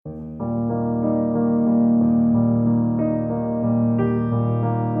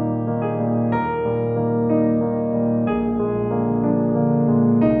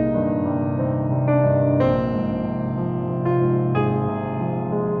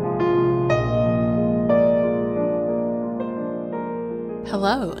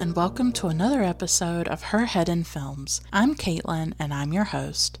Hello, and welcome to another episode of Her Head in Films. I'm Caitlin, and I'm your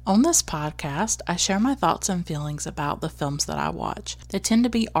host. On this podcast, I share my thoughts and feelings about the films that I watch. They tend to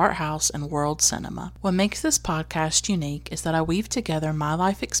be art house and world cinema. What makes this podcast unique is that I weave together my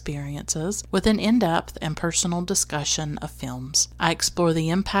life experiences with an in-depth and personal discussion of films. I explore the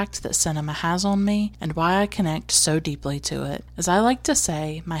impact that cinema has on me and why I connect so deeply to it. As I like to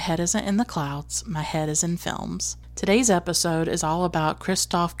say, my head isn't in the clouds, my head is in films. Today's episode is all about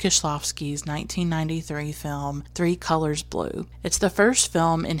Krzysztof Kieślowski's 1993 film, Three Colors Blue. It's the first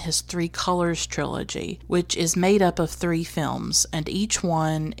film in his Three Colors trilogy, which is made up of 3 films, and each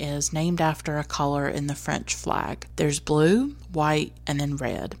one is named after a color in the French flag. There's blue, white, and then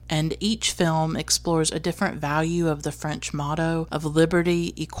red. And each film explores a different value of the French motto of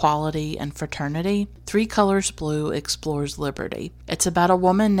liberty, equality, and fraternity. Three Colors Blue explores liberty. It's about a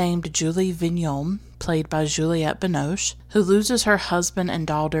woman named Julie Vignon, played by Juliette Binoche, who loses her husband and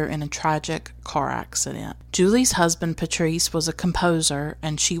daughter in a tragic car accident. Julie's husband, Patrice, was a composer,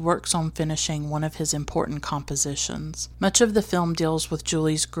 and she works on finishing one of his important compositions. Much of the film deals with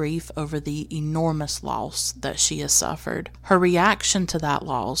Julie's grief over the enormous loss that she has suffered. Her reaction to that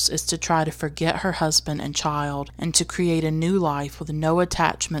loss is to try to forget her husband and child and to create a new life with no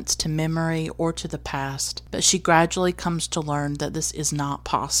attachments to memory or to the past, but she gradually comes to learn that this is not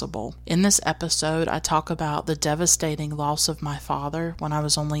possible. In this episode, I talk about the devastating loss of my father when I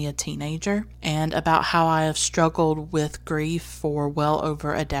was only a teenager, and about how I have struggled with grief for well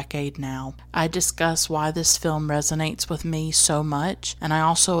over a decade now. I discuss why this film resonates with me so much, and I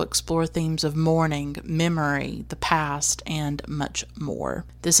also explore themes of mourning, memory, the past, and much more.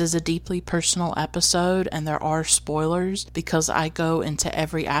 This is a deeply personal episode, and there are spoilers because I go into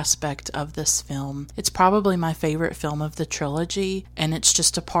every aspect of this film. It's probably my favorite film of the trilogy, and it's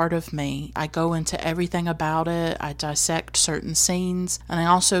just a part of me. I go into everything about it, I dissect certain scenes, and I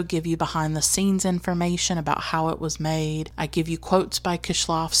also give you behind the scenes information about how it was made. I give you quotes by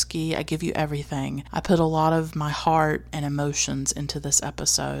Kieślowski, I give you everything. I put a lot of my heart and emotions into this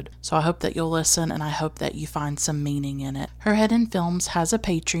episode, so I hope that you'll listen and I hope that you find some meaning in it. Her Head in Films has a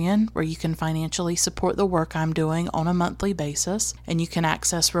Patreon where you can financially support the work I'm doing on a monthly basis, and you can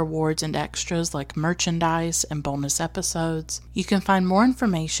access rewards and extras like merchandise and bonus episodes. You can find more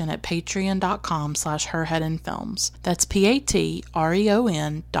information at patreon.com/herheadinfilms. That's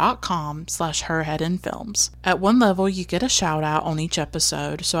patreon.com/herheadinfilms. At one level, you get a shout out on each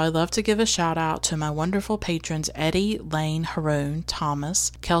episode, so I love to give a shout out to my wonderful patrons Eddie, Lane, Haroon,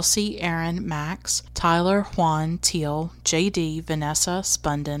 Thomas, Kelsey, Aaron, Max, Tyler, Juan, Teal, JD, Vanessa,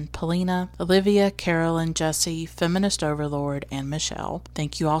 Spunden, Polina, Olivia, Carolyn, Jesse, Feminist Overlord, and Michelle.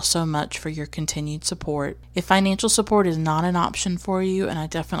 Thank you all so much for your continued support. If financial support is not an option for you, and I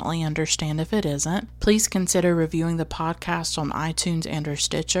definitely understand if it isn't, please consider reviewing the podcast on iTunes and or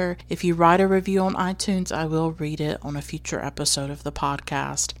Stitcher. If you write a review on iTunes, I will read it on a future episode of the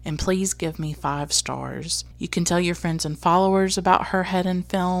podcast. And please give me 5 stars. You can tell your friends and followers about Her Head in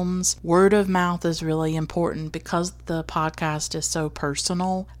Films. Word of mouth is really important because the podcast is so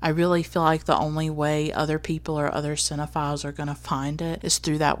personal. I really feel like the only way other people or other cinephiles are going to find it is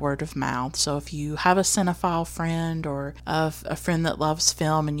through that word of mouth. So if you have a cinephile friend or a friend that loves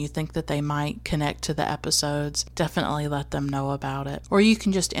film and you think that they might connect to the episodes, definitely let them know about it. Or you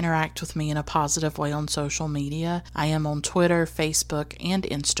can just interact with me in a positive way on social media. I am on Twitter, Facebook, and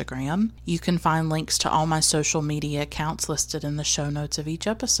Instagram. You can find links to all my social media accounts listed in the show notes of each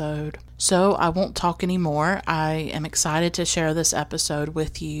episode. So I won't talk anymore. I am excited to share this episode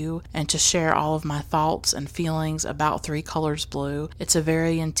with you and to share all of my thoughts and feelings about Three Colors Blue. It's a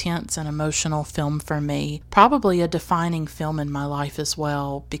very intense and emotional film for me. Probably a defining film in my life as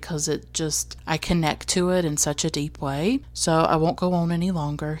well because I connect to it in such a deep way. So I won't go on any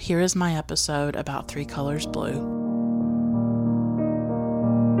longer. Here is my episode about Three Colors Blue.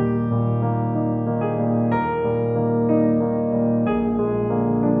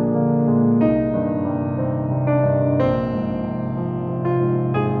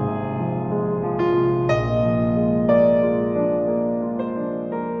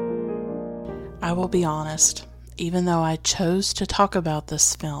 I will be honest, even though I chose to talk about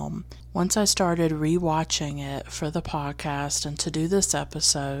this film, once I started rewatching it for the podcast and to do this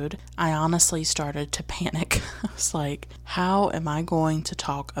episode, I honestly started to panic. I was like, how am I going to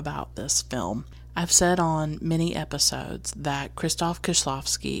talk about this film? I've said on many episodes that Krzysztof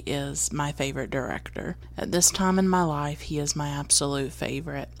Kieślowski is my favorite director. At this time in my life, he is my absolute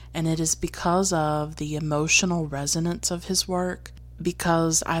favorite, and it is because of the emotional resonance of his work,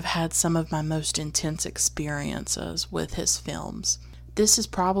 because I've had some of my most intense experiences with his films. This is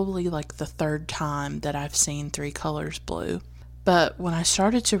probably like the 3rd time that I've seen Three Colors Blue. But when I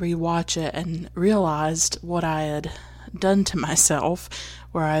started to rewatch it and realized what I had done to myself,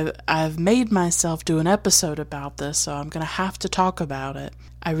 where I've made myself do an episode about this, so I'm going to have to talk about it,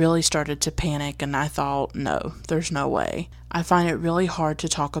 I really started to panic, and I thought, no, there's no way. I find it really hard to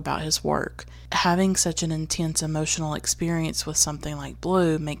talk about his work. Having such an intense emotional experience with something like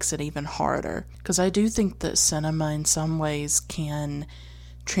Blue makes it even harder, because I do think that cinema in some ways can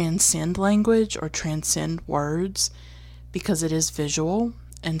transcend language or transcend words, because it is visual,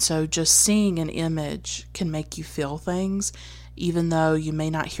 and so just seeing an image can make you feel things. Even though you may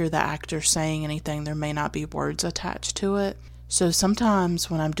not hear the actor saying anything, there may not be words attached to it. So sometimes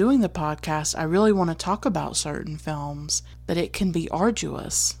when I'm doing the podcast, I really want to talk about certain films, but it can be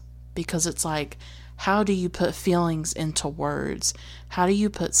arduous, because it's like, how do you put feelings into words? How do you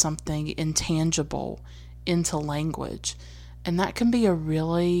put something intangible into language? And that can be a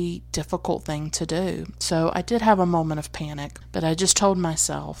really difficult thing to do. So I did have a moment of panic, but I just told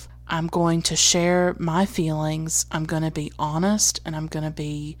myself, I'm going to share my feelings, I'm going to be honest, and I'm going to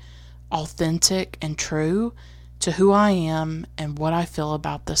be authentic and true to who I am and what I feel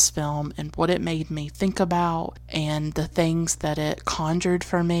about this film and what it made me think about and the things that it conjured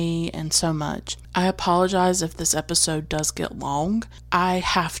for me and so much. I apologize if this episode does get long. I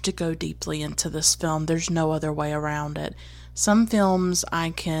have to go deeply into this film. There's no other way around it. Some films I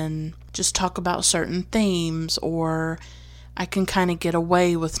can just talk about certain themes, or I can kind of get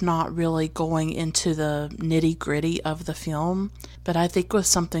away with not really going into the nitty-gritty of the film. But I think with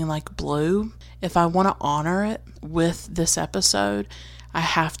something like Blue, if I want to honor it with this episode, I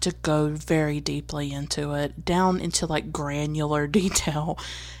have to go very deeply into it, down into like granular detail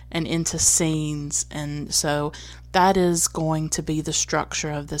and into scenes. And so that is going to be the structure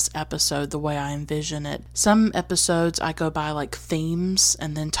of this episode, the way I envision it. Some episodes I go by like themes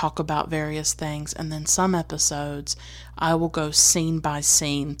and then talk about various things, and then some episodes I will go scene by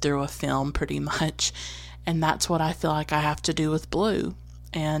scene through a film pretty much. And that's what I feel like I have to do with Blue.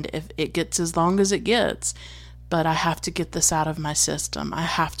 And if it gets as long as it gets, but I have to get this out of my system. I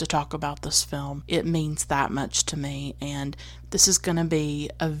have to talk about this film. It means that much to me, and this is going to be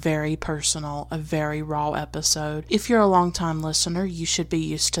a very personal, a very raw episode. If you're a long-time listener, you should be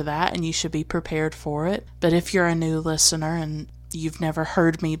used to that, and you should be prepared for it. But if you're a new listener and you've never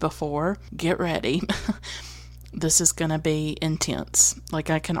heard me before, get ready. This is going to be intense. Like,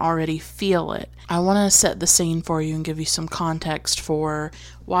 I can already feel it. I want to set the scene for you and give you some context for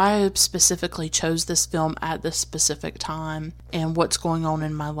why I specifically chose this film at this specific time and what's going on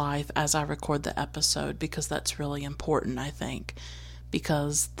in my life as I record the episode, because that's really important, I think.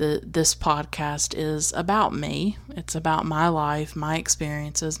 Because this podcast is about me. It's about my life, my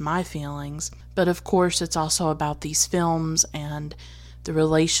experiences, my feelings. But of course, it's also about these films and the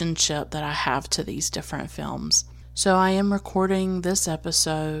relationship that I have to these different films. So I am recording this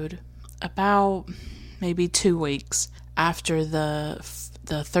episode about maybe 2 weeks after the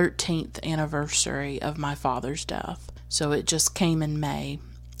 13th anniversary of my father's death. So it just came in May,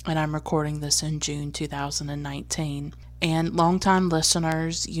 and I'm recording this in June 2019. And longtime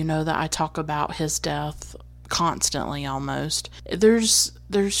listeners, you know that I talk about his death constantly almost. There's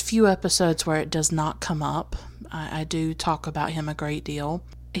few episodes where it does not come up. I do talk about him a great deal.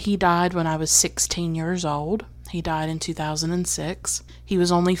 He died when I was 16 years old. He died in 2006. He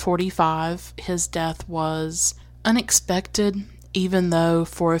was only 45. His death was unexpected, even though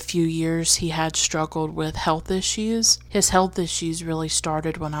for a few years he had struggled with health issues. His health issues really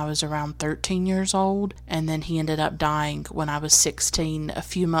started when I was around 13 years old, and then he ended up dying when I was 16, a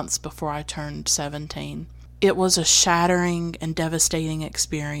few months before I turned 17. It was a shattering and devastating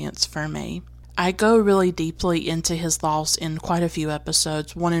experience for me. I go really deeply into his loss in quite a few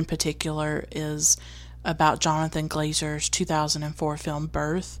episodes. One in particular is about Jonathan Glazer's 2004 film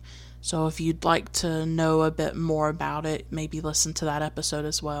Birth. So if you'd like to know a bit more about it, maybe listen to that episode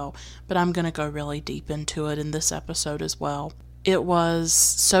as well. But I'm going to go really deep into it in this episode as well. It was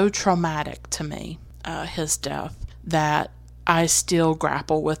so traumatic to me, his death, that I still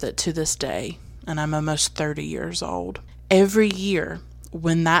grapple with it to this day. And I'm almost 30 years old. Every year,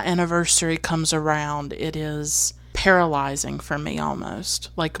 when that anniversary comes around, it is paralyzing for me almost.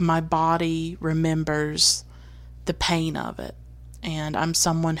 Like, my body remembers the pain of it. And I'm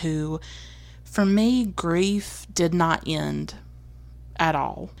someone who, for me, grief did not end at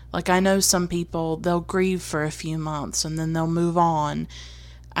all. Like, I know some people, they'll grieve for a few months and then they'll move on.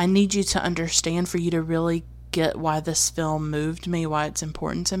 I need you to understand, for you to really get why this film moved me, why it's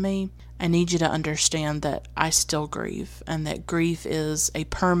important to me. I need you to understand that I still grieve, and that grief is a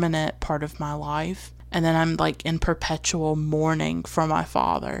permanent part of my life, and that I'm like in perpetual mourning for my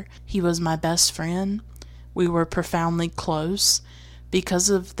father. He was my best friend, We were profoundly close because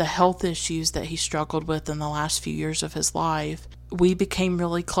of the health issues that he struggled with in the last few years of his life. We became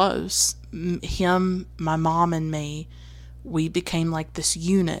really close. Him, my mom, and me, we became like this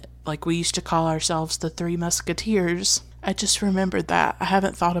unit. Like, we used to call ourselves the Three Musketeers. I just remembered that. I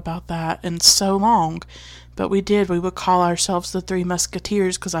haven't thought about that in so long, but we did. We would call ourselves the Three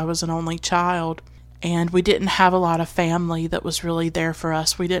Musketeers because I was an only child, and we didn't have a lot of family that was really there for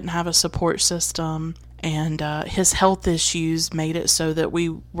us. We didn't have a support system, and his health issues made it so that we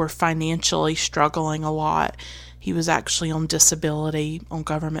were financially struggling a lot. He was actually on disability, on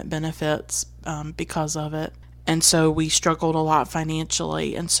government benefits because of it, and so we struggled a lot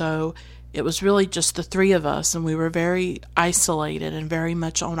financially, and so it was really just the three of us, and we were very isolated and very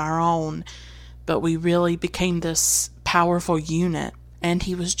much on our own, but we really became this powerful unit, and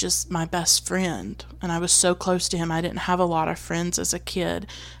he was just my best friend, and I was so close to him. I didn't have a lot of friends as a kid.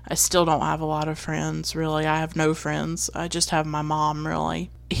 I still don't have a lot of friends, really. I have no friends. I just have my mom,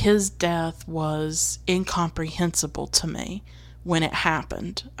 really. His death was incomprehensible to me when it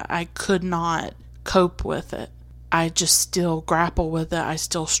happened. I could not cope with it. I just still grapple with it. I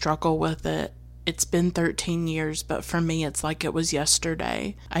still struggle with it. It's been 13 years, but for me, it's like it was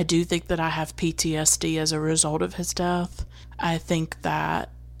yesterday. I do think that I have PTSD as a result of his death. I think that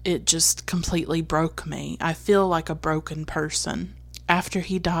it just completely broke me. I feel like a broken person. After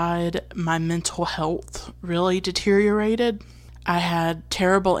he died, my mental health really deteriorated. I had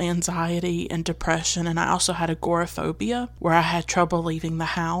terrible anxiety and depression, and I also had agoraphobia, where I had trouble leaving the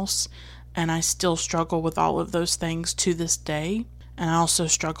house. And I still struggle with all of those things to this day. And I also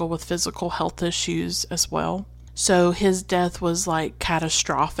struggle with physical health issues as well. So his death was like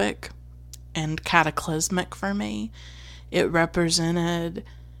catastrophic and cataclysmic for me. It represented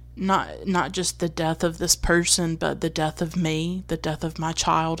not just the death of this person, but the death of me, the death of my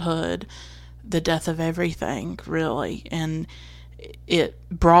childhood, the death of everything, really. And it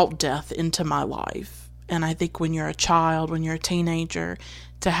brought death into my life. And I think when you're a child, when you're a teenager,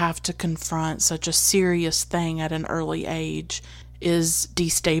 to have to confront such a serious thing at an early age is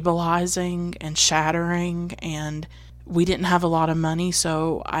destabilizing and shattering. And we didn't have a lot of money,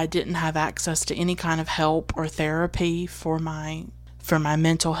 so I didn't have access to any kind of help or therapy for my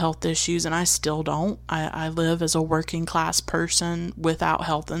mental health issues, and I still don't. I live as a working class person without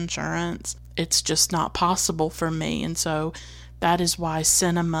health insurance. It's just not possible for me, and so that is why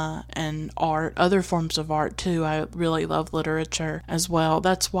cinema and art, other forms of art too, I really love literature as well.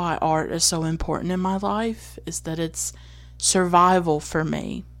 That's why art is so important in my life, is that it's survival for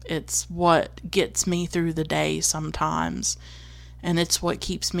me. It's what gets me through the day sometimes, and it's what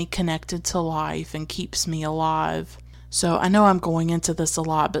keeps me connected to life and keeps me alive. So I know I'm going into this a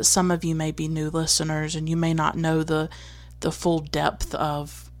lot, but some of you may be new listeners and you may not know the full depth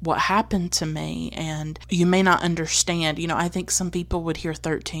of what happened to me, and you may not understand. I think some people would hear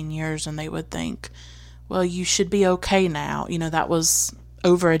 13 years and they would think, well, you should be okay now. That was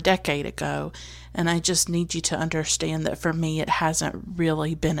over a decade ago, and I just need you to understand that for me, it hasn't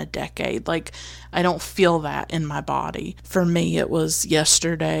really been a decade. Like, I don't feel that in my body. For me, it was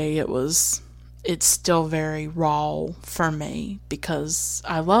yesterday. It's still very raw for me because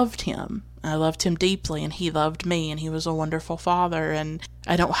I loved him. I loved him deeply, and he loved me, and he was a wonderful father, and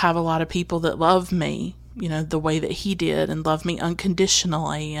I don't have a lot of people that love me, the way that he did and love me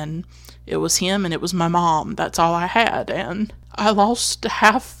unconditionally, and it was him and it was my mom. That's all I had, and I lost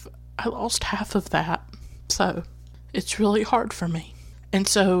half of that, so it's really hard for me. And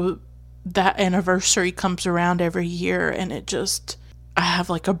so that anniversary comes around every year, and I have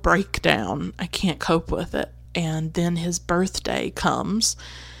like a breakdown. I can't cope with it. And then his birthday comes,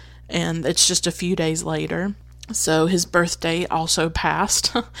 and it's just a few days later. So his birthday also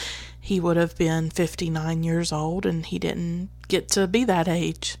passed. He would have been 59 years old, and he didn't get to be that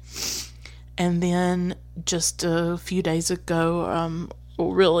age. And then just a few days ago,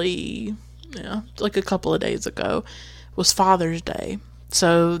 like a couple of days ago, was Father's Day.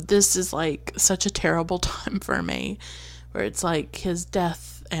 So this is like such a terrible time for me, where it's like his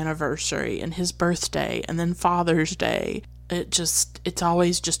death anniversary and his birthday and then Father's Day. It's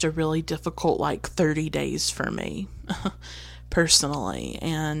always just a really difficult 30 days for me personally.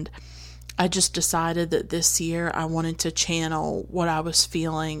 And I just decided that this year I wanted to channel what I was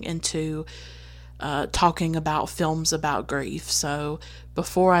feeling into talking about films about grief. So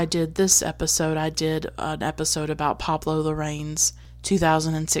before I did this episode, I did an episode about Pablo Larraín's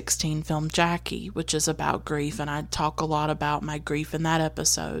 2016 film Jackie, which is about grief, and I talk a lot about my grief in that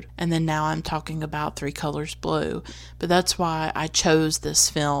episode. And then now I'm talking about Three Colors Blue. But that's why I chose this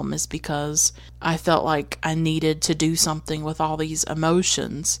film, is because I felt like I needed to do something with all these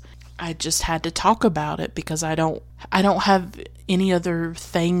emotions. I just had to talk about it because I don't have any other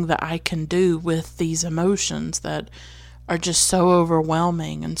thing that I can do with these emotions that are just so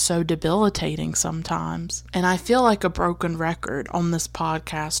overwhelming and so debilitating sometimes. And I feel like a broken record on this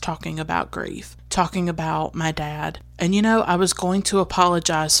podcast talking about grief, talking about my dad. And I was going to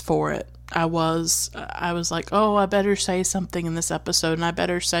apologize for it. I was like, oh, I better say something in this episode, and I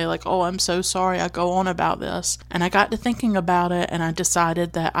better say like, oh, I'm so sorry I go on about this. And I got to thinking about it, and I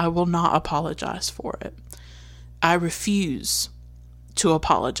decided that I will not apologize for it. I refuse to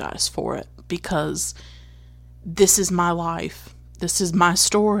apologize for it because this is my life. This is my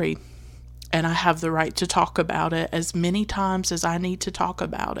story, and I have the right to talk about it as many times as I need to talk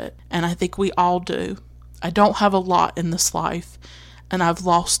about it. And I think we all do. I don't have a lot in this life, and I've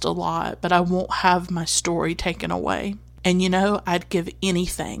lost a lot, but I won't have my story taken away. And I'd give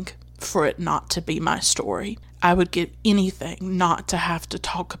anything for it not to be my story. I would give anything not to have to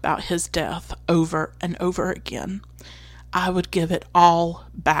talk about his death over and over again. I would give it all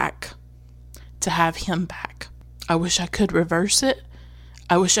back to have him back. I wish I could reverse it.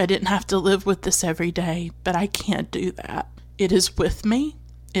 I wish I didn't have to live with this every day, but I can't do that. It is with me.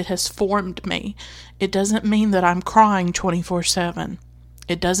 It has formed me. It doesn't mean that I'm crying 24/7.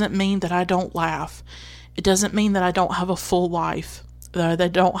 It doesn't mean that I don't laugh. It doesn't mean that I don't have a full life, that I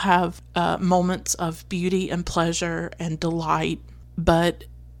don't have moments of beauty and pleasure and delight. But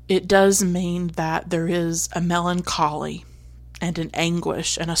it does mean that there is a melancholy and an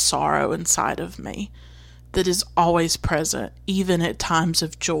anguish and a sorrow inside of me that is always present, even at times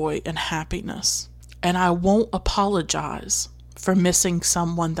of joy and happiness. And I won't apologize for missing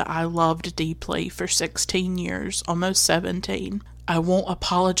someone that I loved deeply for 16 years, almost 17. I won't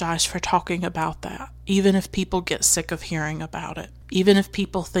apologize for talking about that, even if people get sick of hearing about it. Even if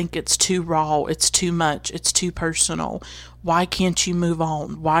people think it's too raw, it's too much, it's too personal. Why can't you move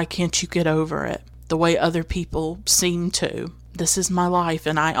on? Why can't you get over it the way other people seem to? This is my life,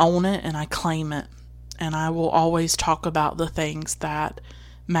 and I own it, and I claim it. And I will always talk about the things that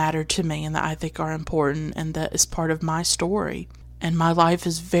matter to me and that I think are important and that is part of my story. And my life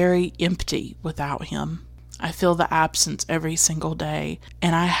is very empty without him. I feel the absence every single day,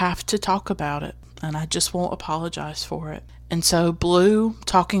 and I have to talk about it, and I just won't apologize for it. And so Blue,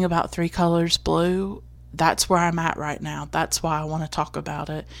 talking about Three Colors Blue, that's where I'm at right now. That's why I want to talk about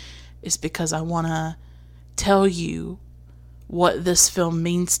it, is because I want to tell you what this film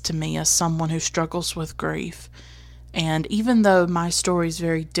means to me as someone who struggles with grief. And even though my story is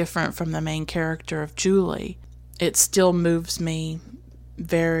very different from the main character of Julie, it still moves me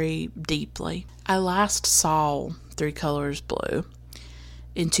very deeply. I last saw Three Colors Blue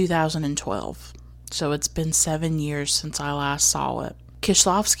in 2012, so it's been 7 years since I last saw it.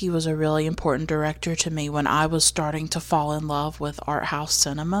 Kieślowski was a really important director to me when I was starting to fall in love with art house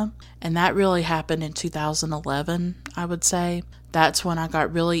cinema, and that really happened in 2011, I would say. That's when I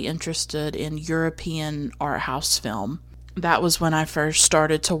got really interested in European art house film. That was when I first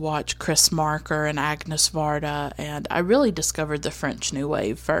started to watch Chris Marker and Agnes Varda, and I really discovered the French New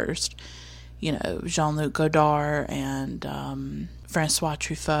Wave first. Jean-Luc Godard and Francois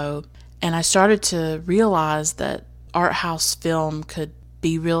Truffaut. And I started to realize that art house film could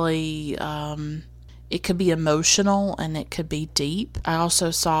be really, it could be emotional and it could be deep. I also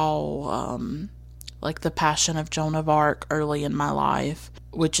saw The Passion of Joan of Arc early in my life,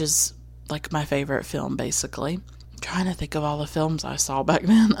 which is like my favorite film basically. I'm trying to think of all the films I saw back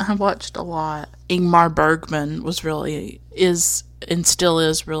then. I watched a lot. Ingmar Bergman is and still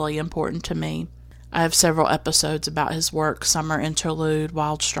is really important to me. I have several episodes about his work: Summer Interlude,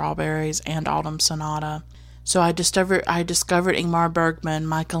 Wild Strawberries, and Autumn Sonata. So I discovered Ingmar Bergman,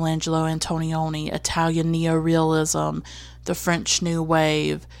 Michelangelo Antonioni, Italian neorealism, the French New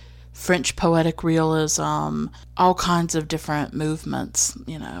Wave, French poetic realism, all kinds of different movements,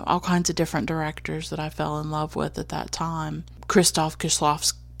 all kinds of different directors that I fell in love with at that time. Krzysztof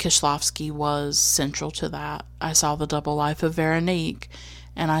Kieślowski was central to that. I saw The Double Life of Veronique,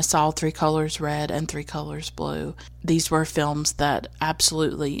 and I saw Three Colors Red and Three Colors Blue. These were films that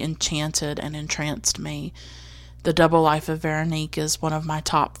absolutely enchanted and entranced me. The Double Life of Veronique is one of my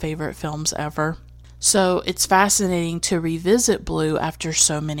top favorite films ever. So it's fascinating to revisit Blue after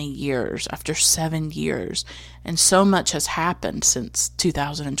so many years, after 7 years. And so much has happened since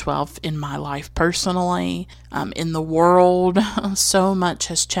 2012 in my life personally, in the world. So much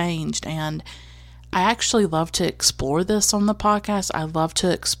has changed. And I actually love to explore this on the podcast. I love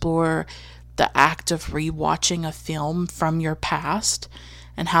to explore the act of rewatching a film from your past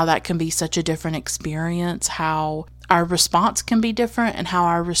and how that can be such a different experience, how our response can be different, and how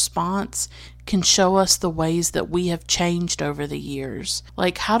our response can show us the ways that we have changed over the years.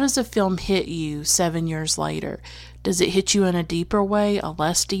 Like, how does a film hit you 7 years later? Does it hit you in a deeper way, a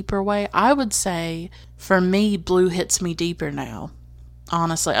less deeper way? I would say, for me, Blue hits me deeper now.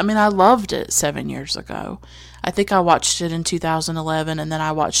 Honestly, I mean, I loved it 7 years ago. I think I watched it in 2011, and then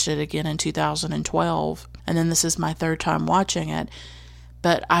I watched it again in 2012, and then this is my third time watching it.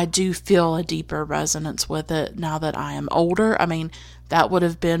 But I do feel a deeper resonance with it now that I am older. I mean, that would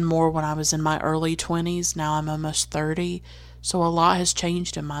have been more when I was in my early 20s. Now I'm almost 30, so a lot has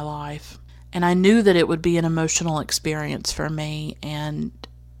changed in my life. And I knew that it would be an emotional experience for me, and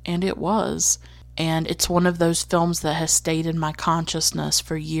it was. And it's one of those films that has stayed in my consciousness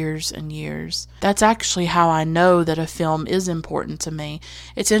for years and years. That's actually how I know that a film is important to me.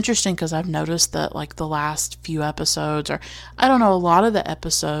 It's interesting because I've noticed that like the last few episodes, or I don't know, a lot of the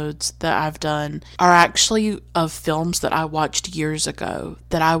episodes that I've done are actually of films that I watched years ago,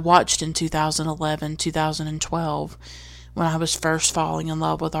 that I watched in 2011, 2012. When I was first falling in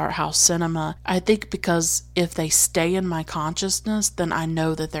love with art house cinema. I think because if they stay in my consciousness, then I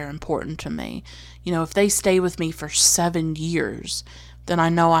know that they're important to me. You know, if they stay with me for 7 years, then I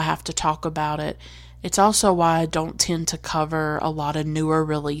know I have to talk about it. It's also why I don't tend to cover a lot of newer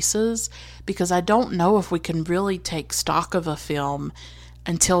releases, because I don't know if we can really take stock of a film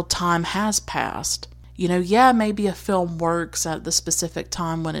until time has passed. You know, yeah, maybe a film works at the specific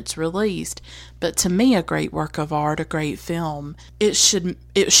time when it's released, but to me, a great work of art, a great film, it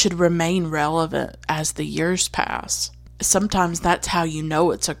should remain relevant as the years pass. Sometimes that's how you know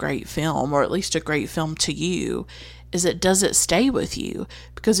it's a great film, or at least a great film to you, is does it stay with you?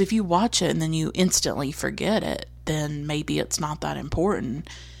 Because if you watch it and then you instantly forget it, then maybe it's not that important.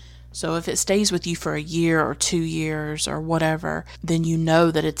 So if it stays with you for a year or 2 years or whatever, then you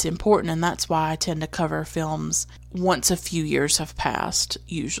know that it's important, and that's why I tend to cover films once a few years have passed,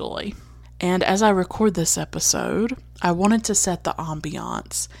 usually. And as I record this episode, I wanted to set the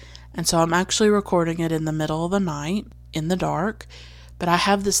ambiance, and so I'm actually recording it in the middle of the night, in the dark, but I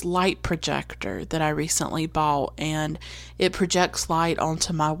have this light projector that I recently bought, and it projects light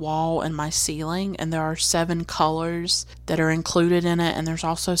onto my wall and my ceiling, and there are 7 colors that are included in it, and there's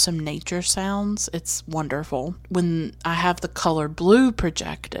also some nature sounds. It's wonderful. When I have the color blue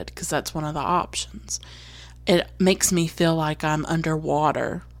projected, because that's one of the options, it makes me feel like I'm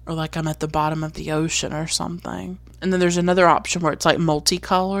underwater, or like I'm at the bottom of the ocean or something. And then there's another option where it's like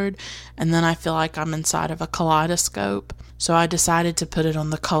multicolored, and then I feel like I'm inside of a kaleidoscope. So I decided to put it on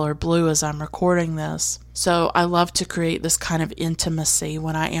the color blue as I'm recording this. So I love to create this kind of intimacy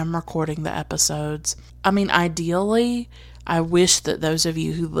when I am recording the episodes. I mean, ideally, I wish that those of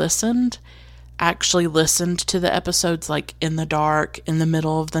you who listened actually listened to the episodes like in the dark, in the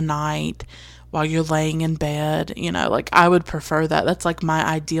middle of the night, while you're laying in bed. You know, like I would prefer that. That's like my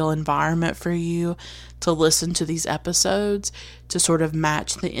ideal environment for you to listen to these episodes, to sort of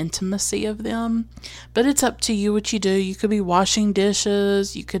match the intimacy of them. But it's up to you what you do. You could be washing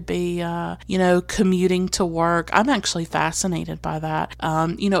dishes. You could be, commuting to work. I'm actually fascinated by that.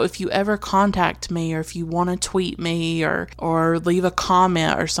 If you ever contact me, or if you want to tweet me or leave a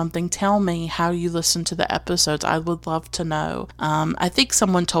comment or something, tell me how you listen to the episodes. I would love to know. I think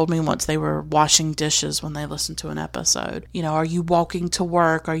someone told me once they were washing dishes when they listened to an episode. You know, are you walking to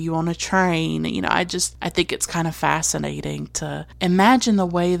work? Are you on a train? You know, I think it's kind of fascinating to imagine the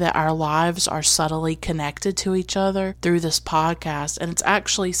way that our lives are subtly connected to each other through this podcast. And it's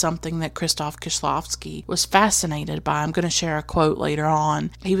actually something that Krzysztof Kieślowski was fascinated by. I'm going to share a quote later on.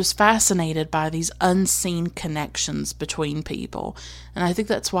 He was fascinated by these unseen connections between people. And I think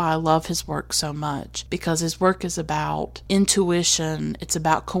that's why I love his work so much, because his work is about intuition. It's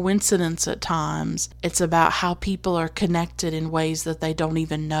about coincidence at times. It's about how people are connected in ways that they don't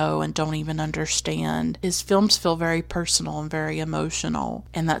even know and don't even understand. His films feel very personal and very emotional,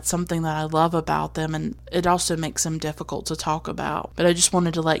 and that's something that I love about them, and it also makes them difficult to talk about. But I just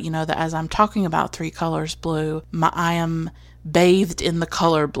wanted to let you know that as I'm talking about Three Colors Blue, I am bathed in the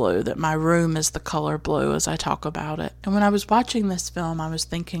color blue, that my room is the color blue as I talk about it. And when I was watching this film, I was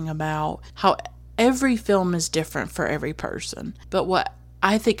thinking about how every film is different for every person. But what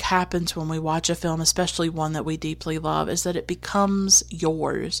I think happens when we watch a film, especially one that we deeply love, is that it becomes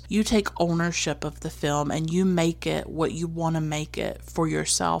yours. You take ownership of the film and you make it what you want to make it for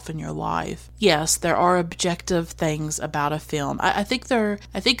yourself and your life. Yes, there are objective things about a film. I think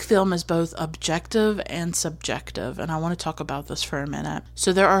film is both objective and subjective, and I want to talk about this for a minute.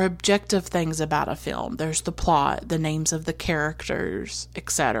 So there are objective things about a film. There's the plot, the names of the characters,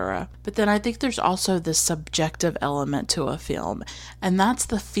 etc. But then I think there's also this subjective element to a film, and that's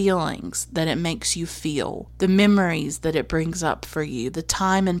the feelings that it makes you feel, the memories that it brings up for you, the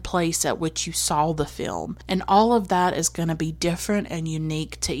time and place at which you saw the film. And all of that is going to be different and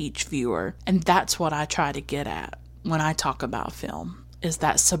unique to each viewer. And that's what I try to get at when I talk about film, is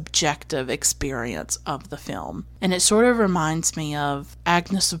that subjective experience of the film. And it sort of reminds me of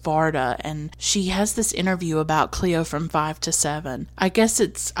Agnes Varda, and she has this interview about Cleo from 5 to 7. I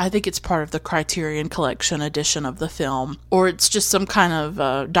think it's part of the Criterion Collection edition of the film, or it's just some kind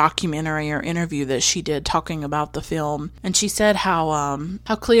of documentary or interview that she did talking about the film. And she said how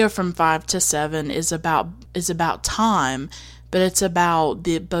Cleo from 5 to 7 is about time, but it's about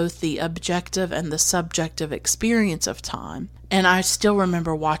both the objective and the subjective experience of time. And I still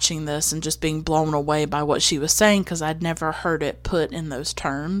remember watching this and just being blown away by what she was saying, because I'd never heard it put in those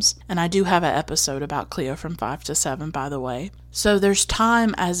terms. And I do have an episode about Cleo from 5 to 7, by the way. So there's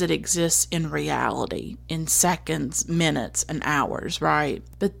time as it exists in reality, in seconds, minutes, and hours, right?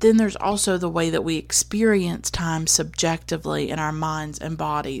 But then there's also the way that we experience time subjectively in our minds and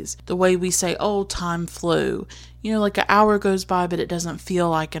bodies. The way we say, oh, time flew. You know, like an hour goes by, but it doesn't feel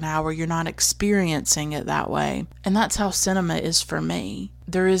like an hour. You're not experiencing it that way. And that's how cinema is for me.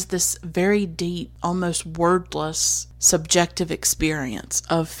 There is this very deep, almost wordless, subjective experience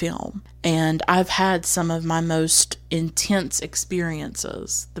of film. And I've had some of my most intense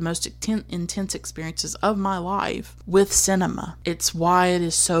experiences, the most intense experiences of my life with cinema. It's why it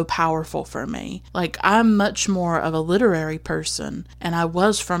is so powerful for me. Like, I'm much more of a literary person, and I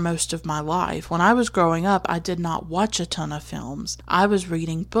was for most of my life. When I was growing up, I did not watch a ton of films. I was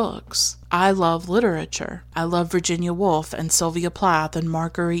reading books. I love literature. I love Virginia Woolf and Sylvia Plath and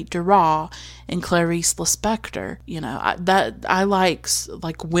Marguerite Duras and Clarice Lispector. You know, I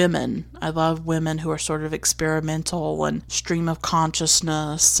like women. I love women who are sort of experimental and stream of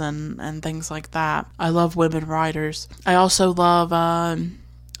consciousness and things like that. I love women writers. I also love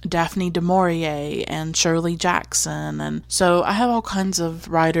Daphne du Maurier and Shirley Jackson, and so I have all kinds of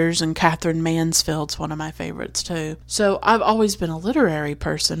writers, and Catherine Mansfield's one of my favorites too. So I've always been a literary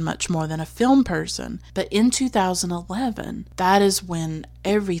person much more than a film person, but in 2011, that is when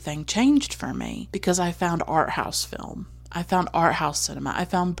everything changed for me, because I found art house film. I found art house cinema. I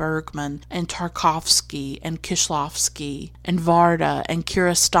found Bergman and Tarkovsky and Kieślowski and Varda and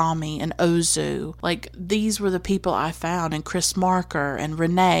Kiarostami and Ozu. Like, these were the people I found, and Chris Marker and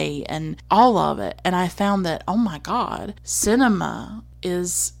Renee and all of it. And I found that, oh my God, cinema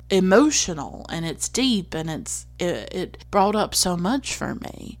is emotional and it's deep, and it brought up so much for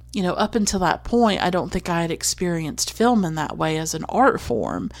me. You know, up until that point, I don't think I had experienced film in that way as an art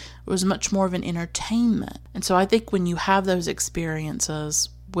form. It was much more of an entertainment. And so I think when you have those experiences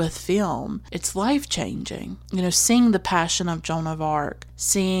with film, it's life-changing. You know, seeing The Passion of Joan of Arc,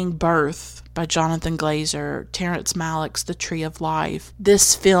 seeing Birth by Jonathan Glazer, Terrence Malick's The Tree of Life,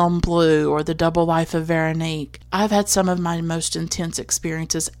 This Film Blue, or The Double Life of Veronique. I've had some of my most intense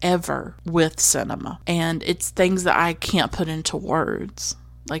experiences ever with cinema, and it's things that I can't put into words.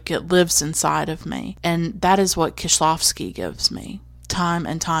 Like, it lives inside of me, and that is what Kieślowski gives me, time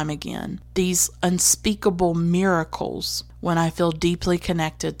and time again. These unspeakable miracles when I feel deeply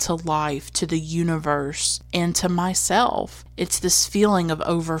connected to life, to the universe, and to myself. It's this feeling of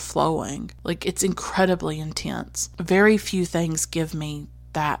overflowing. Like, it's incredibly intense. Very few things give me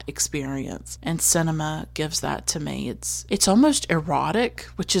that experience, and cinema gives that to me. It's almost erotic,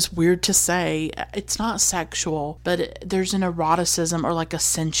 which is weird to say. It's not sexual, but there's an eroticism or like a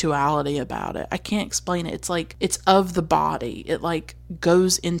sensuality about it. I can't explain it. It's like, it's of the body. It like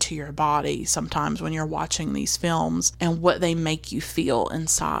goes into your body sometimes when you're watching these films, and what they make you feel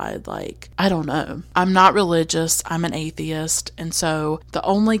inside. Like, I don't know. I'm not religious. I'm an atheist, and so the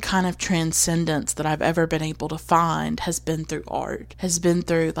only kind of transcendence that I've ever been able to find has been through art, has been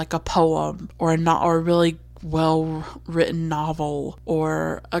through like a poem or a really well-written novel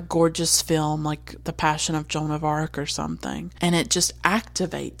or a gorgeous film like The Passion of Joan of Arc or something. And it just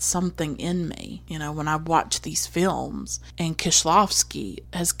activates something in me, you know, when I watch these films. And Kieślowski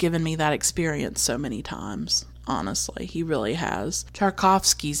has given me that experience so many times. Honestly, he really has.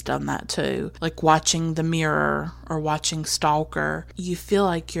 Tarkovsky's done that too. Like watching The Mirror or watching Stalker. You feel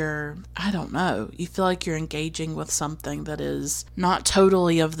like you feel like you're engaging with something that is not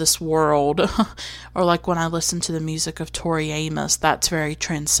totally of this world. Or like when I listen to the music of Tori Amos, that's very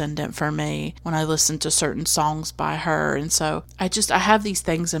transcendent for me when I listen to certain songs by her. And so I have these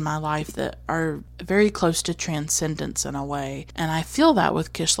things in my life that are very close to transcendence in a way. And I feel that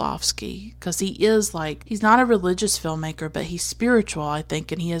with Kieślowski, because he's not a religious filmmaker, but he's spiritual, I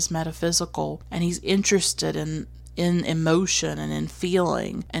think, and he is metaphysical, and he's interested in emotion and in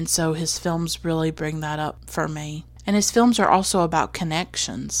feeling, and so his films really bring that up for me. And his films are also about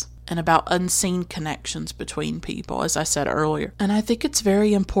connections and about unseen connections between people, as I said earlier. And I think it's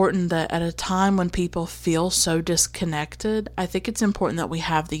very important that at a time when people feel so disconnected, I think it's important that we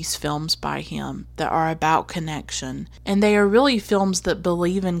have these films by him that are about connection. And they are really films that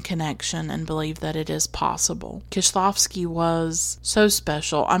believe in connection and believe that it is possible. Kieślowski was so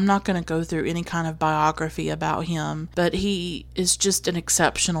special. I'm not going to go through any kind of biography about him, but he is just an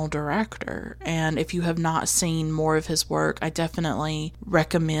exceptional director. And if you have not seen more of his work, I definitely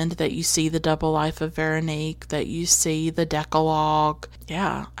recommend that you see The Double Life of Veronique, that you see The Decalogue.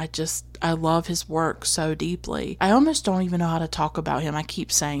 Yeah, I love his work so deeply. I almost don't even know how to talk about him. I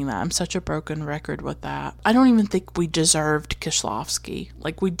keep saying that. I'm such a broken record with that. I don't even think we deserved Kieślowski.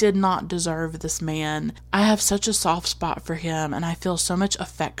 Like, we did not deserve this man. I have such a soft spot for him, and I feel so much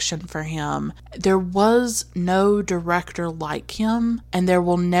affection for him. There was no director like him, and there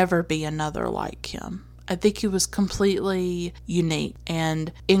will never be another like him. I think he was completely unique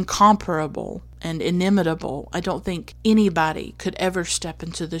and incomparable and inimitable. I don't think anybody could ever step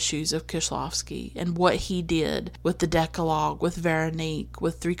into the shoes of Kieślowski and what he did with the Decalogue, with Veronique,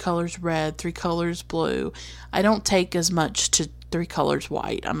 with Three Colors Red, Three Colors Blue. I don't take as much to Three Colors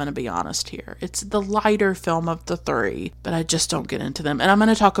White, I'm going to be honest here. It's the lighter film of the three, but I just don't get into them. And I'm going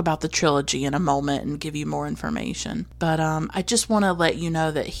to talk about the trilogy in a moment and give you more information. But I just want to let you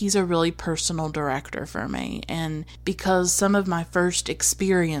know that he's a really personal director for me. And because some of my first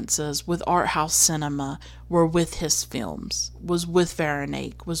experiences with art house cinema were with his films, was with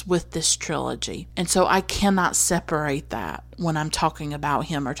Veronique, was with this trilogy. And so I cannot separate that when I'm talking about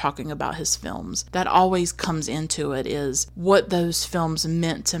him or talking about his films. That always comes into it is what those films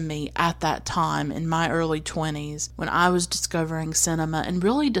meant to me at that time in my early 20s when I was discovering cinema and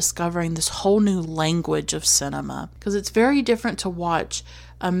really discovering this whole new language of cinema. Because it's very different to watch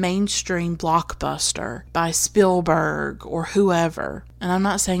a mainstream blockbuster by Spielberg or whoever. And I'm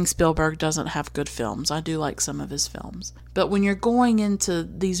not saying Spielberg doesn't have good films. I do like some of his films. But when you're going into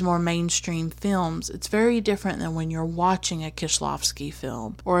these more mainstream films, it's very different than when you're watching a Kieślowski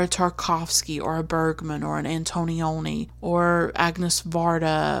film, or a Tarkovsky, or a Bergman, or an Antonioni, or Agnes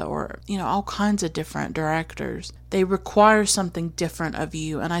Varda, or, all kinds of different directors. They require something different of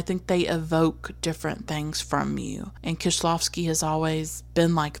you, and I think they evoke different things from you. And Kieślowski has always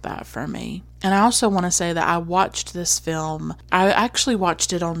been like that for me. And I also want to say that I watched this film. I actually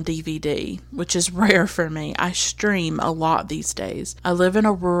watched it on DVD, which is rare for me. I stream a lot these days. I live in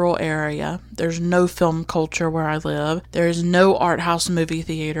a rural area. There's no film culture where I live. There is no art house movie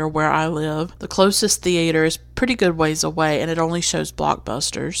theater where I live. The closest theater is pretty good ways away, and it only shows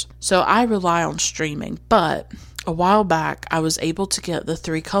blockbusters. So I rely on streaming. But a while back, I was able to get the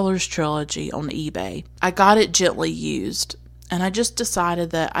Three Colors trilogy on eBay. I got it gently used. And I just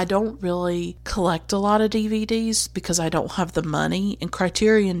decided that I don't really collect a lot of DVDs because I don't have the money. And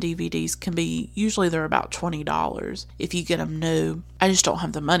Criterion DVDs can be, usually they're about $20 if you get them new. I just don't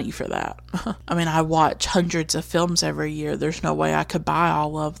have the money for that. I mean, I watch hundreds of films every year. There's no way I could buy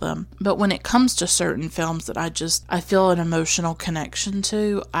all of them. But when it comes to certain films that I feel an emotional connection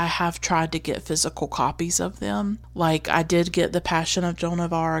to, I have tried to get physical copies of them. Like, I did get The Passion of Joan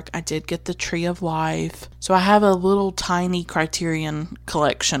of Arc. I did get The Tree of Life. So I have a little tiny Criterion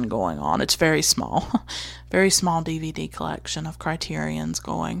collection going on. It's very small. Very small DVD collection of Criterion's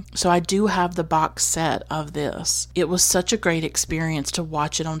going. So I do have the box set of this. It was such a great experience to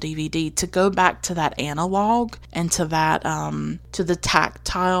watch it on DVD, to go back to that analog and to that, to the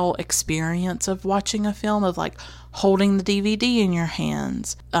tactile experience of watching a film, of like holding the DVD in your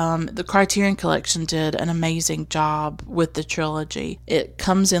hands. The Criterion Collection did an amazing job with the trilogy. It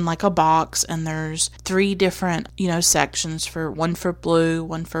comes in like a box, and there's 3 different, sections, one for blue,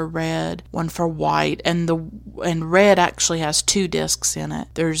 one for red, one for white, and red actually has 2 discs in it.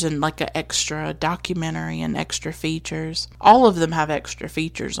 There's an extra documentary and extra features. All of them have extra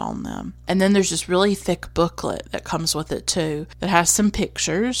features on them. And then there's this really thick booklet that comes with it too, that has some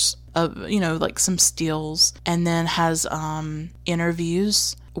pictures of, like some stills, and then has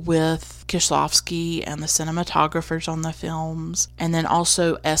interviews with Kieślowski and the cinematographers on the films, and then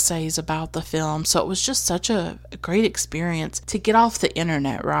also essays about the film. So it was just such a great experience to get off the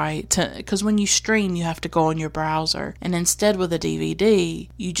internet, right? Because when you stream, you have to go on your browser, and instead with a DVD,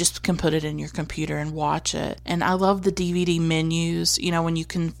 you just can put it in your computer and watch it. And I love the DVD menus, when you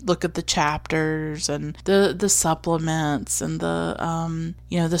can look at the chapters and the supplements and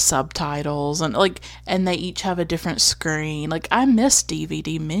the subtitles, and they each have a different screen. I miss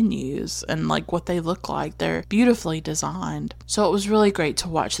DVD menus and like what they look like. They're beautifully designed. So it was really great to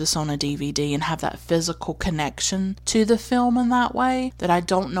watch this on a DVD and have that physical connection to the film in that way that I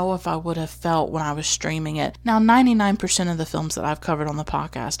don't know if I would have felt when I was streaming it. Now, 99% of the films that I've covered on the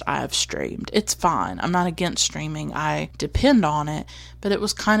podcast, I have streamed. It's fine. I'm not against streaming. I depend on it, but it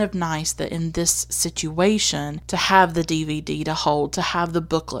was kind of nice that in this situation to have the DVD to hold, to have the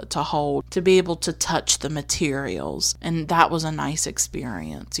booklet to hold, to be able to touch the materials. And that was a nice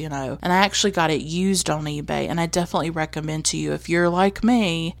experience, you know. And I actually got it used on eBay, and I definitely recommend to you, if you're like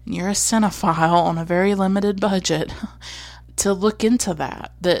me, you're a cinephile on a very limited budget, to look into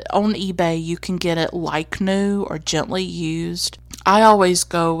that. That on eBay you can get it like new or gently used. I always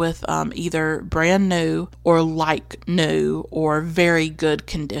go with either brand new or like new or very good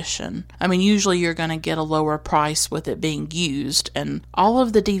condition. I mean, usually you're going to get a lower price with it being used, and all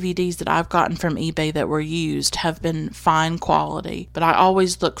of the DVDs that I've gotten from eBay that were used have been fine quality, but I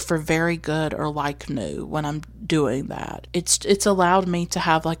always look for very good or like new when I'm doing that. It's allowed me to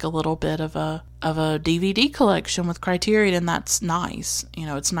have like a little bit of a DVD collection with Criterion, and that's nice. You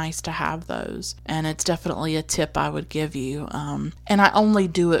know, it's nice to have those, and it's definitely a tip I would give you. And I only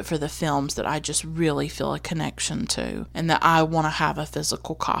do it for the films that I just really feel a connection to and that I want to have a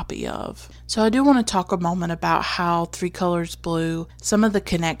physical copy of. So I do want to talk a moment about how Three Colors Blue, some of the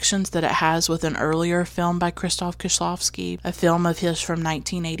connections that it has with an earlier film by Krzysztof Kieślowski, a film of his from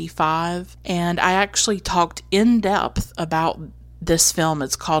 1985. And I actually talked in depth about this film.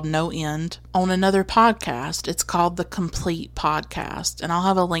 It's called No End on another podcast. It's called The Complete Podcast, and I'll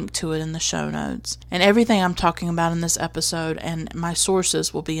have a link to it in the show notes. And everything I'm talking about in this episode and my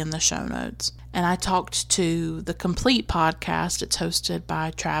sources will be in the show notes. And I talked to The Complete Podcast. It's hosted by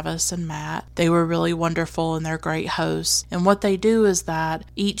Travis and Matt. They were really wonderful and they're great hosts. And what they do is that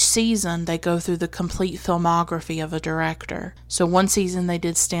each season they go through the complete filmography of a director. So one season they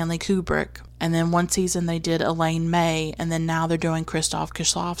did Stanley Kubrick, and then one season they did Elaine May, and then now they're doing Krzysztof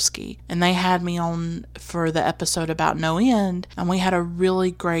Kieślowski. And they had me on for the episode about No End, and we had a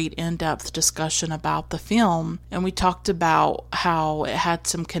really great in-depth discussion about the film, and we talked about how it had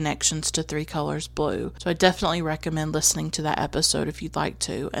some connections to Three Colors Blue. So I definitely recommend listening to that episode if you'd like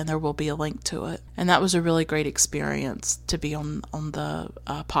to, and there will be a link to it. And that was a really great experience to be on the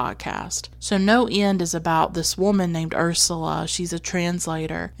podcast. So No End is about this woman named Ursula. She's a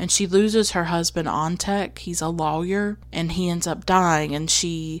translator, and she loses her husband Antek. He's a lawyer, and he ends up dying, and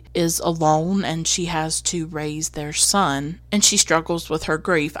she is alone, and she has to raise their son, and she struggles with her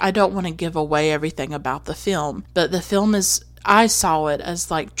grief. I don't want to give away everything about the film, but the film is, I saw it as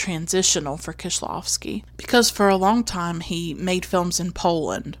like transitional for Kieślowski, because for a long time he made films in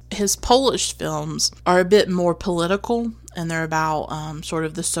Poland. His Polish films are a bit more political, and they're about sort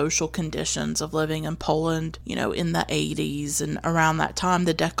of the social conditions of living in Poland, you know, in the 80s, and around that time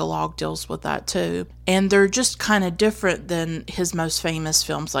the Decalogue deals with that too. And they're just kind of different than his most famous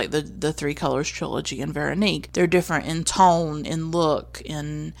films like the Three Colors trilogy and Veronique. They're different in tone, in look,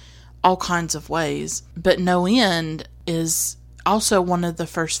 in all kinds of ways. But No End is also one of the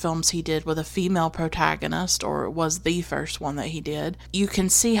first films he did with a female protagonist, or it was the first one that he did. You can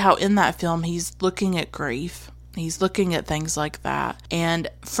see how in that film he's looking at grief. He's looking at things like that. And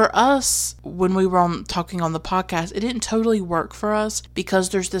for us, when we were talking on the podcast, it didn't totally work for us because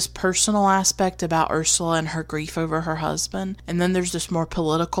there's this personal aspect about Ursula and her grief over her husband. And then there's this more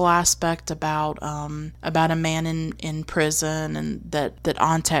political aspect about a man in prison and that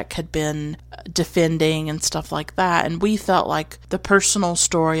Antek had been defending and stuff like that. And we felt like the personal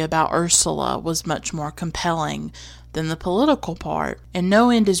story about Ursula was much more compelling than the political part. And No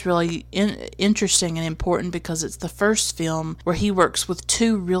End is really interesting and important because it's the first film where he works with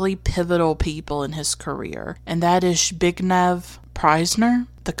two really pivotal people in his career, and that is Zbigniew Preisner,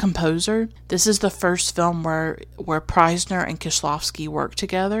 the composer. This is the first film where Preisner and Kieślowski work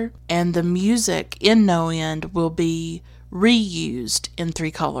together, and the music in No End will be reused in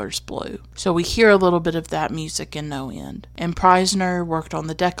Three Colors Blue. So we hear a little bit of that music in No End. And Preisner worked on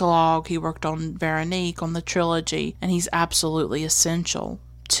the Decalogue, he worked on Veronique, on the trilogy, and he's absolutely essential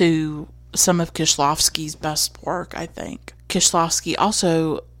to some of Kieślowski's best work, I think. Kieślowski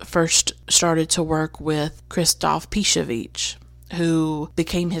also first started to work with Krzysztof Piesiewicz, who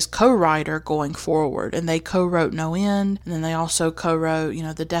became his co-writer going forward, and they co-wrote No End, and then they also co-wrote,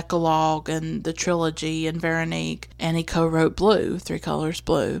 the Decalogue and the trilogy and Veronique, and he co-wrote Blue, Three Colors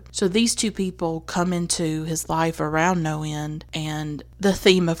Blue. So these two people come into his life around No End, and the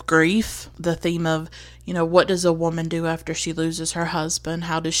theme of grief, the theme of, what does a woman do after she loses her husband?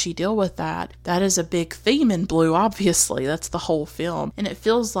 How does she deal with that? That is a big theme in Blue, obviously. That's the whole film. And it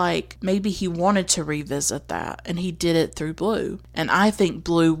feels like maybe he wanted to revisit that, and he did it through Blue. And I think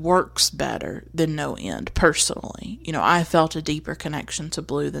Blue works better than No End, personally. I felt a deeper connection to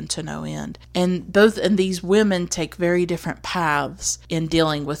Blue than to No End. And these women take very different paths in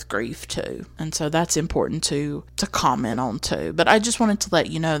dealing with grief too. And so that's important to comment on too. But I just wanted to let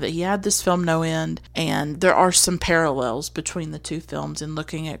you know that he had this film No End, and there are some parallels between the two films in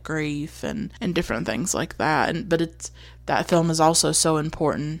looking at grief and different things like that. But that film is also so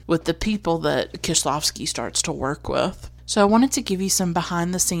important with the people that Kieślowski starts to work with. So I wanted to give you some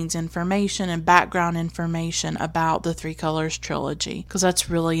behind-the-scenes information and background information about the Three Colors trilogy, because that's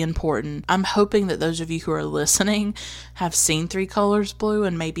really important. I'm hoping that those of you who are listening have seen Three Colors Blue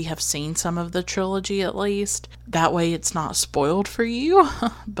and maybe have seen some of the trilogy at least. That way it's not spoiled for you,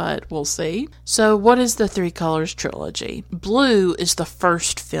 but we'll see. So what is the Three Colors trilogy? Blue is the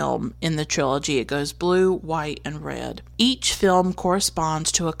first film in the trilogy. It goes blue, white, and red. Each film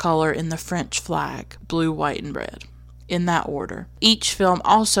corresponds to a color in the French flag: blue, white, and red, in that order. Each film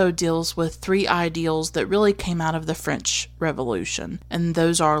also deals with three ideals that really came out of the French Revolution, and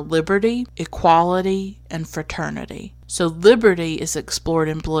those are liberty, equality, and fraternity. So liberty is explored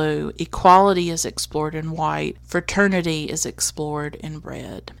in blue, equality is explored in white, fraternity is explored in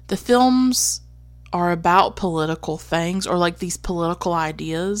red. The films are about political things, or like these political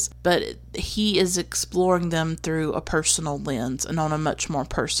ideas, but he is exploring them through a personal lens and on a much more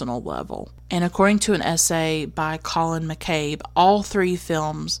personal level. And according to an essay by Colin McCabe, all three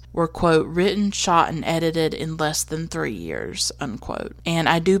films were, quote, written, shot, and edited in less than 3 years, unquote. And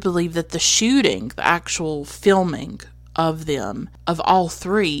I do believe that the shooting, the actual filming of them, of all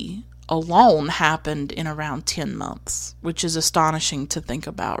three alone, happened in around 10 months, which is astonishing to think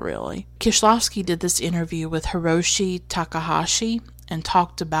about, really. Kieślowski did this interview with Hiroshi Takahashi and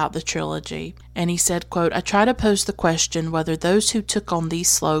talked about the trilogy. And he said, quote, I try to pose the question whether those who took on these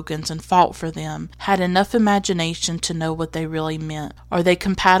slogans and fought for them had enough imagination to know what they really meant. Are they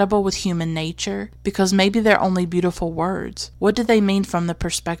compatible with human nature? Because maybe they're only beautiful words. What do they mean from the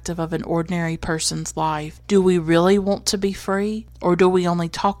perspective of an ordinary person's life? Do we really want to be free? Or do we only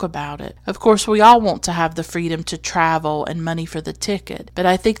talk about it? Of course, we all want to have the freedom to travel and money for the ticket, but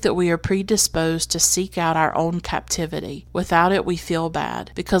I think that we are predisposed to seek out our own captivity. Without it, we feel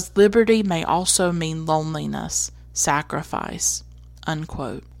bad, because liberty may also mean loneliness, sacrifice,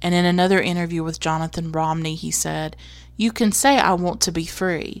 unquote. And in another interview with Jonathan Romney, he said, you can say I want to be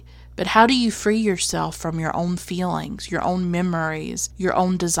free, but how do you free yourself from your own feelings, your own memories, your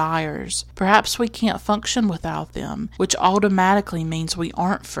own desires? Perhaps we can't function without them, which automatically means we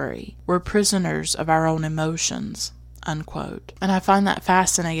aren't free. We're prisoners of our own emotions, unquote. And I find that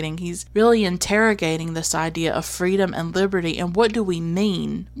fascinating. He's really interrogating this idea of freedom and liberty, and what do we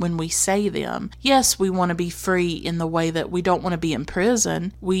mean when we say them? Yes, we want to be free in the way that we don't want to be in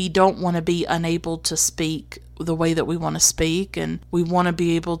prison. We don't want to be unable to speak the way that we want to speak, and we want to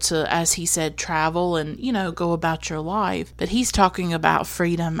be able to, as he said, travel and, go about your life. But he's talking about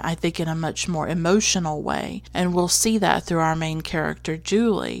freedom, I think, in a much more emotional way, and we'll see that through our main character,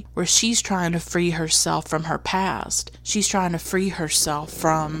 Julie, where she's trying to free herself from her past. She's trying to free herself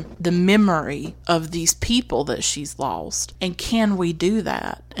from the memory of these people that she's lost. And can we do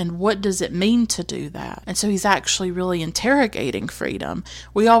that? And what does it mean to do that? And so he's actually really interrogating freedom.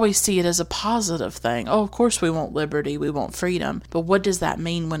 We always see it as a positive thing. Oh, of course we want liberty, we want freedom, but what does that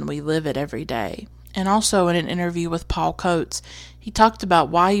mean when we live it every day? And also in an interview with Paul Coates, he talked about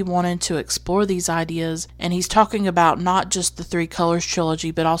why he wanted to explore these ideas, and he's talking about not just the Three Colors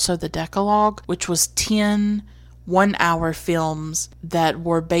trilogy, but also the Decalogue, which was 10 one-hour films that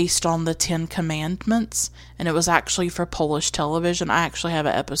were based on the 10 Commandments, and it was actually for Polish television. I actually have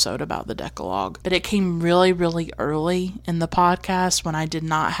an episode about the Decalogue, but it came really, really early in the podcast when I did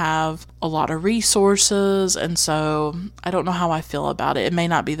not have a lot of resources, and so I don't know how I feel about it. It may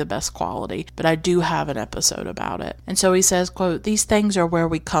not be the best quality, but I do have an episode about it. And so he says, quote, these things are where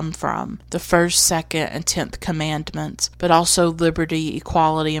we come from, the first, second, and 10th commandments, but also liberty,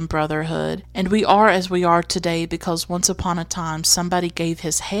 equality, and brotherhood. And we are as we are today because once upon a time somebody gave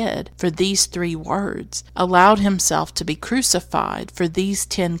his head for these 3 words, allowed himself to be crucified for these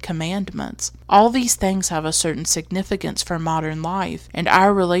 10 commandments. All these things have a certain significance for modern life and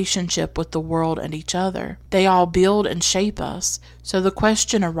our relationship with the world and each other. They all build and shape us. So the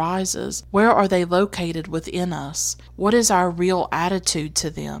question arises, where are they located within us? What is our real attitude to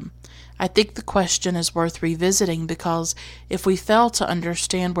them? I think the question is worth revisiting because if we fail to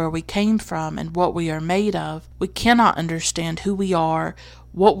understand where we came from and what we are made of, we cannot understand who we are,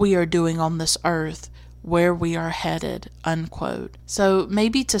 what we are doing on this earth, where we are headed, unquote. So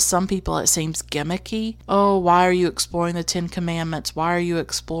maybe to some people it seems gimmicky. Oh, why are you exploring the 10 Commandments? Why are you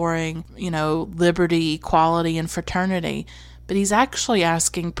exploring, liberty, equality, and fraternity? but he's actually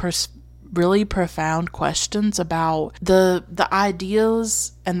asking really profound questions about the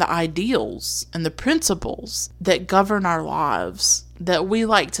ideas and the ideals and the principles that govern our lives, that we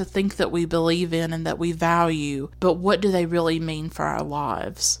like to think that we believe in and that we value, but what do they really mean for our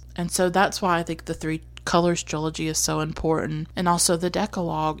lives? And so that's why I think the Three Colors trilogy is so important, and also the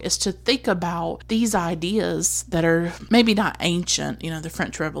Decalogue, is to think about these ideas that are maybe not ancient. The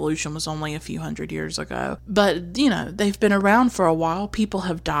French Revolution was only a few hundred years ago, but they've been around for a while. People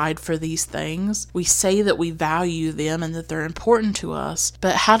have died for these things. We say that we value them and that they're important to us,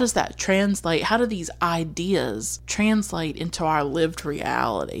 but how does that translate? How do these ideas translate into our lived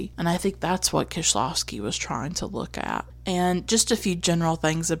reality? And I think that's what Kieślowski was trying to look at. And just a few general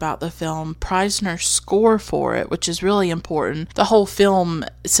things about the film. Preisner's score for it, which is really important. The whole film,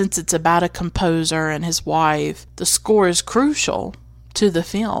 since it's about a composer and his wife, the score is crucial to the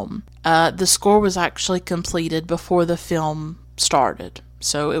film. The score was actually completed before the film started,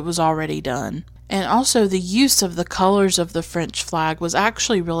 so it was already done. And also the use of the colors of the French flag was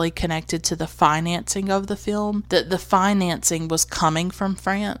actually really connected to the financing of the film, that the financing was coming from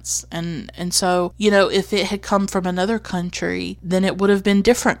France. And so, if it had come from another country, then it would have been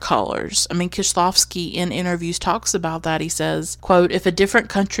different colors. I mean, Kieślowski in interviews talks about that. He says, quote, "If a different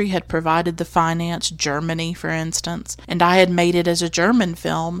country had provided the finance, Germany, for instance, and I had made it as a German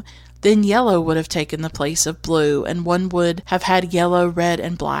film, then yellow would have taken the place of blue, and one would have had yellow, red,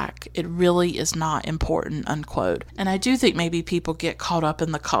 and black. It really is not important," unquote. And I do think maybe people get caught up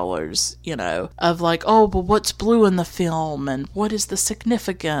in the colors, of like, oh, but what's blue in the film, and what is the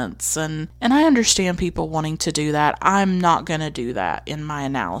significance? And I understand people wanting to do that. I'm not going to do that in my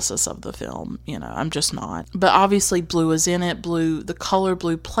analysis of the film. I'm just not. But obviously blue is in it. The color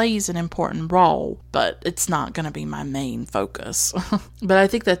blue plays an important role, but it's not going to be my main focus. But I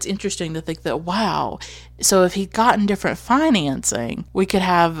think that's interesting to think that, wow, so if he'd gotten different financing, we could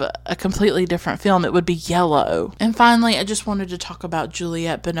have a completely different film. It would be yellow. And finally, I just wanted to talk about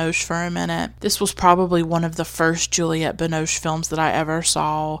Juliette Binoche for a minute. This was probably one of the first Juliette Binoche films that I ever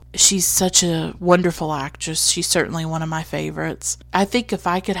saw. She's such a wonderful actress. She's certainly one of my favorites. I think if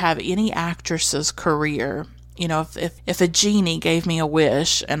I could have any actress's career, if a genie gave me a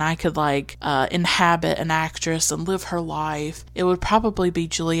wish and I could inhabit an actress and live her life, it would probably be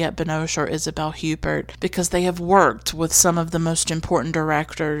Juliette Binoche or Isabelle Huppert, because they have worked with some of the most important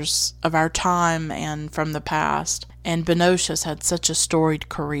directors of our time and from the past. And Binoche has had such a storied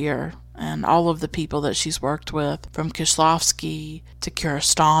career. And all of the people that she's worked with, from Kieślowski to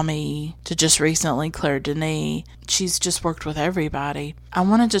Kiarostami to just recently Claire Denis, she's just worked with everybody. I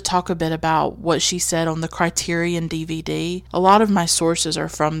wanted to talk a bit about what she said on the Criterion DVD. A lot of my sources are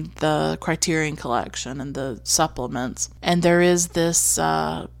from the Criterion collection and the supplements. And there is this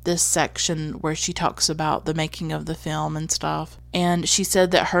section where she talks about the making of the film and stuff. And she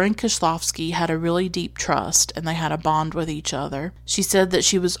said that her and Kieślowski had a really deep trust and they had a bond with each other. She said that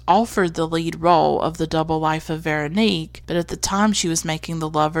she was offered the lead role of the double life of Veronique, but at the time she was making The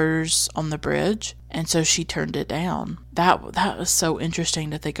Lovers on the Bridge, and so she turned it down. That was so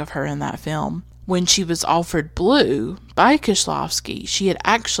interesting to think of her in that film. When she was offered Blue by Kieślowski, she had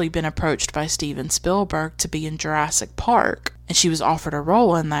actually been approached by Steven Spielberg to be in Jurassic Park, and she was offered a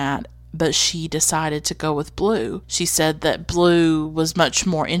role in that, but she decided to go with Blue. She said that Blue was much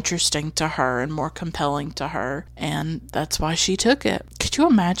more interesting to her and more compelling to her, and that's why she took it. Could you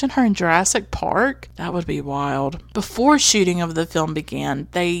imagine her in Jurassic Park? That would be wild. Before shooting of the film began,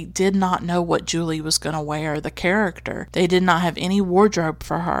 they did not know what Julie was going to wear, the character. They did not have any wardrobe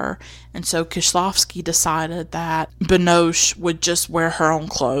for her, and so Kieślowski decided that Binoche would just wear her own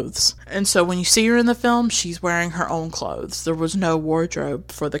clothes. And so when you see her in the film, she's wearing her own clothes. There was no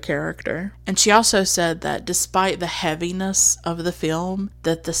wardrobe for the character. And she also said that despite the heaviness of the film,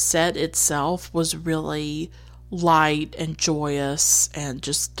 that the set itself was really light and joyous and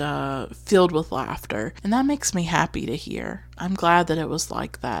just filled with laughter. And that makes me happy to hear. I'm glad that it was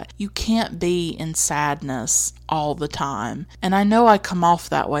like that. You can't be in sadness all the time. And I know I come off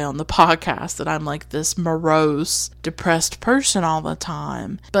that way on the podcast, that I'm like this morose, depressed person all the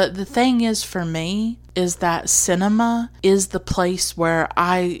time. But the thing is, for me, is that cinema is the place where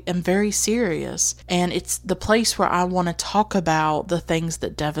I am very serious. And it's the place where I want to talk about the things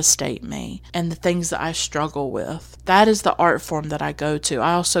that devastate me and the things that I struggle with. That is the art form that I go to.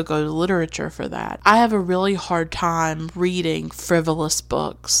 I also go to literature for that. I have a really hard time reading frivolous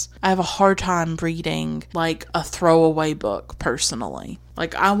books. I have a hard time reading like a throwaway book, personally.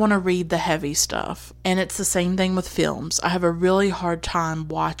 Like, I want to read the heavy stuff. And it's the same thing with films. I have a really hard time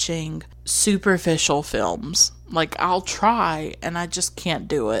watching superficial films. Like, I'll try and I just can't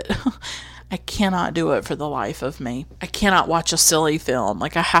do it. I cannot do it for the life of me. I cannot watch a silly film.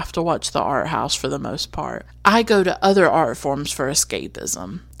 Like, I have to watch the art house for the most part. I go to other art forms for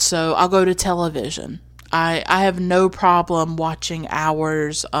escapism. So I'll go to television. I have no problem watching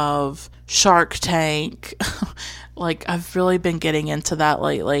hours of Shark Tank. Like, I've really been getting into that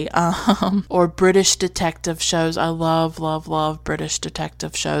lately. Or British detective shows. I love British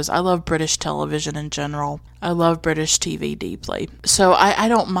detective shows. I love British television in general. I love British TV deeply. So I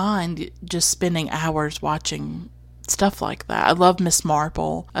don't mind just spending hours watching stuff like that. I love Miss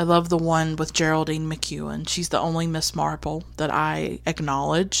Marple. I love the one with Geraldine McEwen. She's the only Miss Marple that I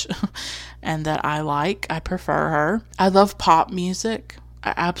acknowledge and that I like. I prefer her. I love pop music.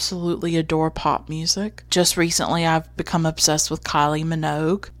 I absolutely adore pop music. Just recently, I've become obsessed with Kylie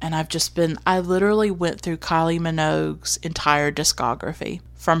Minogue, and I literally went through Kylie Minogue's entire discography,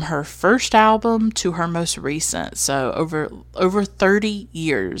 from her first album to her most recent. So over 30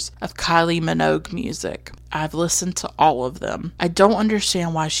 years of Kylie Minogue music. I've listened to all of them. I don't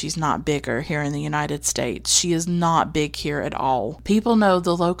understand why she's not bigger here in the United States. She is not big here at all. People know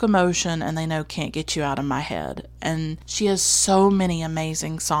The Locomotion and they know Can't Get You Out of My Head. And she has so many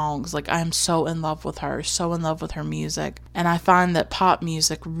amazing songs. Like, I'm so in love with her, so in love with her music. And I find that pop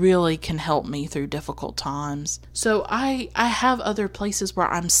music really can help me through difficult times. So I have other places where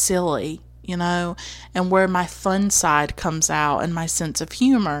I'm silly, and where my fun side comes out and my sense of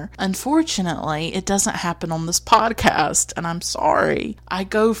humor. Unfortunately, it doesn't happen on this podcast, and I'm sorry. I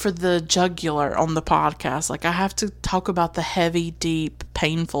go for the jugular on the podcast. Like, I have to talk about the heavy, deep,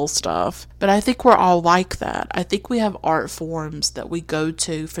 painful stuff. But I think we're all like that. I think we have art forms that we go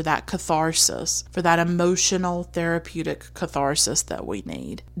to for that catharsis, for that emotional, therapeutic catharsis that we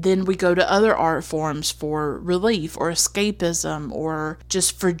need. Then we go to other art forms for relief or escapism or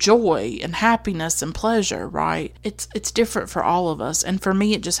just for joy and happiness and pleasure, right? It's different for all of us. And for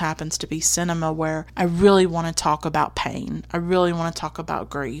me, it just happens to be cinema, where I really want to talk about pain. I really want to talk about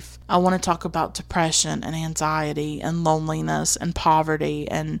grief. I want to talk about depression and anxiety and loneliness and poverty.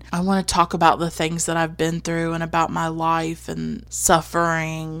 And I want to talk about the things that I've been through and about my life and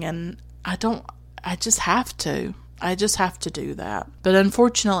suffering. And I just have to. I just have to do that. But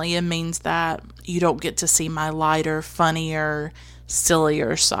unfortunately, it means that you don't get to see my lighter, funnier,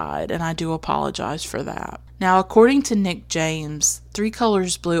 sillier side, and I do apologize for that. Now, according to Nick James, Three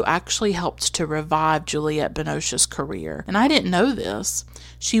Colors Blue actually helped to revive Juliette Binoche's career, and I didn't know this.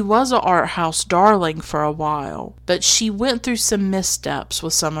 She was an art house darling for a while, but she went through some missteps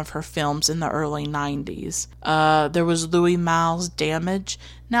with some of her films in the early 90s. There was Louis Malle's Damage.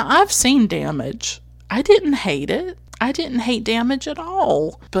 Now, I've seen Damage. I didn't hate it. I didn't hate Damage at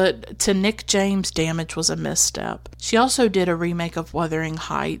all. But to Nick James, Damage was a misstep. She also did a remake of Wuthering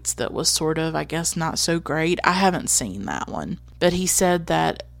Heights that was sort of, I guess, not so great. I haven't seen that one. But he said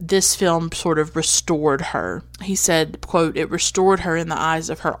that this film sort of restored her. He said, quote, "It restored her in the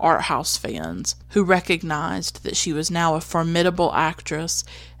eyes of her art house fans, who recognized that she was now a formidable actress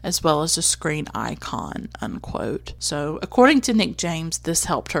as well as a screen icon," unquote. So, according to Nick James, this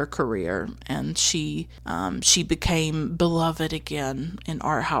helped her career, and she became beloved again in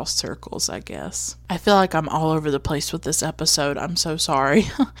art house circles, I guess. I feel like I'm all over the place with this episode. I'm so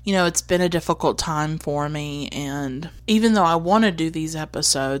sorry. It's been a difficult time for me, and even though I want to do these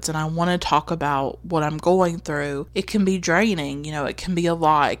episodes and I want to talk about what I'm going through, it can be draining. It can be a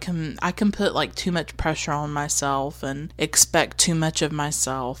lot. I can put like too much pressure on myself and expect too much of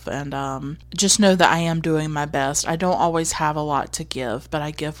myself, and just know that I am doing my best. I don't always have a lot to give, but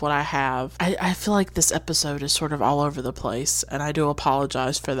I give what I have. I feel like this episode is sort of all over the place, and I do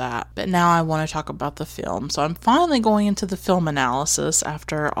apologize for that. But now I want to talk about the film. So I'm finally going into the film analysis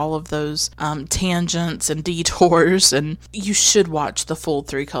after all of those tangents and detours, and you should watch the full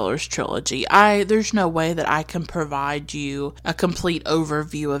Three Colors trilogy. There's no way that I can provide you a complete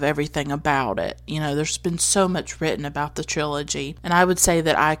overview of everything about it. There's been so much written about the trilogy, and I would say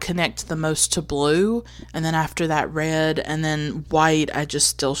that I connect the most to blue, and then after that red, and then white I just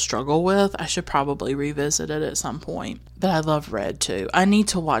still struggle with. I should probably revisit it at some point. But I love red too. I need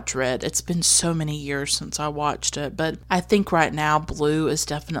to watch red. It's been so many years since I watched it, but I think right now blue is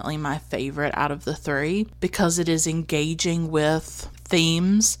definitely my favorite out of the three, because it is engaging with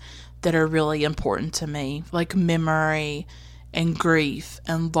themes that are really important to me, like memory and grief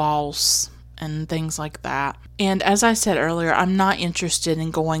and loss and things like that. And as I said earlier, I'm not interested in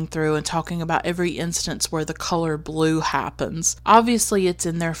going through and talking about every instance where the color blue happens. Obviously, it's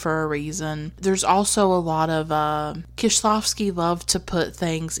in there for a reason. There's also a lot of Kieślowski loved to put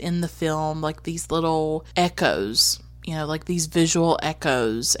things in the film, like these little echoes, like these visual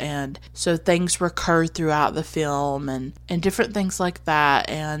echoes. And so things recur throughout the film and different things like that.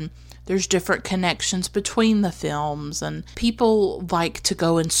 And there's different connections between the films, and people like to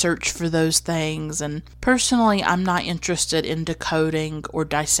go and search for those things. And personally, I'm not interested in decoding or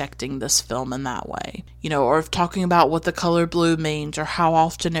dissecting this film in that way, or if talking about what the color blue means or how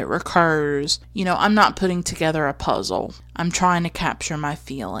often it recurs. I'm not putting together a puzzle. I'm trying to capture my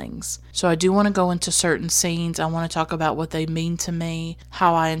feelings. So I do want to go into certain scenes. I want to talk about what they mean to me,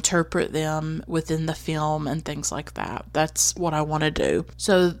 how I interpret them within the film, and things like that. That's what I want to do.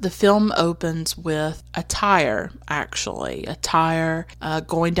 So the film opens with a tire, actually. A tire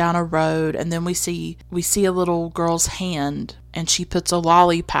going down a road, and then we see a little girl's hand, and she puts a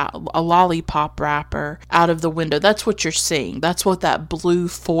lollipop wrapper out of the window. That's what you're seeing. That's what that blue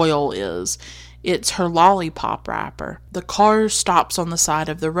foil is. It's her lollipop wrapper. The car stops on the side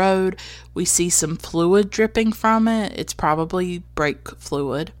of the road. We see some fluid dripping from it. It's probably brake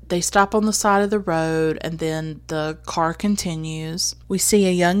fluid. They stop on the side of the road, and then the car continues. We see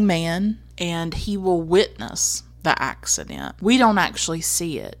a young man, and he will witness the accident. We don't actually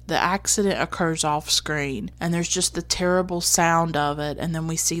see it. The accident occurs off screen, and there's just the terrible sound of it, and then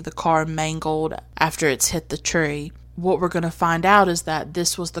we see the car mangled after it's hit the tree. What we're going to find out is that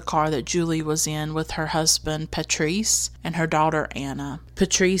this was the car that Julie was in with her husband Patrice and her daughter Anna.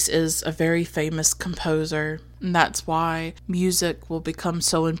 Patrice is a very famous composer, and that's why music will become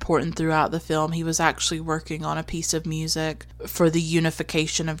so important throughout the film. He was actually working on a piece of music for the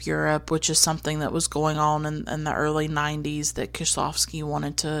unification of Europe, which is something that was going on in the early 90s that Kieślowski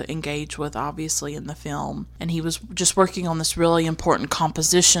wanted to engage with, obviously, in the film. And he was just working on this really important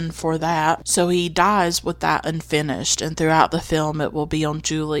composition for that. So he dies with that unfinished, and throughout the film it will be on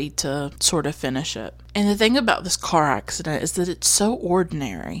Julie to sort of finish it. And the thing about this car accident is that it's so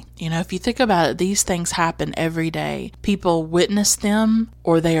ordinary. If you think about it, these things happen every day. People witness them,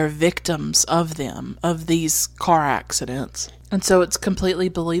 or they are victims of them, of these car accidents. And so it's completely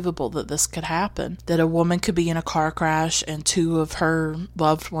believable that this could happen, that a woman could be in a car crash and 2 of her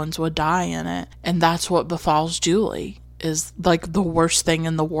loved ones would die in it. And that's what befalls Julie. Is like the worst thing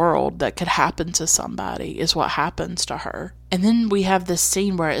in the world that could happen to somebody is what happens to her. And then we have this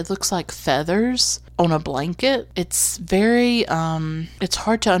scene where it looks like feathers on a blanket. It's very, it's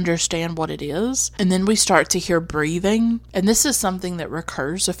hard to understand what it is. And then we start to hear breathing. And this is something that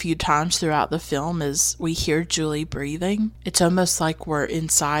recurs a few times throughout the film, is we hear Julie breathing. It's almost like we're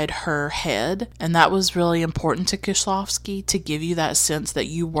inside her head. And that was really important to Kieślowski, to give you that sense that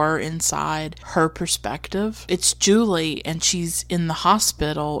you were inside her perspective. It's Julie, and she's in the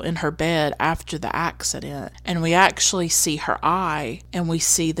hospital in her bed after the accident. And we actually see her eye, and we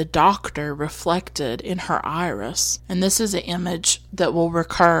see the doctor reflected in her iris. And this is an image that will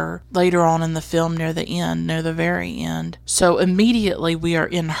recur later on in the film near the very end. So immediately we are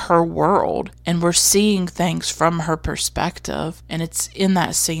in her world, and we're seeing things from her perspective. And it's in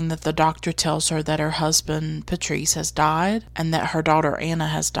that scene that the doctor tells her that her husband Patrice has died, and that her daughter Anna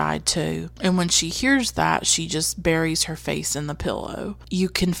has died too. And when she hears that, she just buries her face in the pillow. You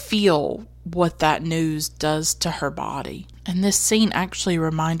can feel what that news does to her body. And this scene actually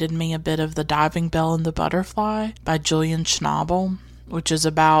reminded me a bit of The Diving Bell and the Butterfly by Julian Schnabel, which is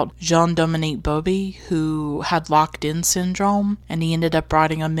about Jean-Dominique Bauby, who had locked-in syndrome, and he ended up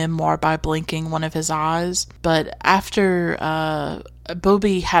writing a memoir by blinking one of his eyes. But after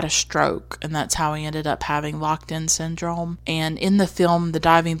Bauby had a stroke, and that's how he ended up having locked-in syndrome. And in the film The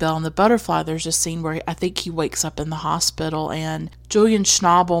Diving Bell and the Butterfly, there's a scene where I think he wakes up in the hospital, and Julian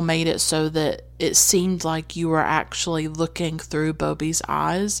Schnabel made it so that it seemed like you were actually looking through Bauby's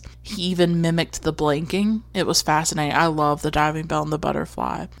eyes. He even mimicked the blinking. It was fascinating. I love The Diving Bell and the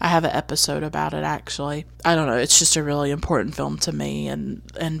Butterfly. I have an episode about it, actually. I don't know, it's just a really important film to me, and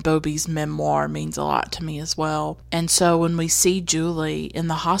Bauby's memoir means a lot to me as well. And so when we see Julie in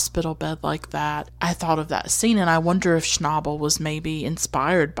the hospital bed like that, I thought of that scene, and I wonder if Schnabel was maybe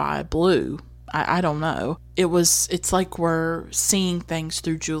inspired by Blue. I don't know. It's like we're seeing things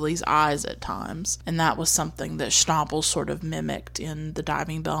through Julie's eyes at times, and that was something that Schnabel sort of mimicked in The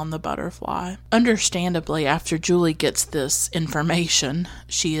Diving Bell and the Butterfly. Understandably, after Julie gets this information,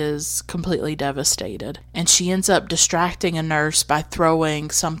 she is completely devastated, and she ends up distracting a nurse by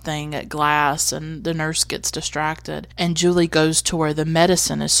throwing something at glass, and the nurse gets distracted, and Julie goes to where the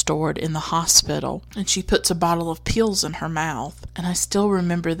medicine is stored in the hospital, and she puts a bottle of pills in her mouth. And I still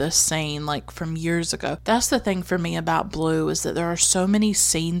remember this scene like from years ago. That's the thing for me about Blue, is that there are so many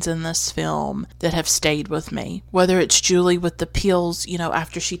scenes in this film that have stayed with me. Whether it's Julie with the pills,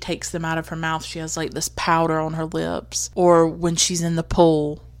 after she takes them out of her mouth, she has like this powder on her lips. Or when she's in the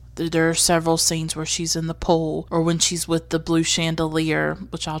pool There are several scenes where she's in the pool or when she's with the blue chandelier,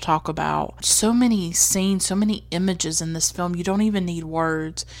 which I'll talk about. So many scenes, so many images in this film. You don't even need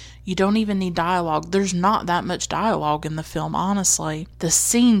words. You don't even need dialogue. There's not that much dialogue in the film, honestly. The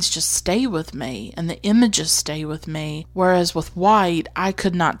scenes just stay with me and the images stay with me. Whereas with White, I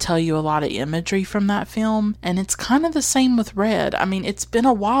could not tell you a lot of imagery from that film. And it's kind of the same with Red. I mean, it's been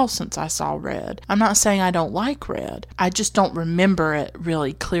a while since I saw Red. I'm not saying I don't like Red. I just don't remember it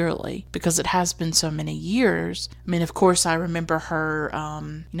really clearly because it has been so many years. I mean, of course, I remember her,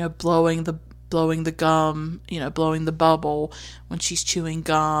 blowing the gum, blowing the bubble when she's chewing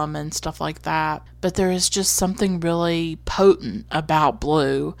gum and stuff like that. But there is just something really potent about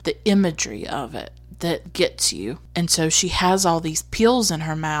Blue, the imagery of it that gets you. And so she has all these pills in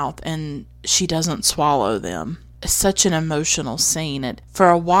her mouth and she doesn't swallow them. It's such an emotional scene. And for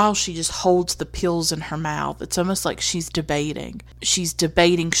a while, she just holds the pills in her mouth. It's almost like she's debating. She's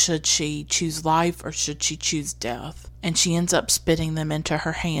debating, should she choose life or should she choose death? And she ends up spitting them into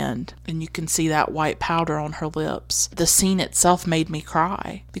her hand. And you can see that white powder on her lips. The scene itself made me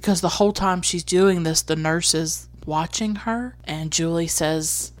cry because the whole time she's doing this, the nurse is watching her. And Julie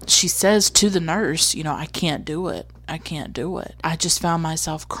says to the nurse, I can't do it. I can't do it. I just found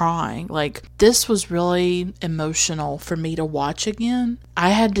myself crying. Like, this was really emotional for me to watch again. I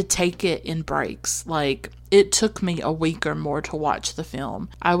had to take it in breaks. Like, it took me a week or more to watch the film.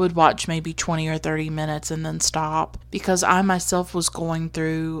 I would watch maybe 20 or 30 minutes and then stop because I myself was going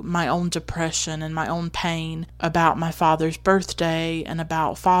through my own depression and my own pain about my father's birthday and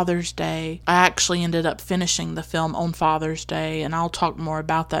about Father's Day. I actually ended up finishing the film on Father's Day, and I'll talk more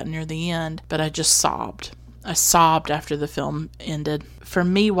about that near the end, but I just sobbed. I sobbed after the film ended. For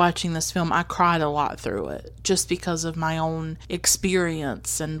me, watching this film, I cried a lot through it just because of my own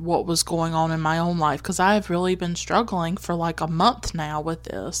experience and what was going on in my own life, because I have really been struggling for like a month now with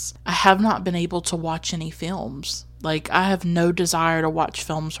this. I have not been able to watch any films. Like, I have no desire to watch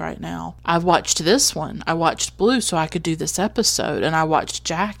films right now. I've watched this one. I watched Blue so I could do this episode, and I watched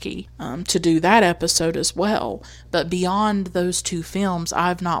Jackie to do that episode as well. But beyond those two films,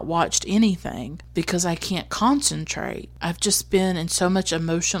 I've not watched anything because I can't concentrate. I've just been in so much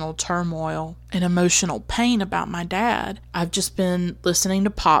emotional turmoil and emotional pain about my dad. I've just been listening to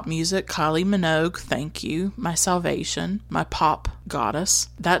pop music. Kylie Minogue, thank you, my salvation, my pop goddess.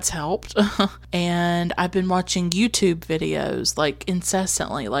 That's helped. And I've been watching YouTube videos like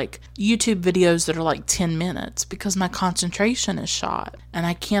incessantly, like YouTube videos that are like 10 minutes because my concentration is shot and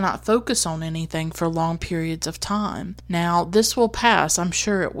I cannot focus on anything for long periods of time. Now, this will pass. I'm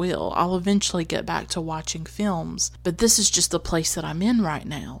sure it will. I'll eventually get back to watching films, but this is just the place that I'm in right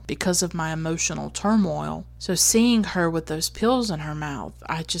now because of my emotional turmoil. So seeing her with those pills in her mouth,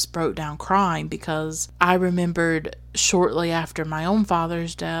 I just broke down crying because I remembered shortly after my own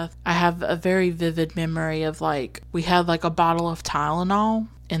father's death, I have a very vivid memory of we had a bottle of Tylenol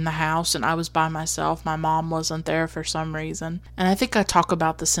in the house and I was by myself. My mom wasn't there for some reason. And I think I talk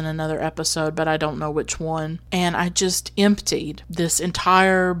about this in another episode, but I don't know which one. And I just emptied this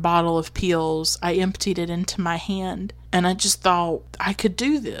entire bottle of pills. I emptied it into my hand and I just thought I could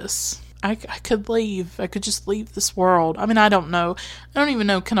do this. I could leave. I could just leave this world. I mean, I don't know. I don't even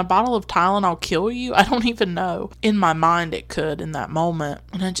know. Can a bottle of Tylenol kill you? I don't even know. In my mind, it could in that moment.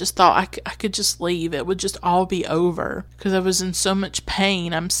 And I just thought I could just leave. It would just all be over because I was in so much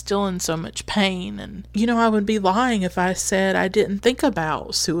pain. I'm still in so much pain. And, I would be lying if I said I didn't think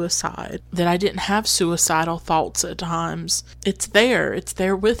about suicide, that I didn't have suicidal thoughts at times. It's there. It's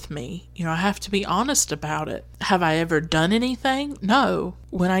there with me. I have to be honest about it. Have I ever done anything? No.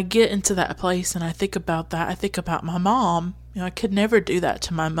 When I get into that place and I think about that, I think about my mom. I could never do that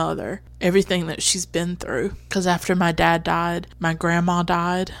to my mother. Everything that she's been through. Because after my dad died, my grandma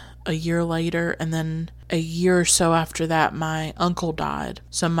died a year later, and then a year or so after that, my uncle died.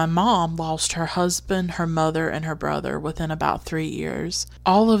 So my mom lost her husband, her mother, and her brother within about 3 years.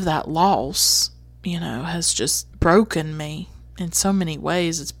 All of that loss, has just broken me. In so many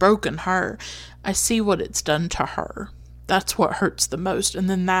ways, it's broken her. I see what it's done to her. That's what hurts the most. And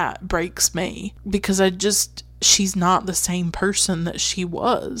then that breaks me because she's not the same person that she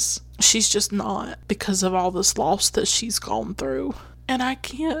was. She's just not because of all this loss that she's gone through. And I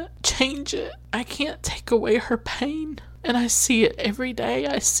can't change it. I can't take away her pain. And I see it every day.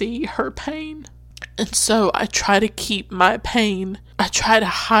 I see her pain. And so I try to keep my pain. I try to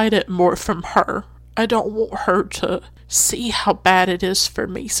hide it more from her. I don't want her to see how bad it is for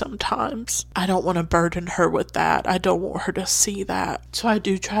me sometimes. I don't want to burden her with that. I don't want her to see that. So I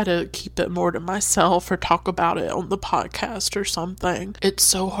do try to keep it more to myself or talk about it on the podcast or something. It's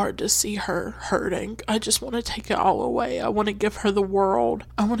so hard to see her hurting. I just want to take it all away. I want to give her the world.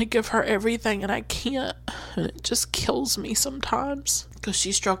 I want to give her everything, and I can't. And it just kills me sometimes, because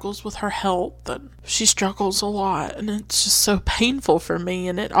she struggles with her health and she struggles a lot, and it's just so painful for me.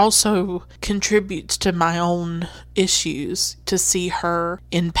 And it also contributes to my own issues to see her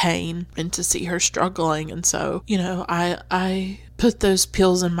in pain and to see her struggling. And so, I put those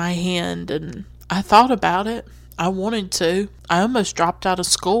pills in my hand, and I thought about it. I wanted to. I almost dropped out of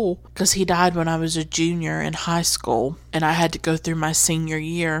school because he died when I was a junior in high school, and I had to go through my senior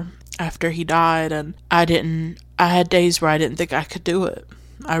year after he died, and I had days where I didn't think I could do it.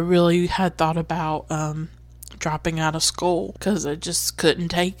 I really had thought about dropping out of school because I just couldn't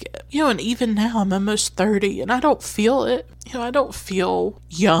take it. And even now I'm almost 30 and I don't feel it. I don't feel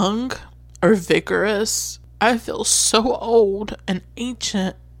young or vigorous. I feel so old and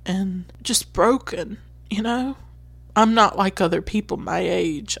ancient and just broken, I'm not like other people my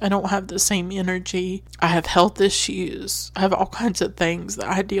age. I don't have the same energy. I have health issues. I have all kinds of things that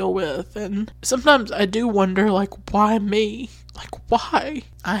I deal with. And sometimes I do wonder, why me? Why?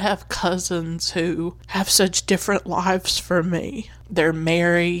 I have cousins who have such different lives from me. They're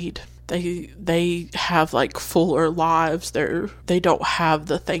married. They have fuller lives. They don't have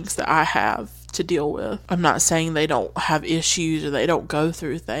the things that I have to deal with. I'm not saying they don't have issues or they don't go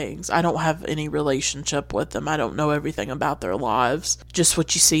through things. I don't have any relationship with them. I don't know everything about their lives. Just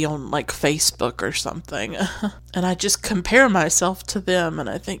what you see on Facebook or something. And I just compare myself to them and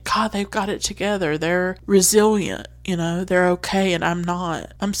I think, God, they've got it together. They're resilient. They're okay and I'm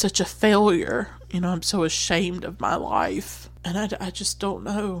not. I'm such a failure. I'm so ashamed of my life. And I just don't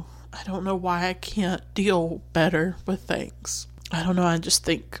know. I don't know why I can't deal better with things. I don't know.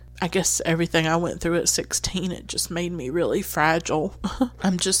 I guess everything I went through at 16, it just made me really fragile.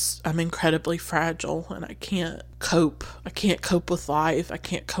 I'm incredibly fragile and I can't cope. I can't cope with life. I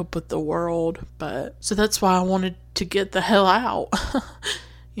can't cope with the world. So that's why I wanted to get the hell out.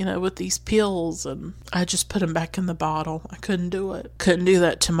 With these pills, and I just put them back in the bottle. I couldn't do it. Couldn't do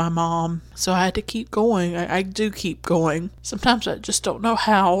that to my mom. So I had to keep going. I do keep going. Sometimes I just don't know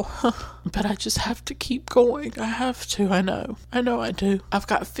how, but I just have to keep going. I have to. I know I do. I've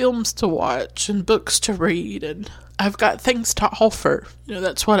got films to watch and books to read, and I've got things to offer.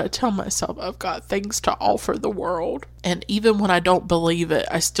 That's what I tell myself. I've got things to offer the world. And even when I don't believe it,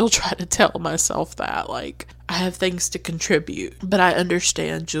 I still try to tell myself that, I have things to contribute. But I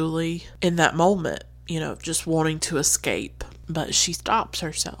understand Julie in that moment, just wanting to escape. But she stops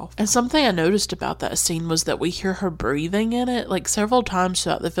herself. And something I noticed about that scene was that we hear her breathing in it. Several times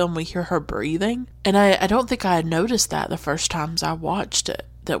throughout the film, we hear her breathing. And I don't think I had noticed that the first times I watched it,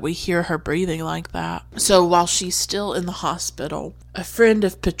 that we hear her breathing like that. So while she's still in the hospital, a friend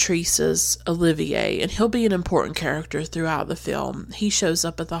of Patrice's, Olivier, and he'll be an important character throughout the film, he shows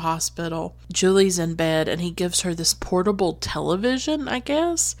up at the hospital. Julie's in bed and he gives her this portable television, I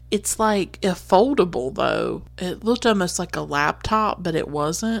guess. It's a foldable though. It looked almost like a laptop, but it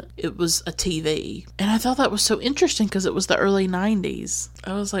wasn't. It was a TV. And I thought that was so interesting because it was the early 90s.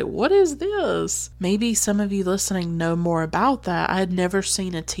 I was like, what is this? Maybe some of you listening know more about that. I had never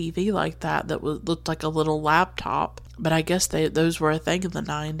seen a TV like that looked like a little laptop. But I guess those were a thing in the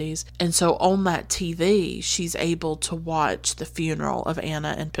 90s. And so on that TV, she's able to watch the funeral of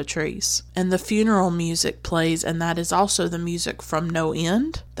Anna and Patrice. And the funeral music plays, and that is also the music from No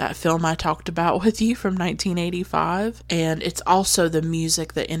End, that film I talked about with you from 1985. And it's also the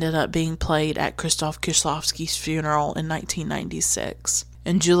music that ended up being played at Krzysztof Kieślowski's funeral in 1996.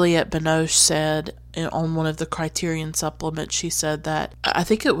 And Juliette Binoche said on one of the Criterion supplements, she said that, I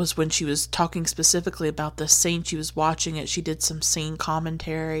think it was when she was talking specifically about this scene, she was watching it, she did some scene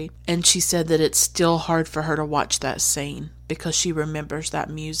commentary, and she said that it's still hard for her to watch that scene because she remembers that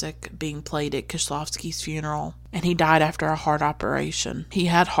music being played at Kieślowski's funeral. And he died after a heart operation. He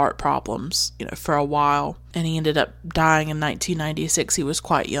had heart problems, for a while, and he ended up dying in 1996. He was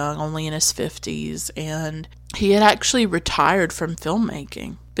quite young, only in his 50s, and he had actually retired from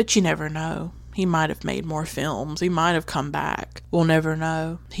filmmaking, but you never know. He might have made more films. He might have come back. We'll never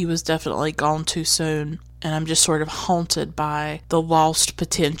know. He was definitely gone too soon. And I'm just sort of haunted by the lost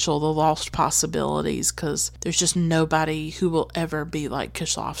potential, the lost possibilities, because there's just nobody who will ever be like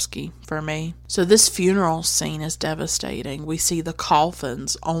Kieślowski for me. So this funeral scene is devastating. We see the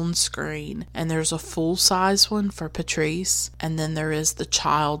coffins on screen, and there's a full-size one for Patrice, and then there is the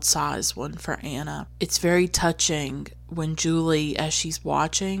child-size one for Anna. It's very touching when Julie, as she's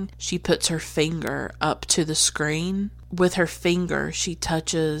watching, she puts her finger up to the screen. With her finger, she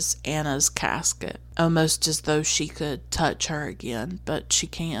touches Anna's casket, almost as though she could touch her again, but she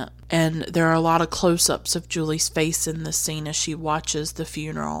can't. And there are a lot of close-ups of Julie's face in this scene as she watches the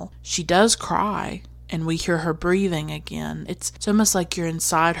funeral. She does cry, and we hear her breathing again. It's almost like you're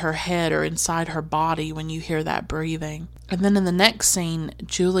inside her head or inside her body when you hear that breathing. And then in the next scene,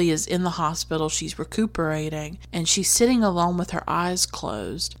 Julie is in the hospital, she's recuperating, and she's sitting alone with her eyes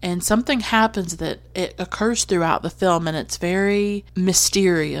closed. And something happens that it occurs throughout the film, and it's very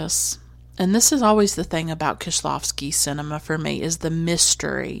mysterious. And this is always the thing about Kieślowski cinema for me, is the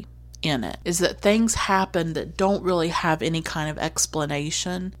mystery in it, is that things happen that don't really have any kind of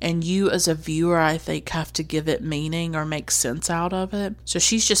explanation, and you as a viewer, I think, have to give it meaning or make sense out of it. So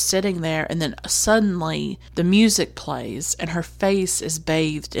she's just sitting there, and then suddenly the music plays and her face is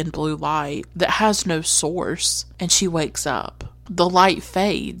bathed in blue light that has no source, and she wakes up. The light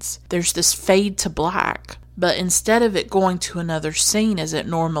fades. There's this fade to black, but instead of it going to another scene as it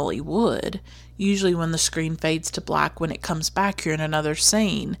normally would, usually when the screen fades to black, when it comes back, you're in another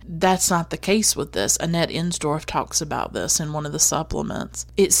scene. That's not the case with this. Annette Ensdorf talks about this in one of the supplements.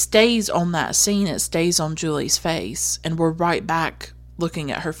 It stays on that scene. It stays on Julie's face, and we're right back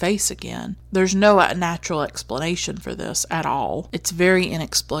looking at her face again. There's no natural explanation for this at all. It's very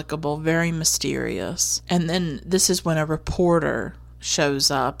inexplicable, very mysterious. And then this is when a reporter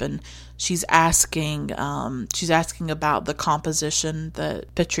shows up, and she's asking about the composition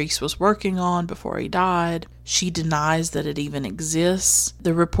that Patrice was working on before he died. She denies that it even exists.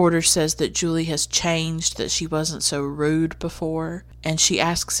 The reporter says that Julie has changed, that she wasn't so rude before, and she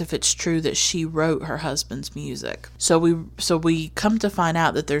asks if it's true that she wrote her husband's music. So we come to find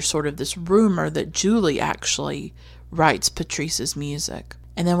out that there's sort of this rumor that Julie actually writes Patrice's music.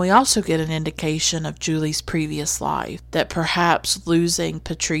 And then we also get an indication of Julie's previous life, that perhaps losing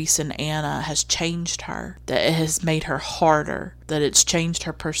Patrice and Anna has changed her, that it has made her harder, that it's changed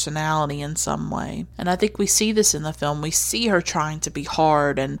her personality in some way. And I think we see this in the film. We see her trying to be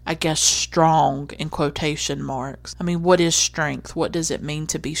hard and, I guess, strong in quotation marks. I mean, what is strength? What does it mean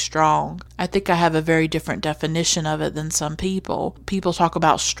to be strong? I think I have a very different definition of it than some people. People talk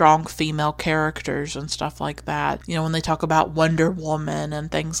about strong female characters and stuff like that, you know, when they talk about Wonder Woman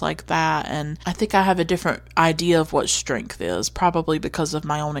and things like that. And I think I have a different idea of what strength is, probably because of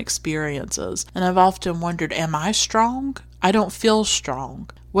my own experiences. And I've often wondered, am I strong? I don't feel strong.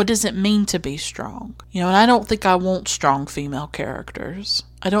 What does it mean to be strong? You know, and I don't think I want strong female characters.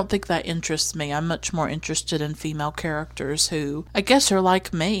 I don't think that interests me. I'm much more interested in female characters who, I guess, are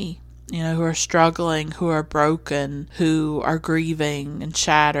like me. You know, who are struggling, who are broken, who are grieving and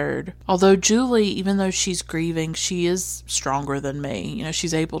shattered. Although Julie, even though she's grieving, she is stronger than me. You know,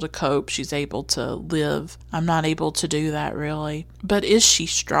 she's able to cope, she's able to live. I'm not able to do that, really. But is she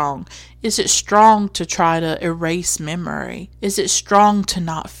strong? Is it strong to try to erase memory? Is it strong to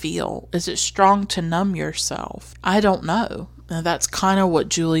not feel? Is it strong to numb yourself? I don't know. Now, that's kind of what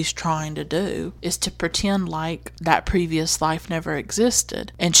Julie's trying to do, is to pretend like that previous life never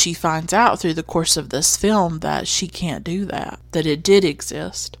existed. And she finds out through the course of this film that she can't do that, that it did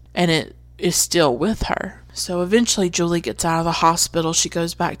exist, and it is still with her. So eventually Julie gets out of the hospital, she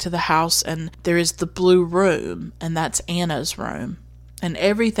goes back to the house, and there is the blue room, and that's Anna's room. And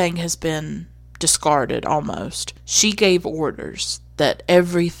everything has been discarded almost. She gave orders that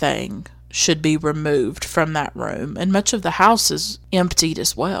everything should be removed from that room, and much of the house is emptied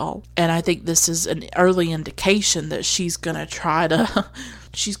as well. And I think this is an early indication that she's going to try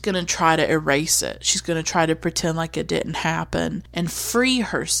to erase it. She's going to try to pretend like it didn't happen and free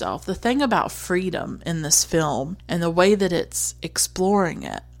herself. The thing about freedom in this film and the way that it's exploring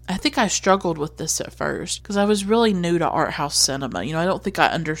it, I think I struggled with this at first because I was really new to art house cinema. You know, I don't think I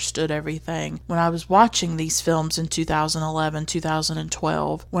understood everything when I was watching these films in 2011,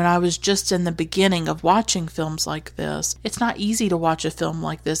 2012, when I was just in the beginning of watching films like this. It's not easy to watch a film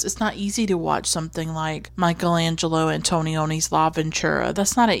like this. It's not easy to watch something like Michelangelo Antonioni's La Ventura.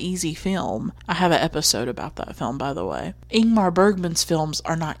 That's not an easy film. I have an episode about that film, by the way. Ingmar Bergman's films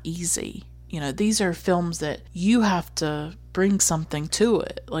are not easy. You know, these are films that you have to bring something to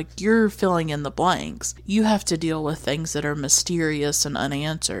it. Like, you're filling in the blanks. You have to deal with things that are mysterious and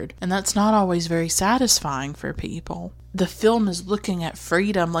unanswered. And that's not always very satisfying for people. the film is looking at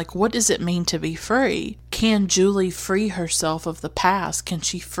freedom. Like, what does it mean to be free? Can Julie free herself of the past? Can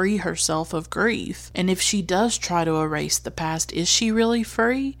she free herself of grief? And if she does try to erase the past, is she really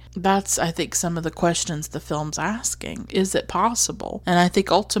free? That's, I think, some of the questions the film's asking. Is it possible? And I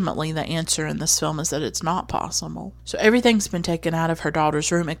think ultimately the answer in this film is that it's not possible. So everything's been taken out of her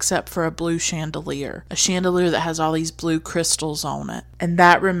daughter's room except for a blue chandelier. A chandelier that has all these blue crystals on it. And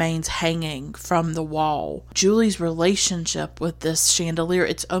that remains hanging from the wall. Julie's relationship with this chandelier,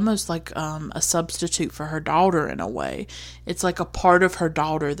 it's almost like a substitute for her daughter in a way. It's like a part of her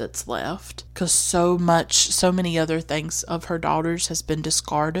daughter that's left, because so many other things of her daughter's has been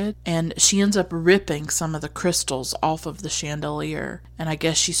discarded, and she ends up ripping some of the crystals off of the chandelier, and I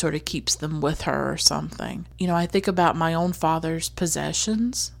guess she sort of keeps them with her or something. You know, I think about my own father's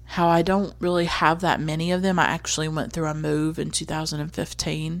possessions, how I don't really have that many of them. I actually went through a move in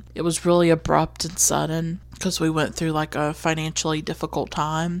 2015. It was really abrupt and sudden because we went through like a financially difficult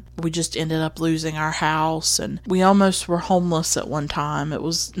time. We just ended up losing our house and we almost were homeless at one time. It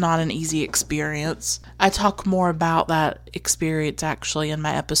was not an easy experience. I talk more about that experience actually in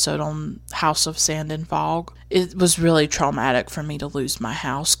my episode on House of Sand and Fog. It was really traumatic for me to lose my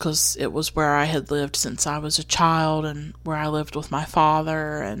house because it was where I had lived since I was a child and where I lived with my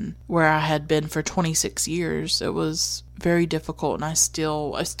father and where I had been for 26 years. It was very difficult and I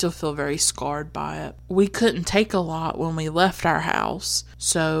still feel very scarred by it. We couldn't take a lot when we left our house,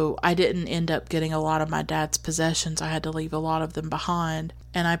 so I didn't end up getting a lot of my dad's possessions. I had to leave a lot of them behind.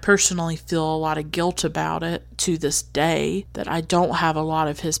 And I personally feel a lot of guilt about it to this day that I don't have a lot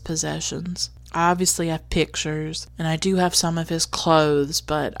of his possessions. I obviously have pictures, and I do have some of his clothes,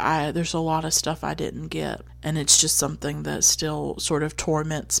 but there's a lot of stuff I didn't get, and it's just something that still sort of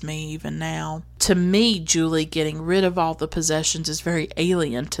torments me even now. To me, Julie getting rid of all the possessions is very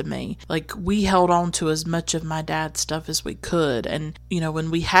alien to me. Like, we held on to as much of my dad's stuff as we could, and, you know, when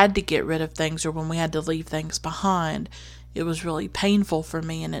we had to get rid of things or when we had to leave things behind, it was really painful for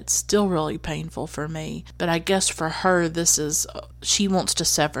me, and it's still really painful for me. But I guess for her, she wants to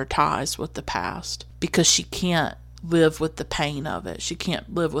sever ties with the past because she can't live with the pain of it. She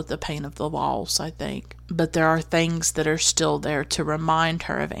can't live with the pain of the loss, I think. But there are things that are still there to remind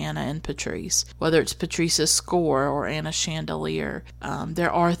her of Anna and Patrice. Whether it's Patrice's score or Anna's chandelier,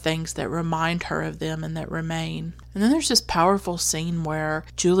 there are things that remind her of them and that remain. And then there's this powerful scene where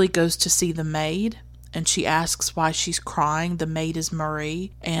Julie goes to see the maid, and she asks why she's crying. The maid is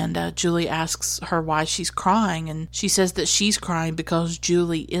Marie, and Julie asks her why she's crying, and she says that she's crying because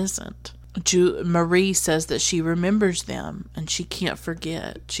Julie isn't. Marie says that she remembers them, and she can't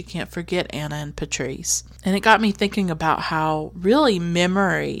forget. She can't forget Anna and Patrice. And it got me thinking about how really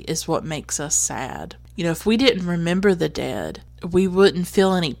memory is what makes us sad. You know, if we didn't remember the dead, we wouldn't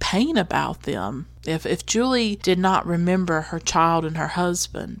feel any pain about them. If Julie did not remember her child and her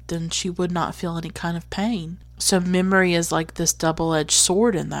husband, then she would not feel any kind of pain. So memory is like this double-edged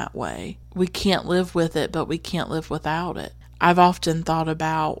sword in that way. We can't live with it, but we can't live without it. I've often thought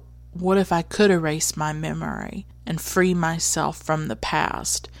about, what if I could erase my memory and free myself from the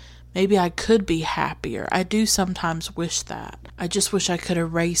past? Maybe I could be happier. I do sometimes wish that. I just wish I could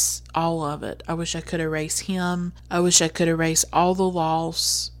erase all of it. I wish I could erase him. I wish I could erase all the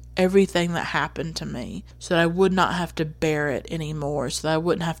loss, everything that happened to me, so that I would not have to bear it anymore, so that I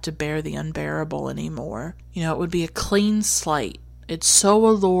wouldn't have to bear the unbearable anymore. You know, it would be a clean slate. It's so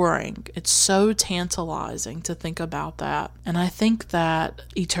alluring. It's so tantalizing to think about that. And I think that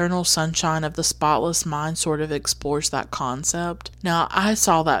Eternal Sunshine of the Spotless Mind sort of explores that concept. Now, I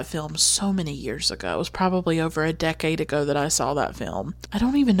saw that film so many years ago. It was probably over a decade ago that I saw that film. I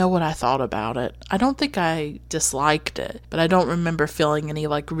don't even know what I thought about it. I don't think I disliked it, but I don't remember feeling any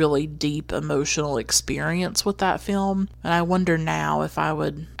like really deep emotional experience with that film. And I wonder now if I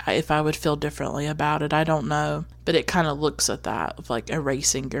would feel differently about it. I don't know. But it kind of looks at that, of like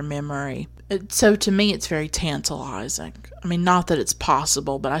erasing your memory. So to me, it's very tantalizing. I mean, not that it's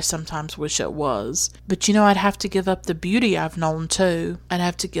possible, but I sometimes wish it was. But you know, I'd have to give up the beauty I've known too. I'd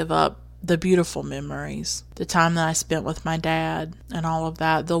have to give up the beautiful memories, the time that I spent with my dad and all of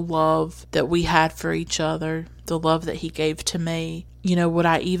that, the love that we had for each other, the love that he gave to me. You know, would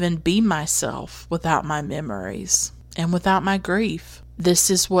I even be myself without my memories and without my grief?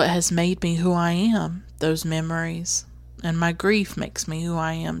 This is what has made me who I am, those memories. And my grief makes me who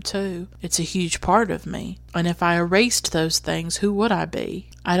I am too. It's a huge part of me. And if I erased those things, who would I be?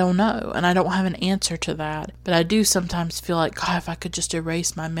 I don't know, and I don't have an answer to that. But I do sometimes feel like, God, if I could just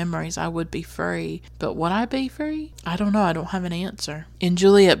erase my memories, I would be free. But would I be free? I don't know. I don't have an answer. In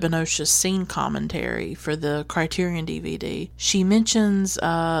Juliette Binoche's scene commentary for the Criterion DVD, she mentions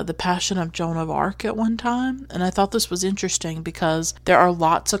the Passion of Joan of Arc at one time, and I thought this was interesting because there are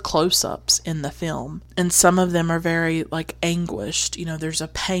lots of close-ups in the film, and some of them are very, anguished. There's a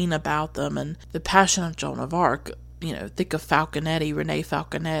pain about them, and the Passion of Joan of Arc, think of Renee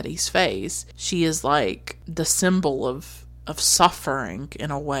Falconetti's face. She is like the symbol of suffering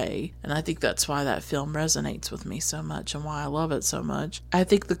in a way. And I think that's why that film resonates with me so much and why I love it so much. I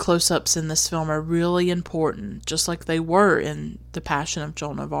think the close-ups in this film are really important, just like they were in The Passion of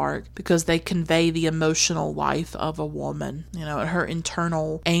Joan of Arc, because they convey the emotional life of a woman, her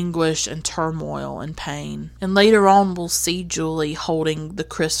internal anguish and turmoil and pain. And later on, we'll see Julie holding the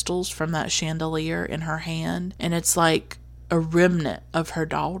crystals from that chandelier in her hand, and it's like a remnant of her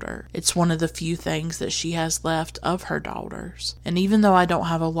daughter. It's one of the few things that she has left of her daughters. And even though I don't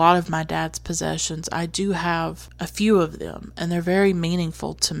have a lot of my dad's possessions, I do have a few of them, and they're very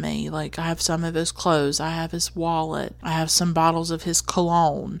meaningful to me. I have some of his clothes, I have his wallet, I have some bottles of his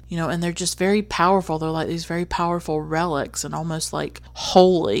cologne, and they're just very powerful. They're like these very powerful relics and almost like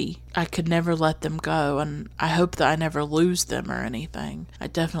holy. I could never let them go, and I hope that I never lose them or anything. I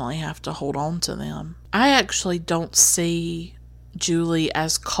definitely have to hold on to them. I actually don't see Julie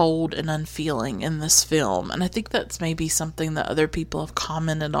as cold and unfeeling in this film, and I think that's maybe something that other people have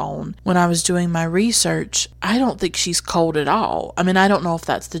commented on. When I was doing my research, I don't think she's cold at all. I don't know if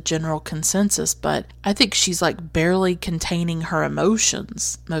that's the general consensus, but I think she's barely containing her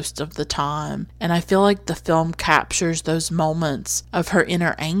emotions most of the time, and I feel like the film captures those moments of her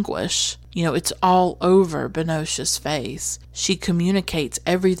inner anguish. It's all over Binoche's face. She communicates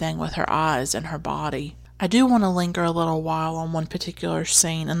everything with her eyes and her body. I do want to linger a little while on one particular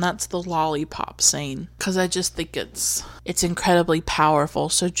scene, and that's the lollipop scene, because I just think it's incredibly powerful.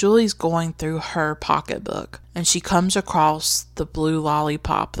 So Julie's going through her pocketbook, and she comes across the blue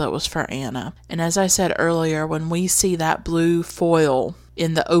lollipop that was for Anna. And as I said earlier, when we see that blue foil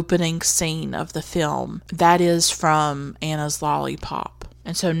in the opening scene of the film, that is from Anna's lollipop.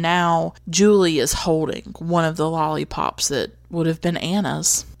 And so now Julie is holding one of the lollipops that would have been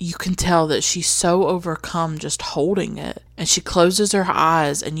Anna's. You can tell that she's so overcome just holding it. And she closes her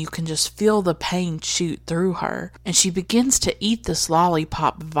eyes and you can just feel the pain shoot through her. And she begins to eat this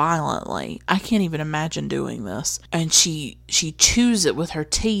lollipop violently. I can't even imagine doing this. And she chews it with her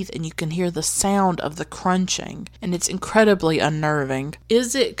teeth and you can hear the sound of the crunching. And it's incredibly unnerving.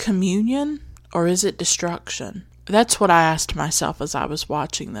 Is it communion or is it destruction? That's what I asked myself as I was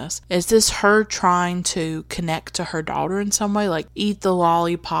watching this. Is this her trying to connect to her daughter in some way? Eat the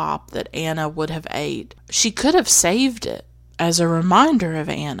lollipop that Anna would have ate. She could have saved it as a reminder of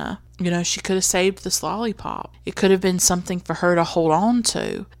Anna. She could have saved this lollipop. It could have been something for her to hold on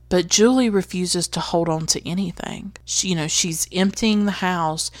to. But Julie refuses to hold on to anything. She's emptying the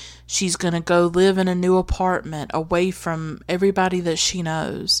house. She's going to go live in a new apartment away from everybody that she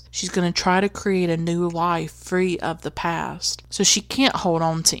knows. She's going to try to create a new life free of the past. So she can't hold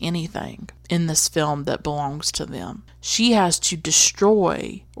on to anything in this film that belongs to them. She has to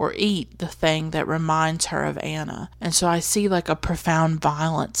destroy or eat the thing that reminds her of Anna. And so I see a profound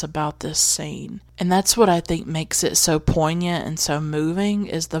violence about this scene. And that's what I think makes it so poignant and so moving,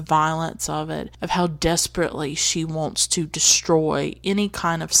 is the violence of it, of how desperately she wants to destroy any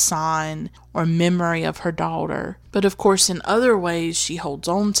kind of sign or memory of her daughter. But of course, in other ways, she holds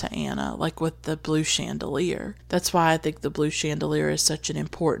on to Anna, like with the blue chandelier. That's why I think the blue chandelier is such an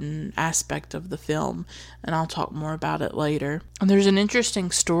important aspect of the film, and I'll talk more about it later. And there's an interesting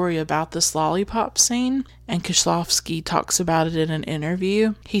story about this lollipop scene, and Kieślowski talks about it in an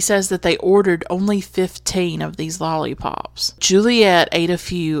interview. He says that they ordered only 15 of these lollipops. Juliette ate a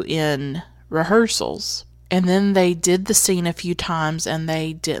few in rehearsals, and then they did the scene a few times and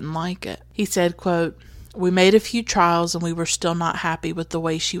they didn't like it. He said, quote, "We made a few trials and we were still not happy with the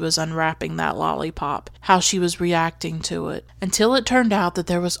way she was unwrapping that lollipop, how she was reacting to it, until it turned out that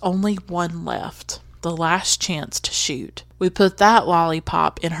there was only one left, the last chance to shoot. We put that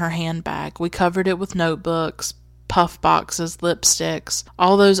lollipop in her handbag. We covered it with notebooks, puff boxes, lipsticks,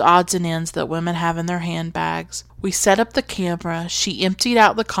 all those odds and ends that women have in their handbags. We set up the camera. She emptied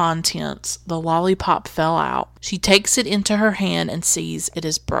out the contents. The lollipop fell out. She takes it into her hand and sees it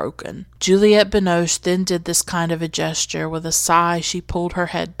is broken. Juliette Binoche then did this kind of a gesture. With a sigh, she pulled her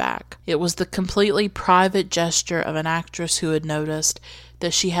head back. It was the completely private gesture of an actress who had noticed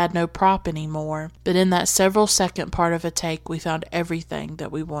that she had no prop anymore, but in that several second part of a take, we found everything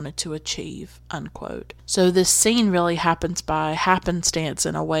that we wanted to achieve, unquote. So this scene really happens by happenstance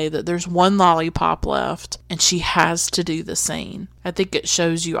in a way that there's one lollipop left, and she has to do the scene. I think it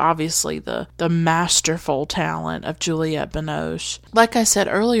shows you, obviously, the masterful talent of Juliette Binoche. Like I said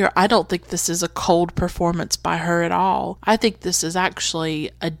earlier, I don't think this is a cold performance by her at all. I think this is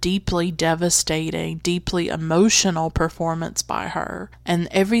actually a deeply devastating, deeply emotional performance by her. And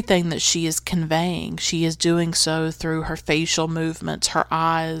everything that she is conveying, she is doing so through her facial movements, her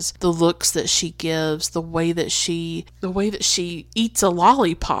eyes, the looks that she gives, the way that she eats a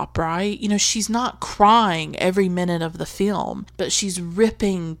lollipop, right? You know, she's not crying every minute of the film, but she's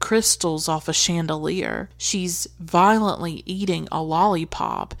ripping crystals off a chandelier. She's violently eating a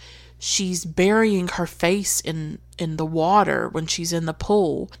lollipop. She's burying her face in the water when she's in the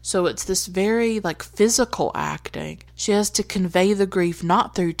pool. So it's this very physical acting. She has to convey the grief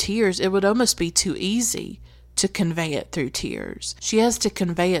not through tears. It would almost be too easy to convey it through tears. She has to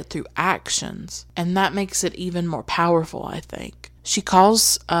convey it through actions, and that makes it even more powerful, I think. She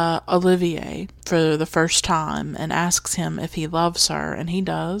calls Olivier for the first time and asks him if he loves her, and he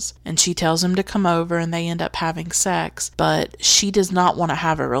does. And she tells him to come over, and they end up having sex. But she does not want to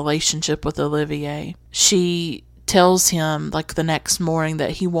have a relationship with Olivier. She tells him the next morning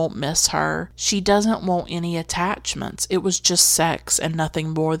that he won't miss her. She doesn't want any attachments. It was just sex and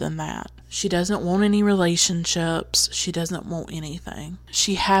nothing more than that. She doesn't want any relationships. She doesn't want anything.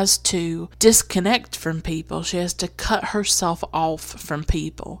 She has to disconnect from people. She has to cut herself off from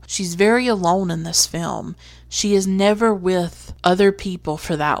people. She's very alone in this film. She is never with other people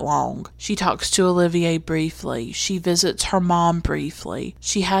for that long. She talks to Olivier briefly. She visits her mom briefly.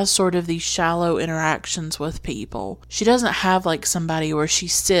 She has sort of these shallow interactions with people. She doesn't have somebody where she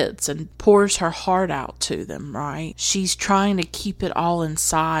sits and pours her heart out to them, right? She's trying to keep it all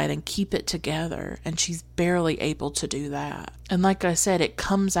inside and keep it together, and she's barely able to do that. And like I said, it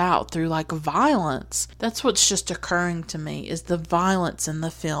comes out through violence. That's what's just occurring to me, is the violence in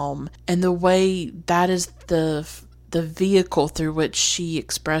the film and the way that is the vehicle through which she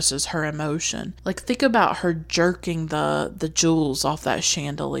expresses her emotion. Think about her jerking the jewels off that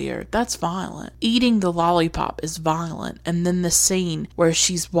chandelier. That's violent. Eating the lollipop is violent. And then the scene where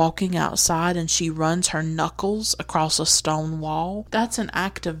she's walking outside and she runs her knuckles across a stone wall, that's an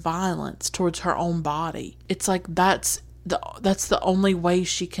act of violence towards her own body. It's that's the only way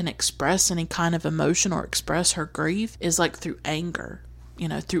she can express any kind of emotion or express her grief is through anger,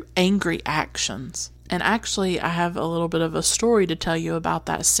 through angry actions. And actually, I have a little bit of a story to tell you about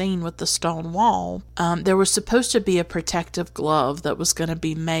that scene with the stone wall. There was supposed to be a protective glove that was going to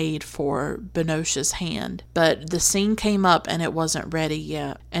be made for Binoche's hand, but the scene came up and it wasn't ready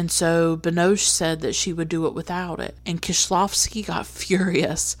yet. And so Binoche said that she would do it without it. And Kieślowski got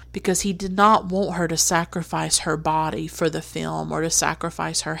furious because he did not want her to sacrifice her body for the film or to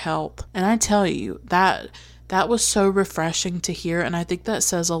sacrifice her health. And I tell you, that was so refreshing to hear, and I think that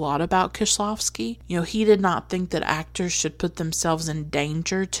says a lot about Kieślowski. He did not think that actors should put themselves in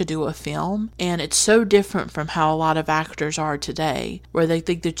danger to do a film, and it's so different from how a lot of actors are today, where they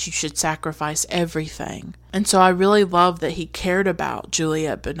think that you should sacrifice everything. And so I really love that he cared about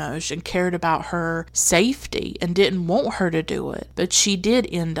Juliette Binoche and cared about her safety and didn't want her to do it. But she did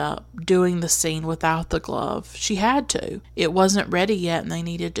end up doing the scene without the glove. She had to. It wasn't ready yet and they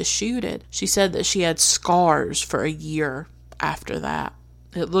needed to shoot it. She said that she had scars for a year after that.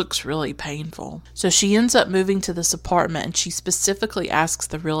 It looks really painful. So she ends up moving to this apartment, and she specifically asks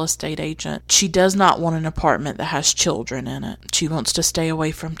the real estate agent. She does not want an apartment that has children in it. She wants to stay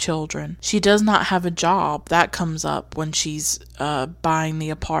away from children. She does not have a job. That comes up when she's buying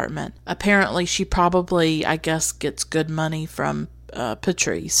the apartment. Apparently, she probably, gets good money from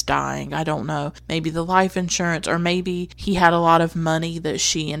Patrice dying. I don't know. Maybe the life insurance, or maybe he had a lot of money that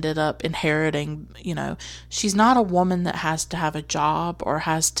she ended up inheriting. She's not a woman that has to have a job or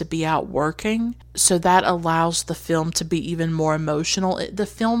has to be out working. So that allows the film to be even more emotional. The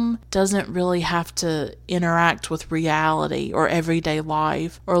film doesn't really have to interact with reality or everyday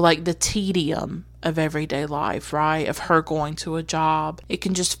life or the tedium of everyday life, right? Of her going to a job. It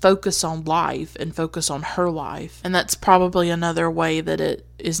can just focus on life and focus on her life. And that's probably another way that it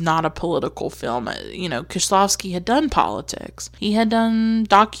is not a political film. Kieślowski had done politics. He had done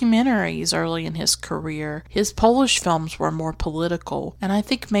documentaries early in his career. His Polish films were more political. And I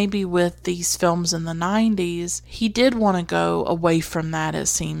think maybe with these films in the 90s, he did want to go away from that, it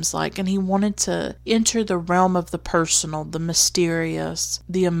seems like. And he wanted to enter the realm of the personal, the mysterious,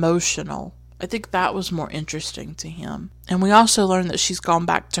 the emotional. I think that was more interesting to him. And we also learned that she's gone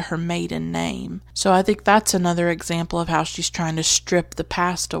back to her maiden name. So I think that's another example of how she's trying to strip the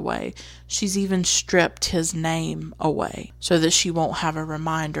past away. She's even stripped his name away so that she won't have a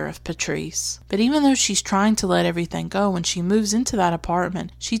reminder of Patrice. But even though she's trying to let everything go, when she moves into that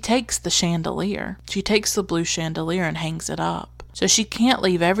apartment, she takes the chandelier. She takes the blue chandelier and hangs it up. So she can't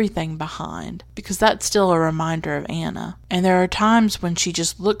leave everything behind because that's still a reminder of Anna. And there are times when she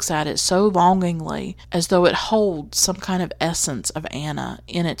just looks at it so longingly as though it holds some kind of essence of Anna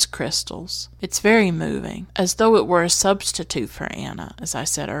in its crystals. It's very moving, as though it were a substitute for Anna, as I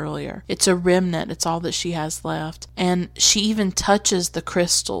said earlier. It's a remnant, it's all that she has left. And she even touches the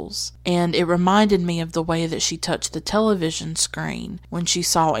crystals. And it reminded me of the way that she touched the television screen when she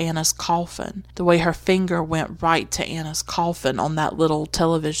saw Anna's coffin. The way her finger went right to Anna's coffin on that little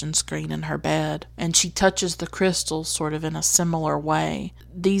television screen in her bed. And she touches the crystals sort of in a similar way.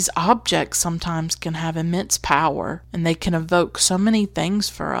 These objects sometimes can have immense power, and they can evoke so many things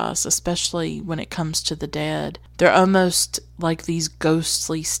for us, especially when it comes to the dead. They're almost like these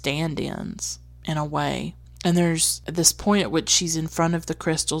ghostly stand-ins in a way. And there's this point at which she's in front of the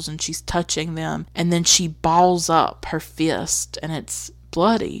crystals and she's touching them, and then she balls up her fist, and it's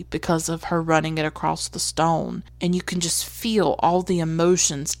bloody because of her running it across the stone. And you can just feel all the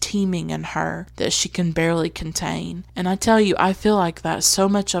emotions teeming in her that she can barely contain. And I tell you, I feel like that so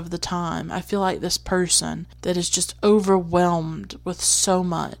much of the time. I feel like this person that is just overwhelmed with so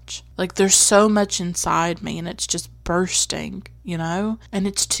much. Like there's so much inside me and it's just bursting, you know? And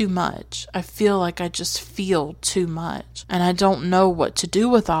it's too much. I feel like I just feel too much. And I don't know what to do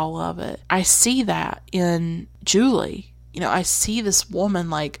with all of it. I see that in Julie. You know, I see this woman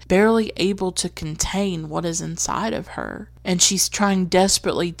like barely able to contain what is inside of her. And she's trying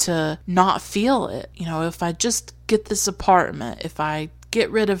desperately to not feel it. You know, if I just get this apartment, if I get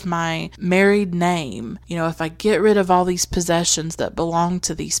rid of my married name, you know, if I get rid of all these possessions that belong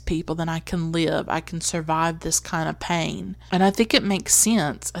to these people, then I can live, I can survive this kind of pain. And I think it makes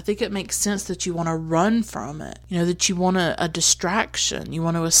sense. I think it makes sense that you want to run from it, you know, that you want a distraction, you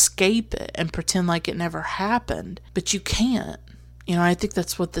want to escape it and pretend like it never happened, but you can't. You know, I think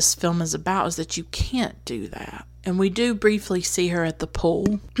that's what this film is about, is that you can't do that. And we do briefly see her at the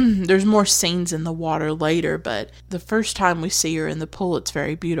pool. There's more scenes in the water later, but the first time we see her in the pool, it's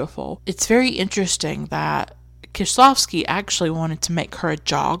very beautiful. It's very interesting that Kieślowski actually wanted to make her a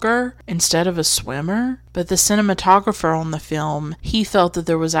jogger instead of a swimmer, but the cinematographer on the film, he felt that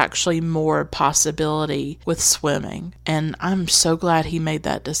there was actually more possibility with swimming. And I'm so glad he made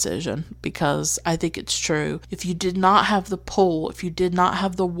that decision, because I think it's true. If you did not have the pool, if you did not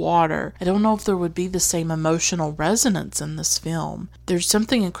have the water, I don't know if there would be the same emotional resonance in this film. There's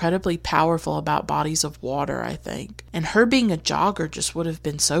something incredibly powerful about bodies of water, I think. And her being a jogger just would have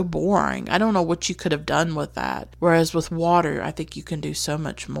been so boring. I don't know what you could have done with that. Whereas with water, I think you can do so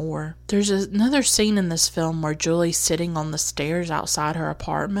much more. There's another scene in this film where Julie's sitting on the stairs outside her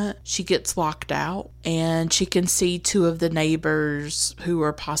apartment. She gets locked out and she can see two of the neighbors who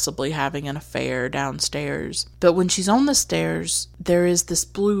are possibly having an affair downstairs. But when she's on the stairs, there is this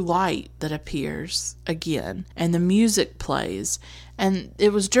blue light that appears again and the music plays. And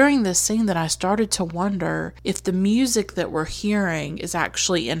it was during this scene that I started to wonder if the music that we're hearing is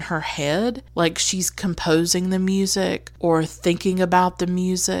actually in her head, like she's composing the music or thinking about the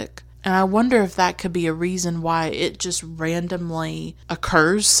music. And I wonder if that could be a reason why it just randomly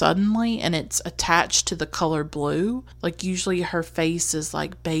occurs suddenly and it's attached to the color blue. Like usually her face is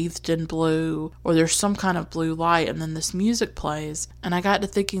like bathed in blue or there's some kind of blue light and then this music plays. And I got to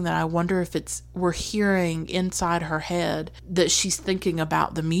thinking that I wonder if we're hearing inside her head that she's thinking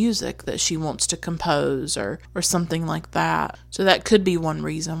about the music that she wants to compose or something like that. So that could be one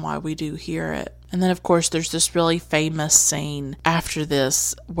reason why we do hear it. And then, of course, there's this really famous scene after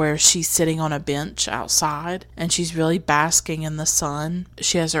this where she's sitting on a bench outside and she's really basking in the sun.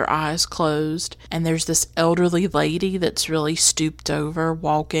 She has her eyes closed and there's this elderly lady that's really stooped over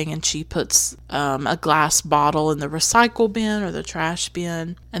walking, and she puts a glass bottle in the recycle bin or the trash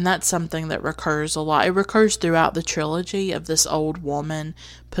bin. And that's something that recurs a lot. It recurs throughout the trilogy of this old woman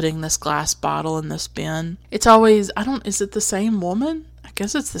putting this glass bottle in this bin. It's always, is it the same woman? I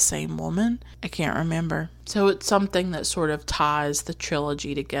guess it's the same woman. I can't remember. So it's something that sort of ties the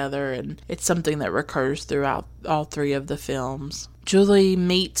trilogy together, and it's something that recurs throughout all three of the films. Julie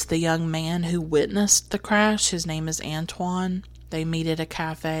meets the young man who witnessed the crash. His name is Antoine. They meet at a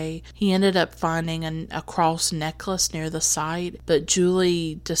cafe. He ended up finding a cross necklace near the site, but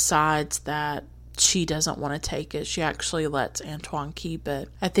Julie decides that she doesn't want to take it. She actually lets Antoine keep it.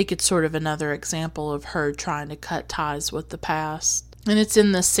 I think it's sort of another example of her trying to cut ties with the past. And it's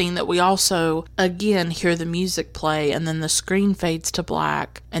in this scene that we also, again, hear the music play, and then the screen fades to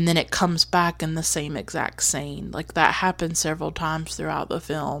black, and then it comes back in the same exact scene. Like, that happens several times throughout the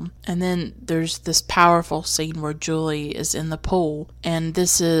film. And then there's this powerful scene where Julie is in the pool, and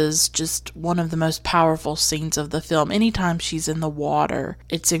this is just one of the most powerful scenes of the film. Anytime she's in the water,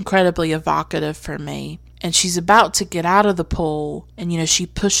 it's incredibly evocative for me. And she's about to get out of the pool, and she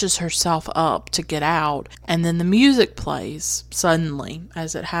pushes herself up to get out, and then the music plays suddenly,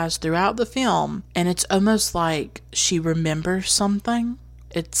 as it has throughout the film, and it's almost like she remembers something.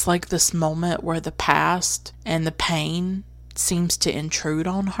 It's like this moment where the past and the pain seems to intrude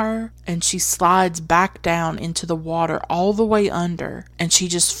on her, and she slides back down into the water all the way under, and she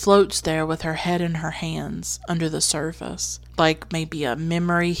just floats there with her head in her hands under the surface. Like maybe a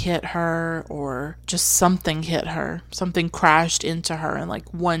memory hit her, or just something hit her. Something crashed into her in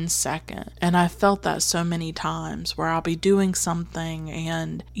like 1 second. And I felt that so many times where I'll be doing something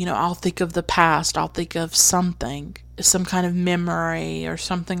and, I'll think of the past. I'll think of something, some kind of memory or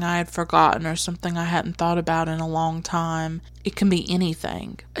something I had forgotten or something I hadn't thought about in a long time. It can be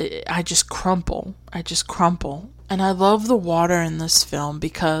anything. I just crumple. And I love the water in this film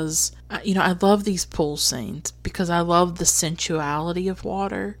because, I love these pool scenes because I love the sensuality of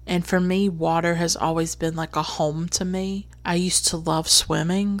water. And for me, water has always been like a home to me. I used to love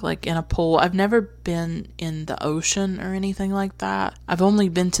swimming, like in a pool. I've never been in the ocean or anything like that. I've only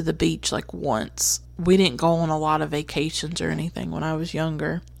been to the beach like once. We didn't go on a lot of vacations or anything when I was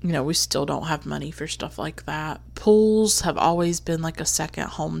younger. We still don't have money for stuff like that. Pools have always been like a second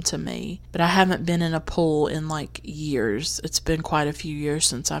home to me, but I haven't been in a pool in like years. It's been quite a few years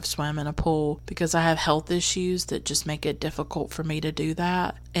since I've swam in a pool because I have health issues that just make it difficult for me to do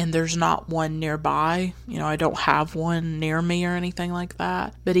that. And there's not one nearby. I don't have one near me or anything like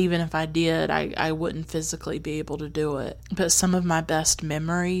that. But even if I did, I wouldn't physically be able to do it. But some of my best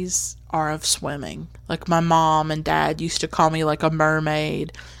memories are of swimming. Like my mom and dad used to call me like a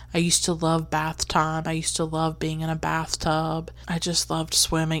mermaid. I used to love bath time. I used to love being in a bathtub. I just loved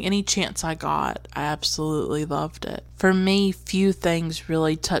swimming. Any chance I got, I absolutely loved it. For me, few things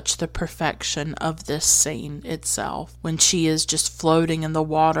really touch the perfection of this scene itself. When she is just floating in the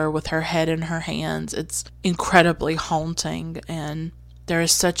water with her head in her hands, it's incredibly haunting, and there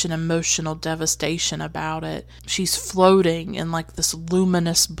is such an emotional devastation about it. She's floating in like this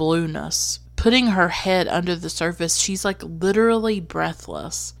luminous blueness. Putting her head under the surface, she's like literally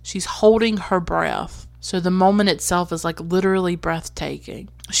breathless. She's holding her breath. So the moment itself is like literally breathtaking.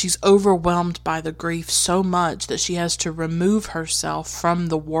 She's overwhelmed by the grief so much that she has to remove herself from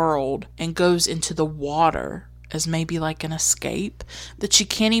the world and goes into the water as maybe like an escape, that she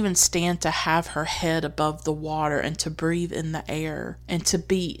can't even stand to have her head above the water and to breathe in the air and to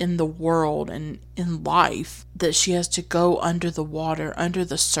be in the world and in life, that she has to go under the water, under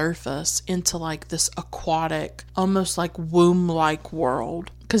the surface, into like this aquatic, almost like womb-like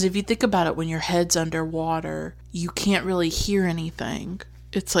world. Because if you think about it, when your head's underwater, you can't really hear anything.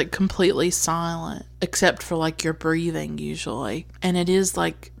 It's like completely silent, except for like your breathing usually. And it is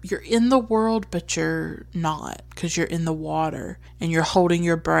like you're in the world, but you're not, because you're in the water and you're holding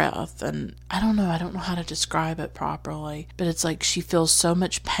your breath. And I don't know how to describe it properly, but it's like she feels so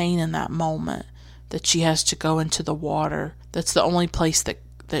much pain in that moment that she has to go into the water. That's the only place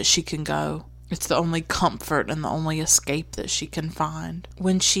that she can go. It's the only comfort and the only escape that she can find.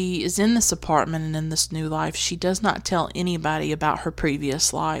 When she is in this apartment and in this new life, she does not tell anybody about her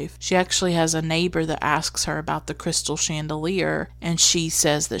previous life. She actually has a neighbor that asks her about the crystal chandelier, and she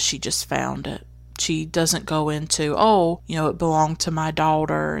says that she just found it. She doesn't go into, it belonged to my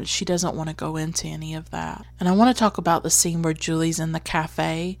daughter. She doesn't want to go into any of that. And I want to talk about the scene where Julie's in the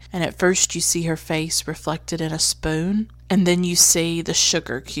cafe, and at first you see her face reflected in a spoon, and then you see the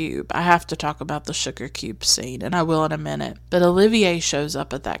sugar cube. I have to talk about the sugar cube scene, and I will in a minute. But Olivier shows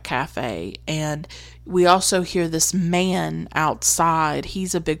up at that cafe, and we also hear this man outside.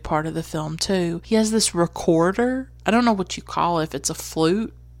 He's a big part of the film too. He has this recorder. I don't know what you call it, if it's a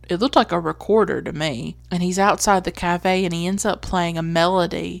flute. It looked like a recorder to me. And he's outside the cafe and he ends up playing a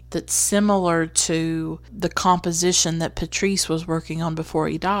melody that's similar to the composition that Patrice was working on before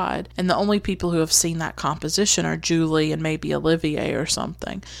he died. And the only people who have seen that composition are Julie and maybe Olivier or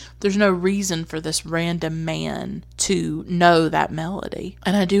something. There's no reason for this random man to know that melody.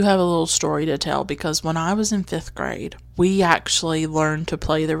 And I do have a little story to tell, because when I was in 5th grade, we actually learned to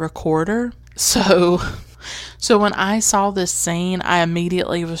play the recorder. So when I saw this scene, I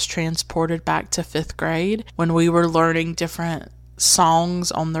immediately was transported back to 5th grade when we were learning different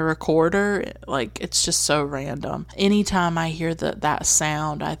songs on the recorder. Like, it's just so random. Anytime I hear that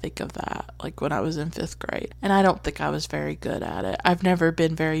sound, I think of that, like when I was in 5th grade. And I don't think I was very good at it. I've never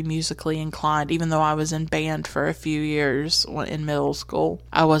been very musically inclined, even though I was in band for a few years in middle school.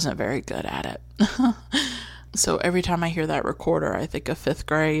 I wasn't very good at it. So every time I hear that recorder, I think of 5th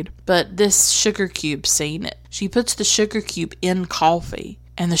grade. But this sugar cube scene, she puts the sugar cube in coffee,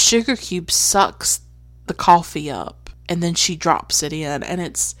 and the sugar cube sucks the coffee up. And then she drops it in, and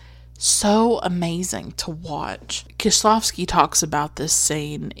it's so amazing to watch. Kieślowski talks about this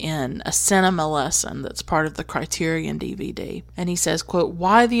scene in a cinema lesson that's part of the Criterion DVD. And he says, quote,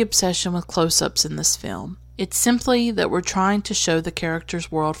 "Why the obsession with close-ups in this film? It's simply that we're trying to show the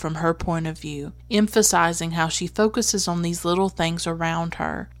character's world from her point of view, emphasizing how she focuses on these little things around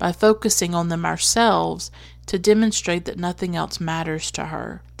her by focusing on them ourselves to demonstrate that nothing else matters to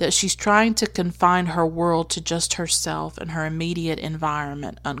her, that she's trying to confine her world to just herself and her immediate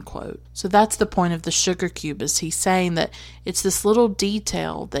environment," unquote. So that's the point of the sugar cube, is he's saying that it's this little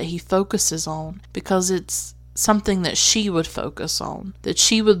detail that he focuses on because it's something that she would focus on, that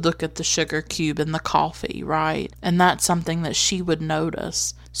she would look at the sugar cube and the coffee, right? And that's something that she would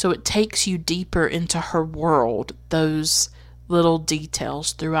notice. So it takes you deeper into her world, those little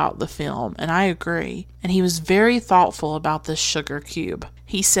details throughout the film, and I agree. And he was very thoughtful about this sugar cube.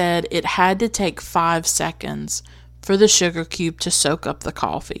 He said it had to take 5 seconds for the sugar cube to soak up the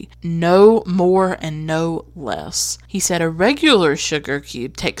coffee. No more and no less. He said a regular sugar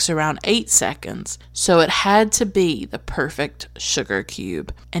cube takes around 8 seconds, so it had to be the perfect sugar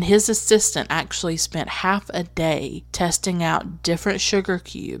cube. And his assistant actually spent half a day testing out different sugar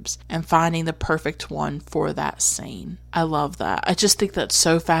cubes and finding the perfect one for that scene. I love that. I just think that's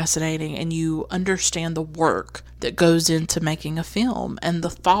so fascinating, and you understand the work that goes into making a film and the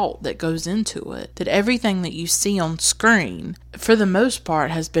thought that goes into it. That everything that you see on screen, for the most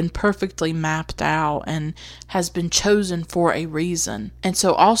part, has been perfectly mapped out and has been chosen for a reason. And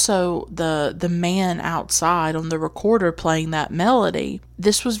so also the man outside on the recorder playing that melody,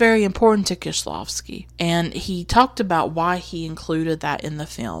 this was very important to Kieślowski. And he talked about why he included that in the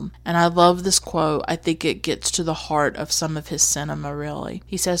film. And I love this quote. I think it gets to the heart of some of his cinema, really.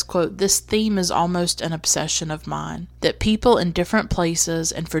 He says, quote, "This theme is almost an obsession of mine, that people in different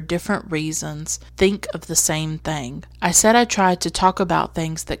places and for different reasons think of the same thing. I said I tried to talk about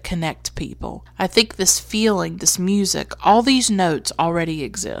things that connect people. I think this feeling, this music, all these notes already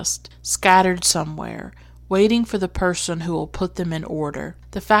exist, scattered somewhere, waiting for the person who will put them in order.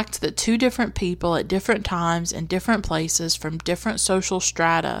 The fact that 2 different people at different times and different places from different social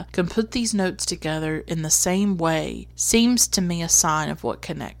strata can put these notes together in the same way seems to me a sign of what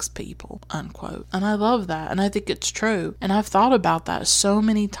connects people," unquote. And I love that, and I think it's true. And I've thought about that so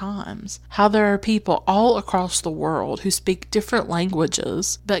many times, how there are people all across the world who speak different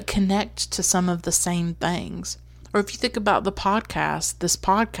languages but connect to some of the same things. Or if you think about this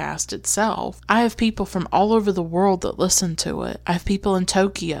podcast itself, I have people from all over the world that listen to it. I have people in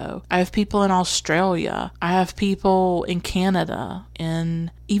Tokyo. I have people in Australia. I have people in Canada,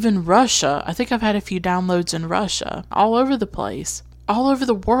 in even Russia. I think I've had a few downloads in Russia, all over the place. All over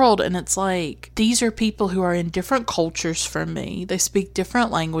the world, and it's like, these are people who are in different cultures from me. They speak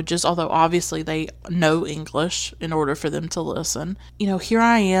different languages, although obviously they know English in order for them to listen. You know, here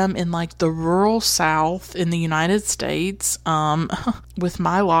I am in like the rural South in the United States, with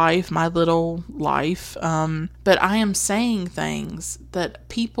my life, my little life, but I am saying things that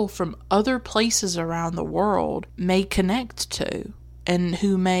people from other places around the world may connect to. And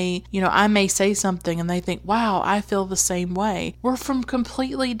who may, I may say something and they think, wow, I feel the same way. We're from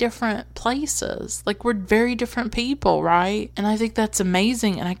completely different places. Like, we're very different people, right? And I think that's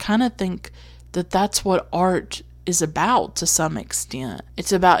amazing. And I kind of think that that's what art is about to some extent.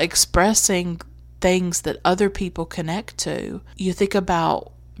 It's about expressing things that other people connect to. You think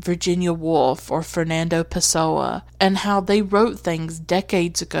about Virginia Woolf or Fernando Pessoa and how they wrote things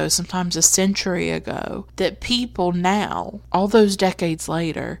decades ago, sometimes a century ago, that people now, all those decades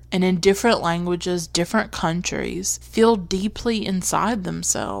later, and in different languages, different countries, feel deeply inside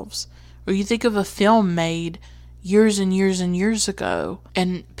themselves. Or you think of a film made years and years and years ago,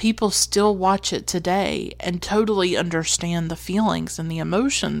 and people still watch it today and totally understand the feelings and the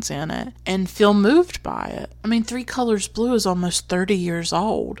emotions in it and feel moved by it. I mean, Three Colors Blue is almost 30 years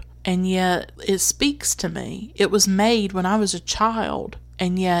old, and yet it speaks to me. It was made when I was a child,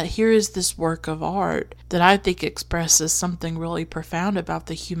 and yet here is this work of art that I think expresses something really profound about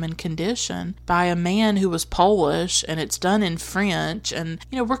the human condition by a man who was Polish, and it's done in French. And,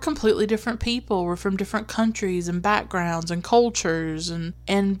 we're completely different people. We're from different countries and backgrounds and cultures.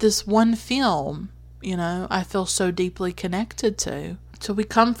 And this one film I feel so deeply connected to. So we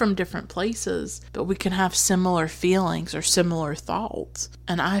come from different places, but we can have similar feelings or similar thoughts.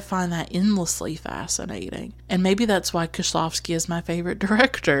 And I find that endlessly fascinating. And maybe that's why Kieślowski is my favorite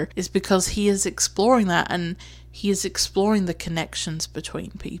director, is because he is exploring that, and he is exploring the connections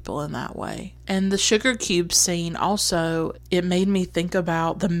between people in that way. And the sugar cube scene also, it made me think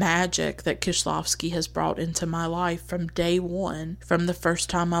about the magic that Kieślowski has brought into my life from day one, from the first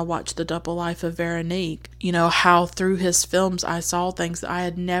time I watched The Double Life of Veronique. How through his films I saw things that I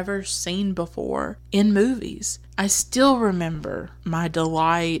had never seen before in movies. I still remember my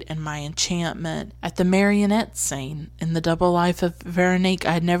delight and my enchantment at the marionette scene in The Double Life of Veronique.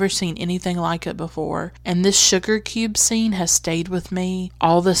 I had never seen anything like it before. And this sugar cube scene has stayed with me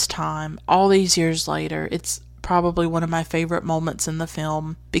all this time, all these years later. It's probably one of my favorite moments in the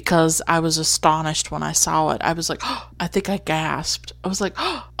film because I was astonished when I saw it. I was like, oh, I think I gasped. I was like,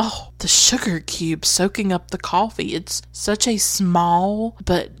 oh, the sugar cube soaking up the coffee. It's such a small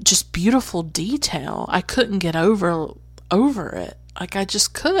but just beautiful detail. I couldn't get over it. I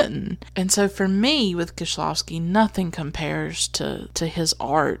just couldn't. And so for me, with Kieślowski, nothing compares to his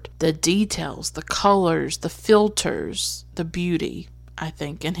art. The details, the colors, the filters, the beauty. I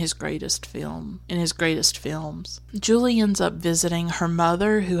think, in his greatest films. Julie ends up visiting her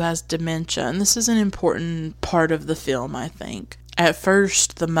mother, who has dementia, and this is an important part of the film, I think. At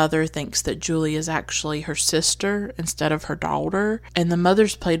first, the mother thinks that Julie is actually her sister instead of her daughter, and the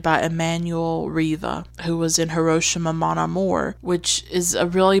mother's played by Emmanuelle Riva, who was in Hiroshima Mon Amour, which is a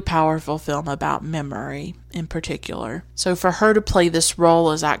really powerful film about memory in particular. So for her to play this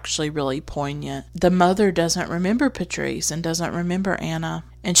role is actually really poignant. The mother doesn't remember Patrice and doesn't remember Anna,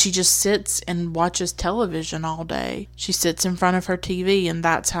 and she just sits and watches television all day. She sits in front of her TV, and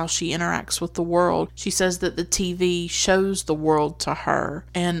that's how she interacts with the world. She says that the TV shows the world to her,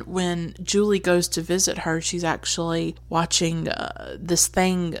 and when Julie goes to visit her, she's actually watching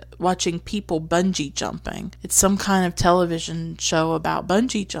watching people bungee jumping. It's some kind of television show about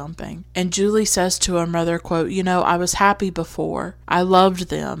bungee jumping. And Julie says to her mother, quote, I was happy before. I loved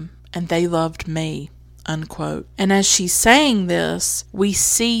them, and they loved me. Unquote. And as she's saying this, we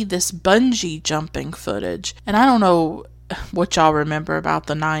see this bungee jumping footage. And I don't know what y'all remember about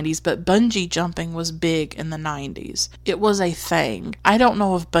the 90s, but bungee jumping was big in the 90s. It was a thing. I don't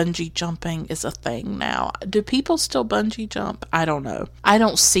know if bungee jumping is a thing now. Do people still bungee jump? I don't know. I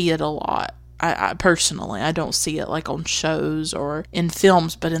don't see it a lot. I personally, I don't see it like on shows or in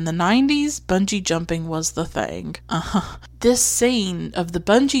films, but in the 90s, bungee jumping was the thing. This scene of the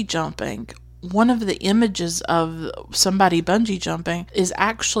bungee jumping, one of the images of somebody bungee jumping is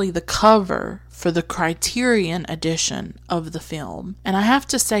actually the cover for the Criterion edition of the film. And I have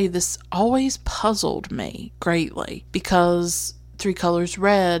to say, this always puzzled me greatly because Three Colors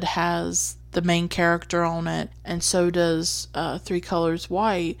Red has the main character on it, and so does Three Colors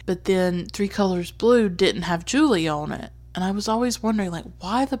White, but then Three Colors Blue didn't have Julie on it. And I was always wondering,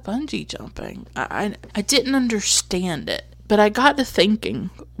 why the bungee jumping? I didn't understand it. But I got to thinking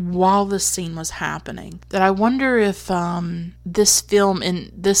while this scene was happening that I wonder if this film,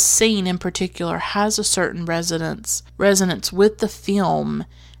 in this scene in particular, has a certain resonance with the film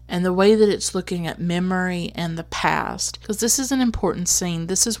and the way that it's looking at memory and the past. Because this is an important scene.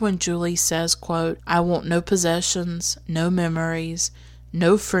 This is when Julie says, quote, I want no possessions, no memories,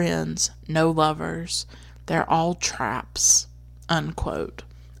 no friends, no lovers. They're all traps, unquote.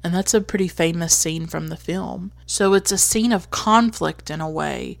 And that's a pretty famous scene from the film. So it's a scene of conflict in a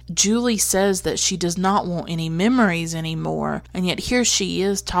way. Julie says that she does not want any memories anymore, and yet here she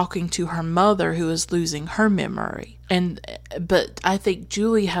is talking to her mother who is losing her memory. But I think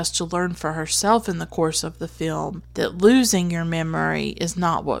Julie has to learn for herself in the course of the film that losing your memory is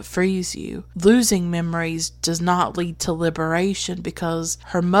not what frees you. Losing memories does not lead to liberation because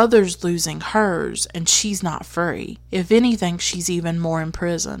her mother's losing hers and she's not free. If anything, she's even more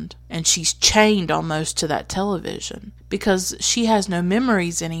imprisoned, and she's chained almost to that television because she has no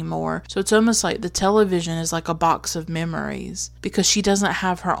memories anymore. So it's almost like the television is like a box of memories because she doesn't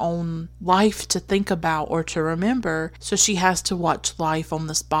have her own life to think about or to remember. So she has to watch life on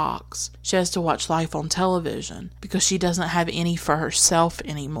this box. She has to watch life on television because she doesn't have any for herself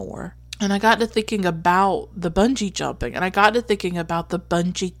anymore. And I got to thinking about the bungee jumping, and I got to thinking about the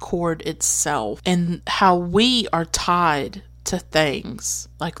bungee cord itself and how we are tied to things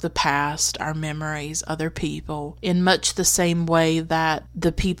like the past, our memories, other people, in much the same way that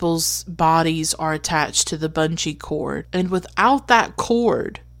the people's bodies are attached to the bungee cord. And without that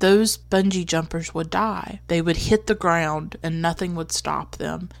cord, those bungee jumpers would die. They would hit the ground and nothing would stop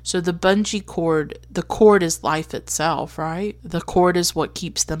them. So the bungee cord, the cord is life itself, right? The cord is what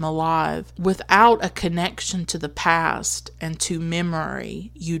keeps them alive. Without a connection to the past and to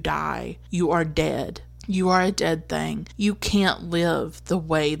memory, you die. You are dead. You are a dead thing. You can't live the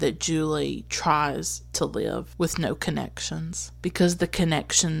way that Julie tries to live with no connections, because the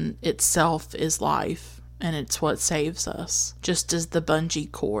connection itself is life, and it's what saves us, just as the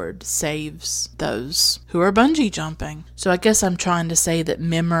bungee cord saves those who are bungee jumping. So I guess I'm trying to say that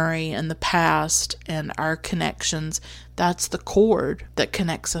memory and the past and our connections, that's the cord that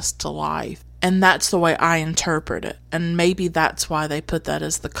connects us to life. And that's the way I interpret it. And maybe that's why they put that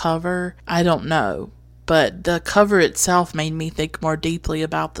as the cover. I don't know. But the cover itself made me think more deeply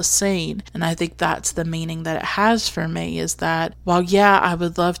about the scene. And I think that's the meaning that it has for me, is that while, yeah, I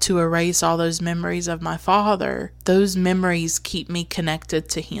would love to erase all those memories of my father, those memories keep me connected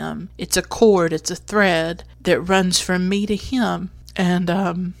to him. It's a cord, it's a thread that runs from me to him.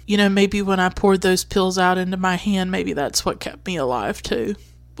 And, maybe when I poured those pills out into my hand, maybe that's what kept me alive too,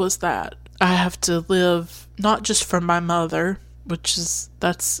 was that I have to live not just for my mother,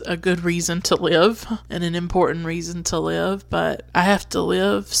 that's a good reason to live and an important reason to live, but I have to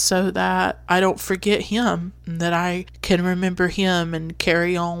live so that I don't forget him, and that I can remember him and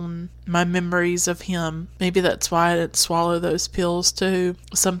carry on my memories of him. Maybe that's why I didn't swallow those pills too.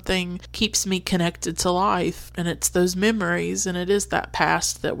 Something keeps me connected to life, and it's those memories, and it is that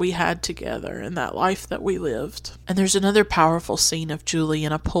past that we had together and that life that we lived. And there's another powerful scene of Julie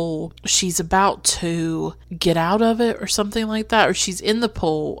in a pool. She's about to get out of it or something like that, or she's in the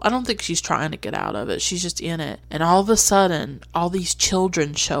pool. I don't think she's trying to get out of it. She's just in it. And all of a sudden, all these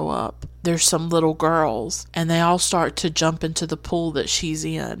children show up. There's some little girls, and they all start to jump into the pool that she's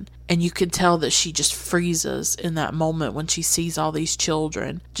in. And you can tell that she just freezes in that moment when she sees all these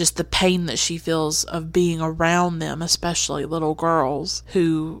children. Just the pain that she feels of being around them, especially little girls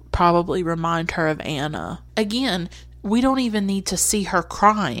who probably remind her of Anna. Again, we don't even need to see her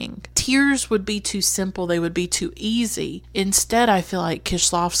crying. Tears would be too simple. They would be too easy. Instead, I feel like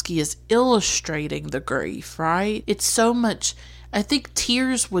Kieślowski is illustrating the grief, right? It's so much. I think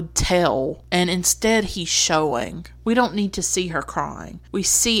tears would tell, and instead he's showing. We don't need to see her crying. We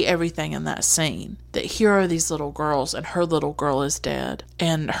see everything in that scene. That here are these little girls, and her little girl is dead,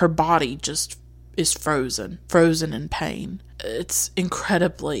 and her body just is frozen in pain. It's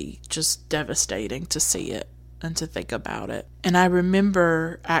incredibly just devastating to see it and to think about it. And I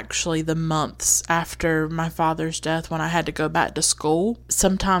remember actually the months after my father's death when I had to go back to school.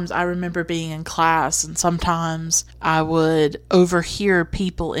 Sometimes I remember being in class, and sometimes I would overhear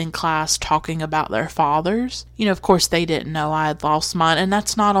people in class talking about their fathers. Of course they didn't know I had lost mine, and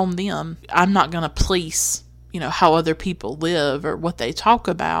that's not on them. I'm not going to police how other people live or what they talk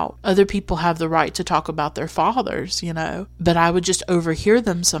about. Other people have the right to talk about their fathers, but I would just overhear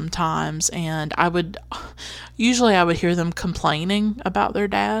them sometimes, and I would hear them complaining about their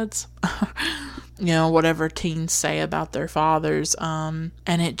dads, whatever teens say about their fathers, and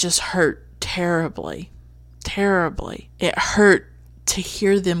it just hurt terribly. It hurt to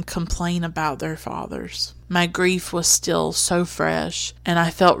hear them complain about their fathers. My grief was still so fresh, and I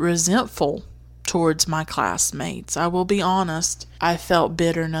felt resentful towards my classmates. I will be honest. I felt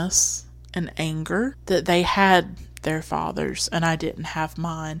bitterness and anger that they had their fathers and I didn't have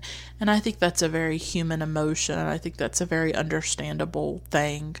mine. And I think that's a very human emotion. I think that's a very understandable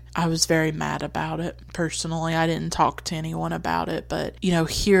thing. I was very mad about it. Personally, I didn't talk to anyone about it, but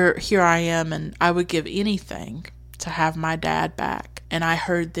here I am, and I would give anything to have my dad back. And I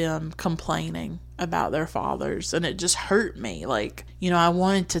heard them complaining about their fathers, and it just hurt me. I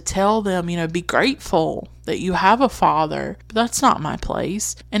wanted to tell them, be grateful that you have a father, but that's not my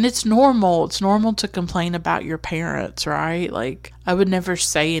place. And it's normal to complain about your parents, right? I would never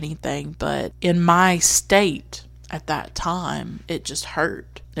say anything, but in my state at that time, it just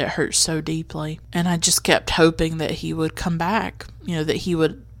hurt. It hurt so deeply. And I just kept hoping that he would come back, that he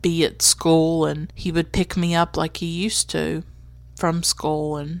would be at school and he would pick me up like he used to from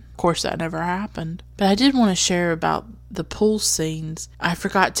school, and of course that never happened. But I did want to share about the pool scenes. I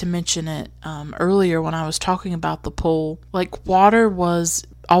forgot to mention it earlier when I was talking about the pool. Water was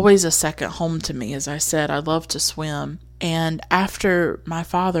always a second home to me. As I said, I love to swim. And after my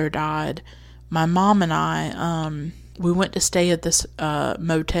father died, my mom and I we went to stay at this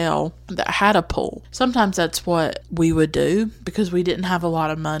motel that had a pool. Sometimes that's what we would do because we didn't have a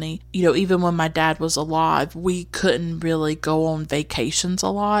lot of money. Even when my dad was alive, we couldn't really go on vacations a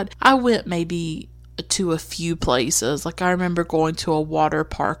lot. I went maybe to a few places. Like, I remember going to a water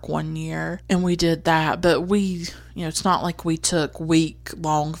park one year and we did that, but it's not like we took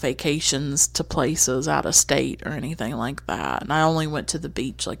week-long vacations to places out of state or anything like that. And I only went to the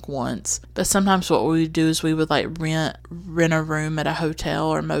beach like once. But sometimes what we would do is we would like rent a room at a hotel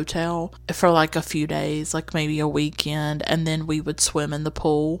or motel for like a few days, like maybe a weekend, and then we would swim in the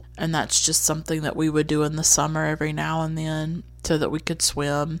pool. And that's just something that we would do in the summer every now and then, so that we could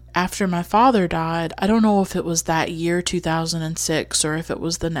swim. After my father died, I don't know if it was that year, 2006, or if it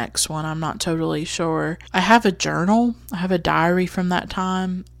was the next one. I'm not totally sure. I have a journal. I have a diary from that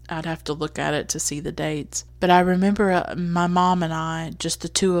time. I'd have to look at it to see the dates. But I remember my mom and I, just the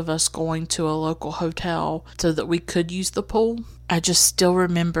two of us, going to a local hotel so that we could use the pool. I just still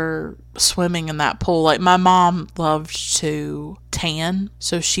remember swimming in that pool. Like, my mom loved to tan,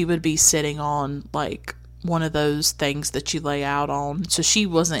 so she would be sitting on like one of those things that you lay out on. So she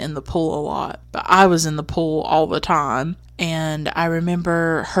wasn't in the pool a lot, but I was in the pool all the time. And I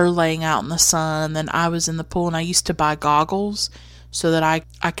remember her laying out in the sun, and then I was in the pool, and I used to buy goggles so that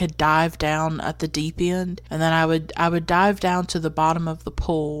I could dive down at the deep end. And then I would dive down to the bottom of the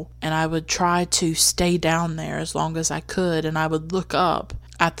pool, and I would try to stay down there as long as I could. And I would look up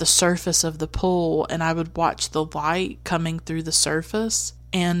at the surface of the pool, and I would watch the light coming through the surface.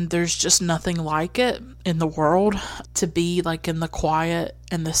 And there's just nothing like it in the world, to be like in the quiet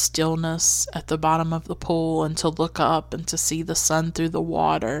and the stillness at the bottom of the pool, and to look up and to see the sun through the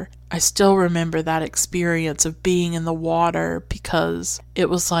water. I still remember that experience of being in the water, because it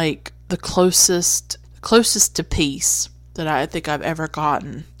was like the closest to peace that I think I've ever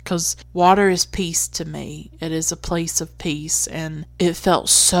gotten. Because water is peace to me. It is a place of peace, and it felt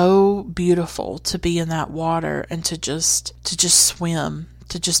so beautiful to be in that water and to just swim,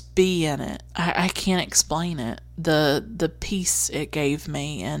 to just be in it. I can't explain it. The peace it gave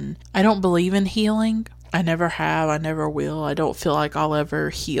me. And I don't believe in healing. I never have. I never will. I don't feel like I'll ever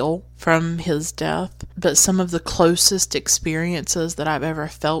heal from his death. But some of the closest experiences that I've ever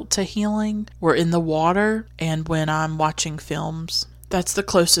felt to healing were in the water and when I'm watching films. That's the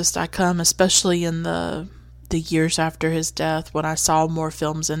closest I come, especially in the years after his death, when I saw more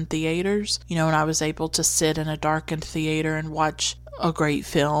films in theaters, and I was able to sit in a darkened theater and watch a great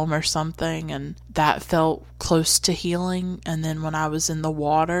film or something, and that felt close to healing. And then when I was in the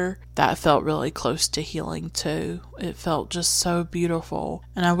water, that felt really close to healing too. It felt just so beautiful,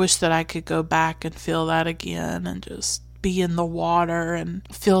 and I wish that I could go back and feel that again and just be in the water and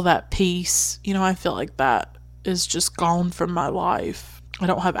feel that peace. I feel like that is just gone from my life. I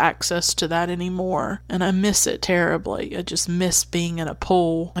don't have access to that anymore, and I miss it terribly. I just miss being in a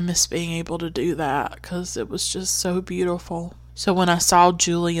pool. I miss being able to do that because it was just so beautiful. So when I saw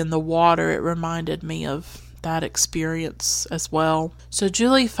Julie in the water, it reminded me of that experience as well. So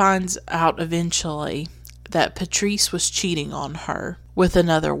Julie finds out eventually that Patrice was cheating on her with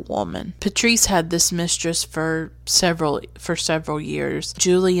another woman. Patrice had this mistress for several years.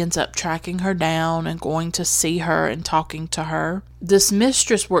 Julie ends up tracking her down and going to see her and talking to her. This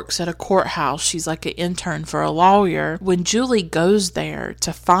mistress works at a courthouse. She's like an intern for a lawyer. When Julie goes there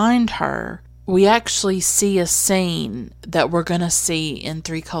to find her, we actually see a scene that we're going to see in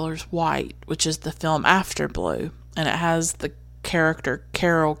Three Colors White, which is the film after Blue. And it has the character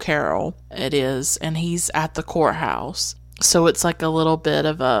Carol it is, and he's at the courthouse. So it's like a little bit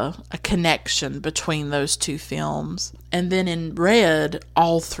of a connection between those two films. And then in Red,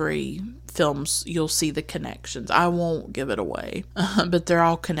 all three films, you'll see the connections. I won't give it away, but they're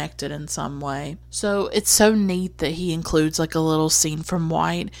all connected in some way. So it's so neat that he includes like a little scene from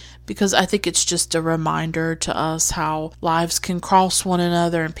White, because I think it's just a reminder to us how lives can cross one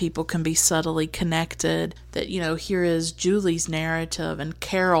another and people can be subtly connected. That, here is Julie's narrative and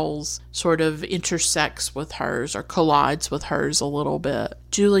Carol's sort of intersects with hers or collides with hers a little bit.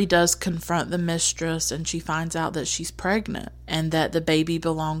 Julie does confront the mistress, and she finds out that she's pregnant and that the baby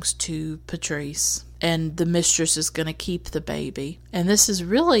belongs to Patrice. And the mistress is going to keep the baby. And this is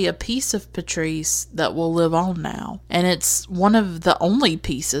really a piece of Patrice that will live on now. And it's one of the only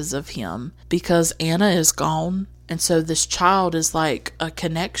pieces of him, because Anna is gone. And so this child is like a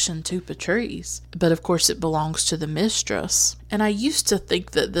connection to Patrice. But of course it belongs to the mistress. And I used to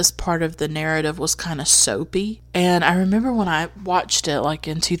think that this part of the narrative was kind of soapy. And I remember when I watched it like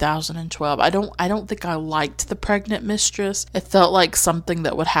in 2012, I don't think I liked the pregnant mistress. It felt like something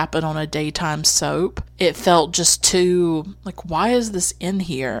that would happen on a daytime soap. It felt just too, like, why is this in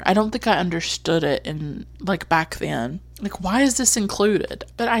here? I don't think I understood it back then. Like, why is this included?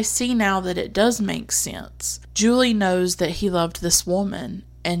 But I see now that it does make sense. Julie knows that he loved this woman,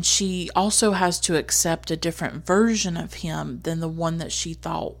 And she also has to accept a different version of him than the one that she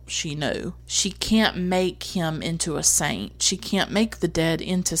thought she knew. She can't make him into a saint. She can't make the dead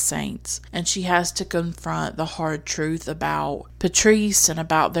into saints. And she has to confront the hard truth about Patrice and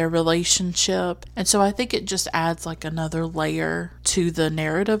about their relationship. And so I think it just adds like another layer to the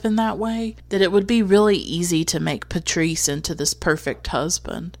narrative in that way, that it would be really easy to make Patrice into this perfect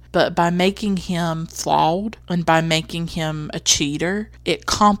husband. But by making him flawed and by making him a cheater, it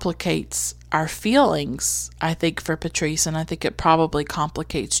complicates our feelings, I think, for Patrice, and I think it probably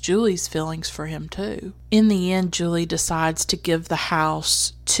complicates Julie's feelings for him too. In the end, Julie decides to give the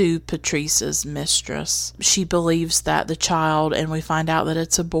house to Patrice's mistress. She believes that the child, and we find out that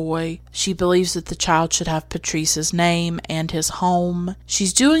it's a boy, she believes that the child should have Patrice's name and his home.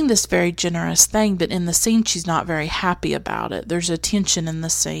 She's doing this very generous thing, but in the scene she's not very happy about it. There's a tension in the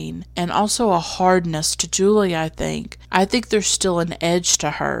scene, and also a hardness to Julie, I think. I think there's still an edge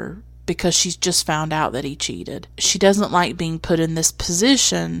to her, because she's just found out that he cheated. She doesn't like being put in this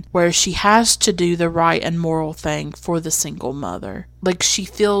position where she has to do the right and moral thing for the single mother. Like, she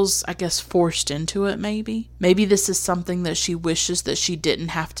feels, I guess, forced into it, maybe. Maybe this is something that she wishes that she didn't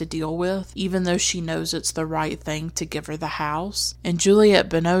have to deal with, even though she knows it's the right thing to give her the house. And Juliette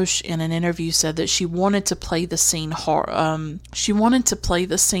Binoche, in an interview, said that she wanted to play the scene she wanted to play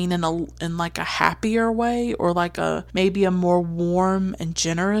the scene in like a happier way, or like maybe a more warm and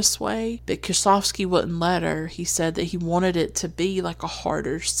generous way. But Kieslowski wouldn't let her. He said that he wanted it to be like a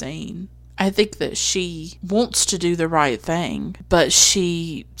harder scene. I think that she wants to do the right thing, but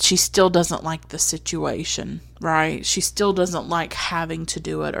she still doesn't like the situation, right? She still doesn't like having to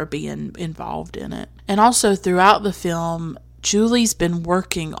do it or being involved in it. And also throughout the film, Julie's been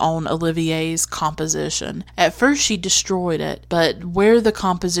working on Olivier's composition. At first she destroyed it, but where the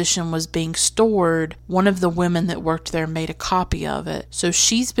composition was being stored, one of the women that worked there made a copy of it. So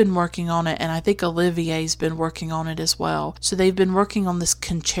she's been working on it, and I think Olivier's been working on it as well. So they've been working on this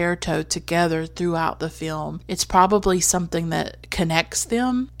concerto together throughout the film. It's probably something that connects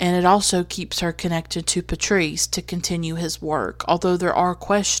them, and it also keeps her connected to Patrice to continue his work. Although there are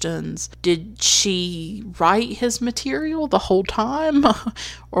questions, did she write his material the whole time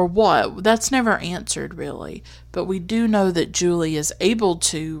or what? That's never answered really, but we do know that Julie is able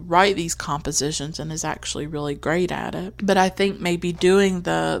to write these compositions and is actually really great at it. But I think maybe doing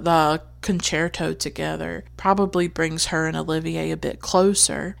the concerto together probably brings her and Olivier a bit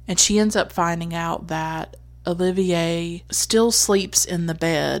closer, and she ends up finding out that Olivier still sleeps in the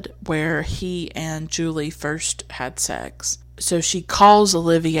bed where he and Julie first had sex. So she calls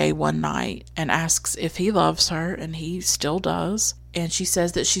Olivier one night and asks if he loves her, and he still does. And she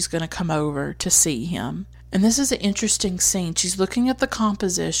says that she's going to come over to see him. And this is an interesting scene. She's looking at the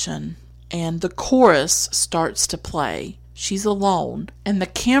composition, and the chorus starts to play. She's alone, and the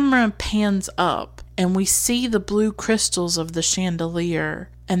camera pans up, and we see the blue crystals of the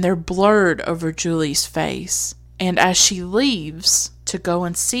chandelier, and they're blurred over Julie's face. And as she leaves to go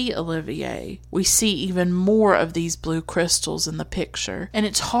and see Olivier, we see even more of these blue crystals in the picture. And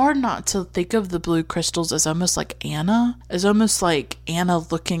it's hard not to think of the blue crystals as almost like Anna,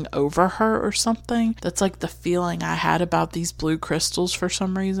 looking over her or something. That's like the feeling I had about these blue crystals for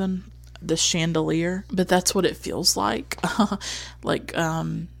some reason. The chandelier, but that's what it feels like.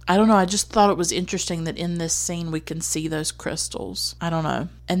 I don't know, I just thought it was interesting that in this scene we can see those crystals. I don't know.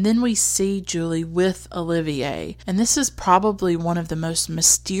 And then we see Julie with Olivier, and this is probably one of the most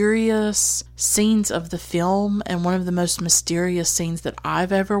mysterious scenes of the film, and one of the most mysterious scenes that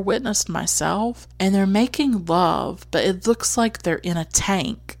I've ever witnessed myself. And they're making love, but it looks like they're in a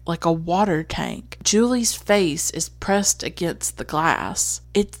tank, like a water tank. Julie's face is pressed against the glass.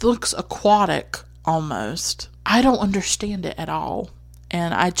 It looks aquatic almost. I don't understand it at all.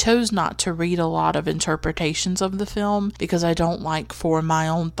 And I chose not to read a lot of interpretations of the film because I don't like for my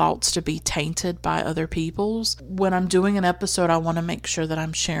own thoughts to be tainted by other people's. When I'm doing an episode, I want to make sure that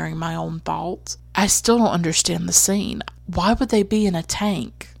I'm sharing my own thoughts. I still don't understand the scene. Why would they be in a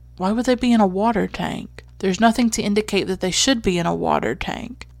tank? Why would they be in a water tank? There's nothing to indicate that they should be in a water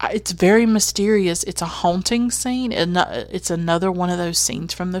tank. It's very mysterious. It's a haunting scene. It's another one of those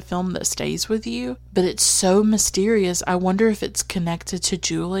scenes from the film that stays with you. But it's so mysterious. I wonder if it's connected to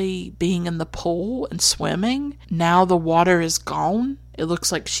Julie being in the pool and swimming. Now the water is gone. It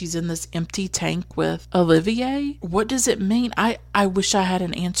looks like she's in this empty tank with Olivier. What does it mean? I wish I had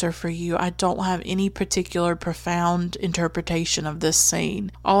an answer for you. I don't have any particular profound interpretation of this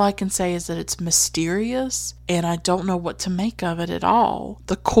scene. All I can say is that it's mysterious, and I don't know what to make of it at all.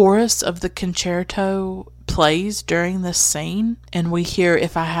 The chorus of the concerto plays during this scene, and we hear,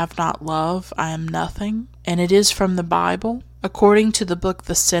 "If I have not love, I am nothing." And it is from the Bible. According to the book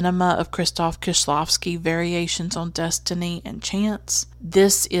The Cinema of Krzysztof Kieślowski, Variations on Destiny and Chance,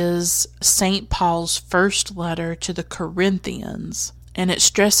 this is St. Paul's first letter to the Corinthians, and it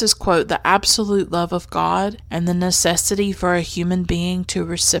stresses, quote, the absolute love of God and the necessity for a human being to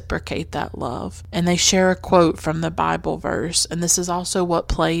reciprocate that love. And they share a quote from the Bible verse, and this is also what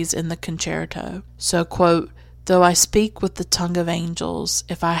plays in the concerto. So, quote, though I speak with the tongue of angels,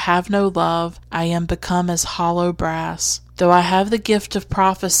 if I have no love, I am become as hollow brass. Though I have the gift of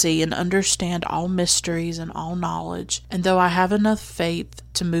prophecy and understand all mysteries and all knowledge, and though I have enough faith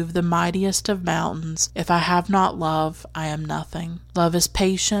to move the mightiest of mountains, if I have not love, I am nothing. Love is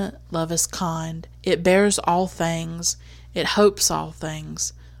patient, love is kind. It bears all things, it hopes all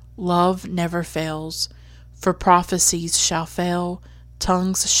things. Love never fails, for prophecies shall fail,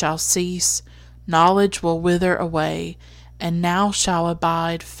 tongues shall cease, knowledge will wither away, and now shall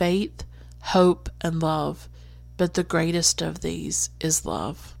abide faith, hope, and love. But the greatest of these is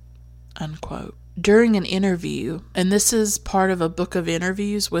love, unquote. During an interview, and this is part of a book of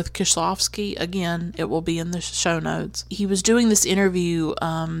interviews with Kieślowski, again, it will be in the show notes. He was doing this interview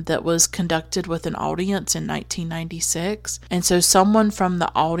that was conducted with an audience in 1996, and so someone from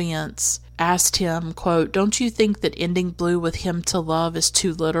the audience asked him, quote, don't you think that ending Blue with hymn to love is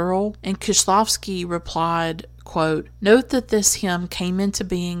too literal? And Kieślowski replied, quote, note that this hymn came into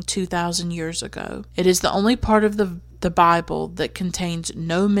being 2,000 years ago. It is the only part of the Bible that contains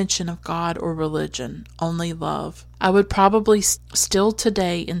no mention of God or religion, only love. I would probably still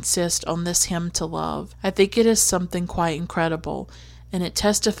today insist on this hymn to love. I think it is something quite incredible, and it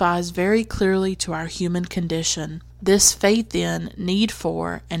testifies very clearly to our human condition. This faith in, need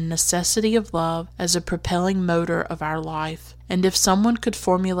for, and necessity of love as a propelling motor of our life. And if someone could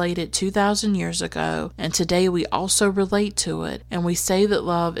formulate it 2,000 years ago, and today we also relate to it, and we say that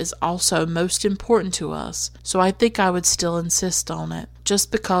love is also most important to us, so I think I would still insist on it,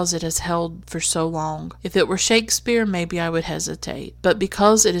 just because it has held for so long. If it were Shakespeare, maybe I would hesitate. But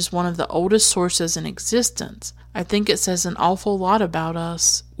because it is one of the oldest sources in existence, I think it says an awful lot about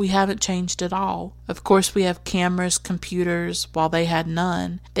us. We haven't changed at all. Of course, we have cameras, computers, while they had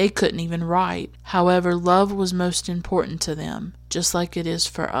none. They couldn't even write. However, love was most important to them, just like it is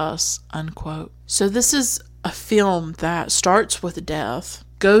for us, unquote. So this is a film that starts with death,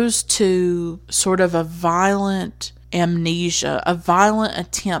 goes to sort of a violent amnesia, a violent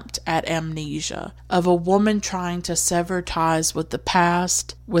attempt at amnesia of a woman trying to sever ties with the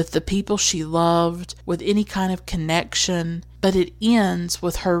past, with the people she loved, with any kind of connection, but it ends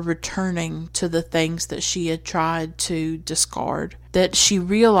with her returning to the things that she had tried to discard, that she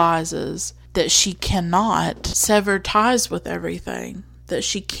realizes that she cannot sever ties with everything, that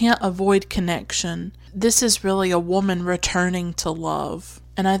she can't avoid connection. This is really a woman returning to love.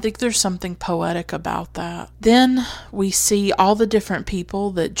 And I think there's something poetic about that. Then we see all the different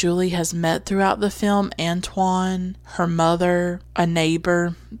people that Julie has met throughout the film. Antoine, her mother, a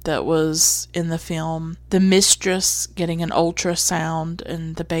neighbor that was in the film, the mistress getting an ultrasound,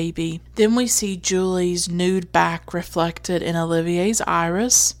 and the baby. Then we see Julie's nude back reflected in Olivier's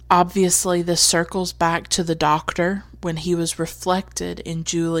iris. Obviously, this circles back to the doctor when he was reflected in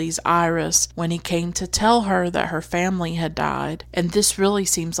Julie's iris when he came to tell her that her family had died. And this really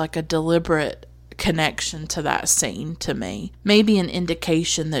seems like a deliberate connection to that scene to me. Maybe an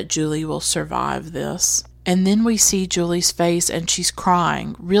indication that Julie will survive this. And then we see Julie's face and she's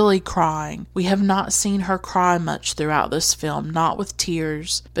crying, really crying. We have not seen her cry much throughout this film, not with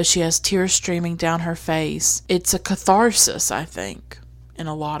tears, but she has tears streaming down her face. It's a catharsis, I think, in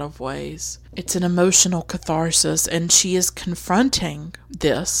a lot of ways. It's an emotional catharsis, and she is confronting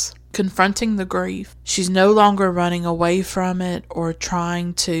the grief. She's no longer running away from it or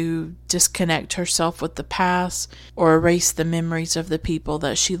trying to disconnect herself with the past or erase the memories of the people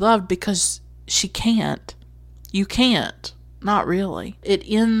that she loved, because she can't. You can't. Not really. It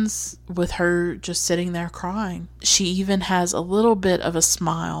ends with her just sitting there crying. She even has a little bit of a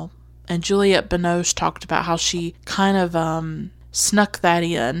smile, and Juliette Binoche talked about how she kind of snuck that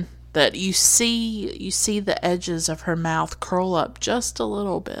in, that you see the edges of her mouth curl up just a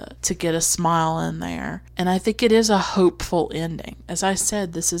little bit to get a smile in there. And I think it is a hopeful ending. As I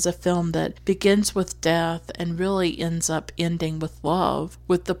said, this is a film that begins with death and really ends up ending with love,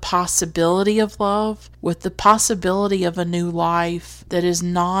 with the possibility of love, with the possibility of a new life that is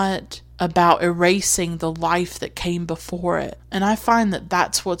not about erasing the life that came before it. And I find that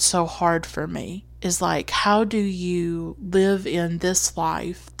that's what's so hard for me, is like, how do you live in this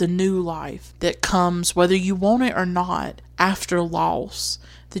life, the new life that comes, whether you want it or not, after loss,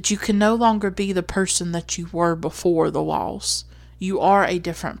 that you can no longer be the person that you were before the loss. You are a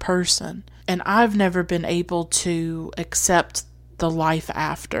different person. And I've never been able to accept the life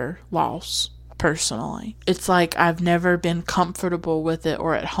after loss, personally. It's like I've never been comfortable with it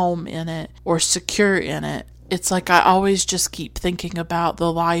or at home in it or secure in it. It's like I always just keep thinking about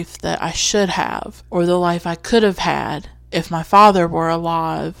the life that I should have, or the life I could have had if my father were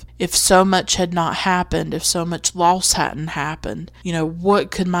alive, if so much had not happened, if so much loss hadn't happened.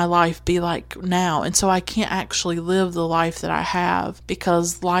 What could my life be like now? And so I can't actually live the life that I have,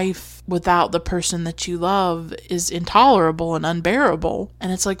 because life without the person that you love is intolerable and unbearable.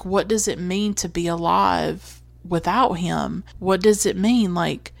 And it's like, what does it mean to be alive without him? What does it mean?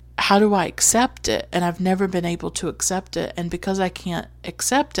 Like, how do I accept it? And I've never been able to accept it. And because I can't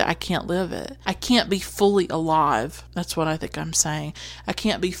accept it, I can't live it. I can't be fully alive. That's what I think I'm saying. I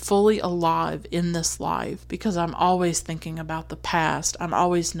can't be fully alive in this life because I'm always thinking about the past. I'm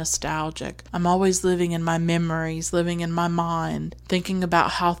always nostalgic. I'm always living in my memories, living in my mind, thinking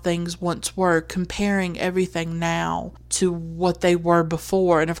about how things once were, comparing everything now to what they were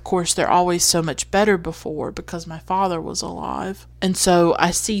before. And of course, they're always so much better before because my father was alive. And so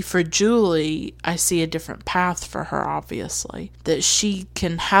I see for Julie, I see a different path for her, obviously, that she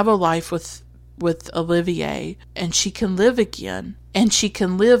can have a life with Olivier, and she can live again, and she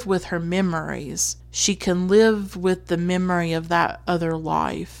can live with her memories. She can live with the memory of that other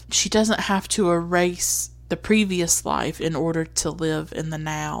life. She doesn't have to erase the previous life in order to live in the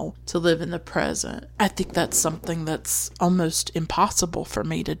now, to live in the present. I think that's something that's almost impossible for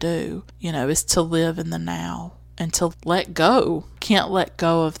me to do, is to live in the now. And to let go. Can't let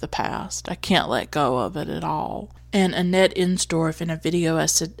go of the past. I can't let go of it at all. And Annette Insdorf, in a video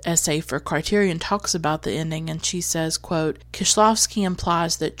essay for Criterion, talks about the ending, and she says, quote, Kieślowski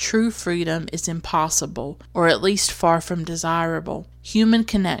implies that true freedom is impossible, or at least far from desirable. Human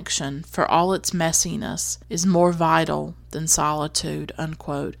connection, for all its messiness, is more vital than solitude,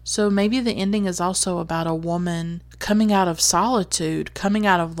 unquote. So maybe the ending is also about a woman coming out of solitude, coming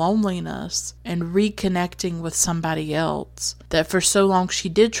out of loneliness, and reconnecting with somebody else. That for so long she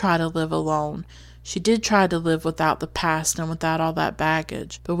did try to live alone. She did try to live without the past and without all that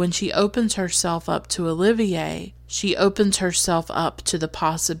baggage. But when she opens herself up to Olivier, she opens herself up to the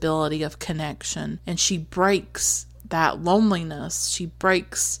possibility of connection, and she breaks that loneliness. She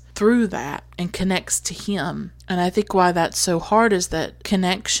breaks through that and connects to him. And I think why that's so hard is that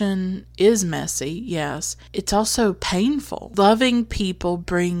connection is messy, yes. It's also painful. Loving people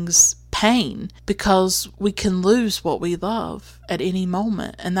brings pain because we can lose what we love at any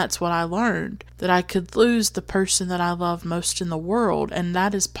moment. And that's what I learned, that I could lose the person that I love most in the world, and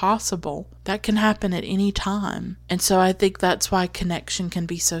that is possible. That can happen at any time. And so I think that's why connection can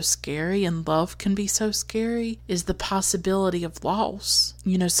be so scary and love can be so scary, is the possibility of loss.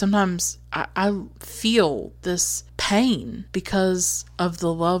 Sometimes I feel this pain because of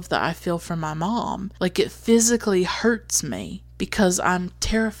the love that I feel for my mom. Like, it physically hurts me because I'm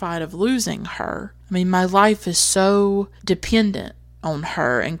terrified of losing her. I mean, my life is so dependent on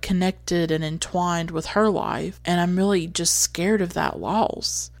her and connected and entwined with her life, and I'm really just scared of that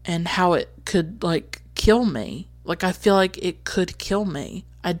loss and how it could, kill me. I feel like it could kill me.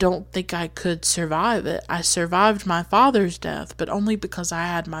 I don't think I could survive it. I survived my father's death, but only because I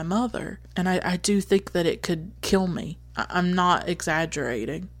had my mother. And I do think that it could kill me. I'm not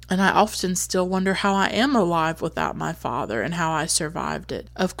exaggerating. And I often still wonder how I am alive without my father and how I survived it.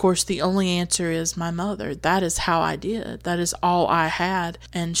 Of course, the only answer is my mother. That is how I did. That is all I had,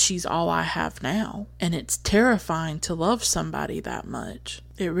 and she's all I have now. And it's terrifying to love somebody that much.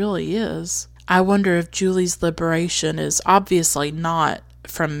 It really is. I wonder if Julie's liberation is obviously not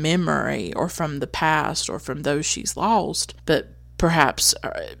from memory or from the past or from those she's lost, but perhaps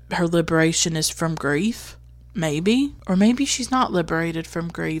her liberation is from grief. Maybe. Or maybe she's not liberated from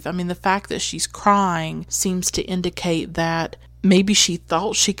grief. I mean, the fact that she's crying seems to indicate that maybe she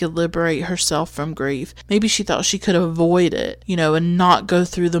thought she could liberate herself from grief. Maybe she thought she could avoid it, and not go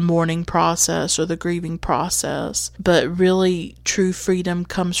through the mourning process or the grieving process. But really, true freedom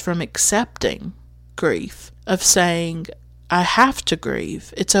comes from accepting grief, of saying, I have to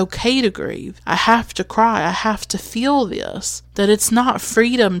grieve. It's okay to grieve. I have to cry. I have to feel this. That it's not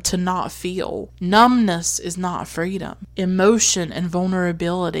freedom to not feel. Numbness is not freedom. Emotion and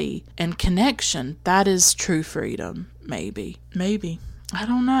vulnerability and connection, that is true freedom. Maybe. I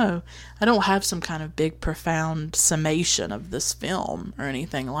don't know. I don't have some kind of big, profound summation of this film or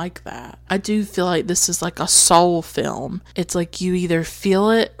anything like that. I do feel like this is like a soul film. It's like you either feel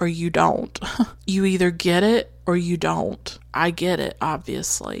it or you don't. You either get it or you don't. I get it,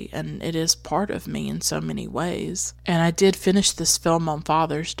 obviously, and it is part of me in so many ways. And I did finish this film on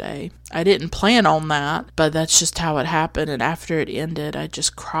Father's Day. I didn't plan on that, but that's just how it happened. And after it ended, I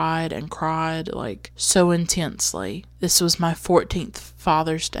just cried and cried, like, so intensely. This was my 14th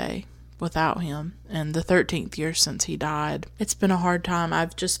Father's Day without him, and the 13th year since he died. It's been a hard time.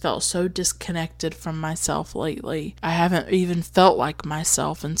 I've just felt so disconnected from myself lately. I haven't even felt like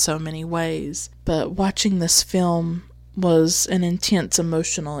myself in so many ways. But watching this film was an intense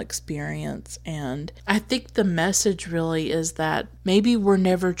emotional experience, and I think the message really is that maybe we're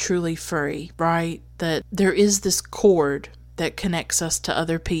never truly free, right? That there is this cord that connects us to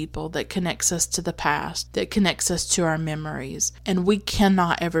other people, that connects us to the past, that connects us to our memories. And we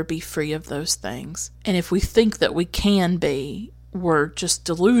cannot ever be free of those things. And if we think that we can be, we're just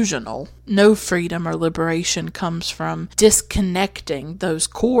delusional. No freedom or liberation comes from disconnecting those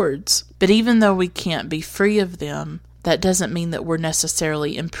cords. But even though we can't be free of them, that doesn't mean that we're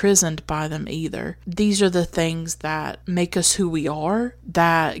necessarily imprisoned by them either. These are the things that make us who we are,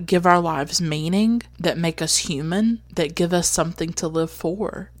 that give our lives meaning, that make us human, that give us something to live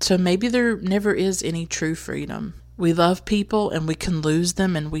for. So maybe there never is any true freedom. We love people and we can lose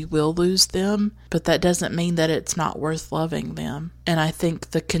them and we will lose them, but that doesn't mean that it's not worth loving them. And I think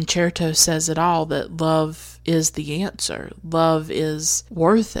the concerto says it all, that love is the answer. Love is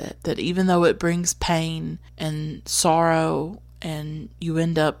worth it, that even though it brings pain and sorrow and you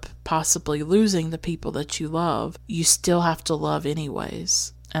end up possibly losing the people that you love, you still have to love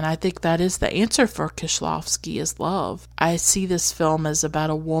anyways. And I think that is the answer for Kieślowski, is love. I see this film as about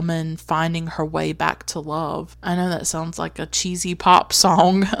a woman finding her way back to love. I know that sounds like a cheesy pop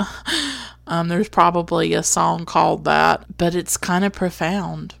song. There's probably a song called that, but it's kind of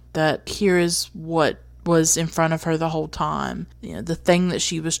profound that here is what was in front of her the whole time. You know, the thing that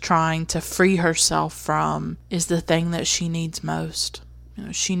she was trying to free herself from is the thing that she needs most. You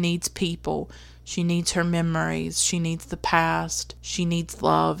know, she needs people. She needs her memories, she needs the past, she needs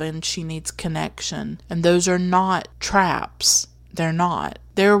love, and she needs connection. And those are not traps. They're not.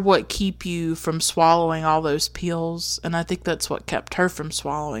 They're what keep you from swallowing all those pills, and I think that's what kept her from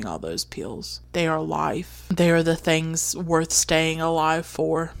swallowing all those pills. They are life. They are the things worth staying alive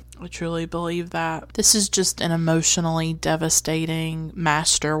for. I truly believe that. This is just an emotionally devastating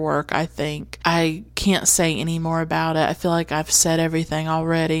masterwork, I think. I can't say any more about it. I feel like I've said everything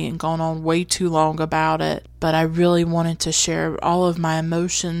already and gone on way too long about it. But I really wanted to share all of my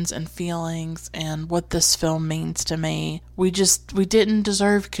emotions and feelings and what this film means to me. We didn't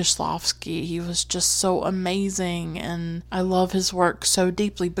deserve Kieślowski. He was just so amazing, and I love his work so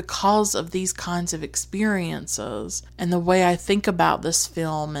deeply because of these kinds of experiences and the way I think about this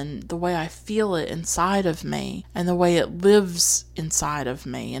film and the way I feel it inside of me and the way it lives inside of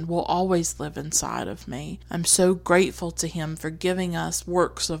me and will always live inside of me. I'm so grateful to him for giving us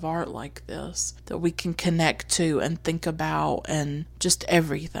works of art like this that we can connect to and think about and just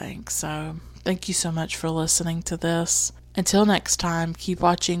everything. So thank you so much for listening to this. Until next time, keep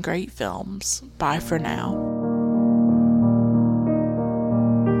watching great films. Bye for now.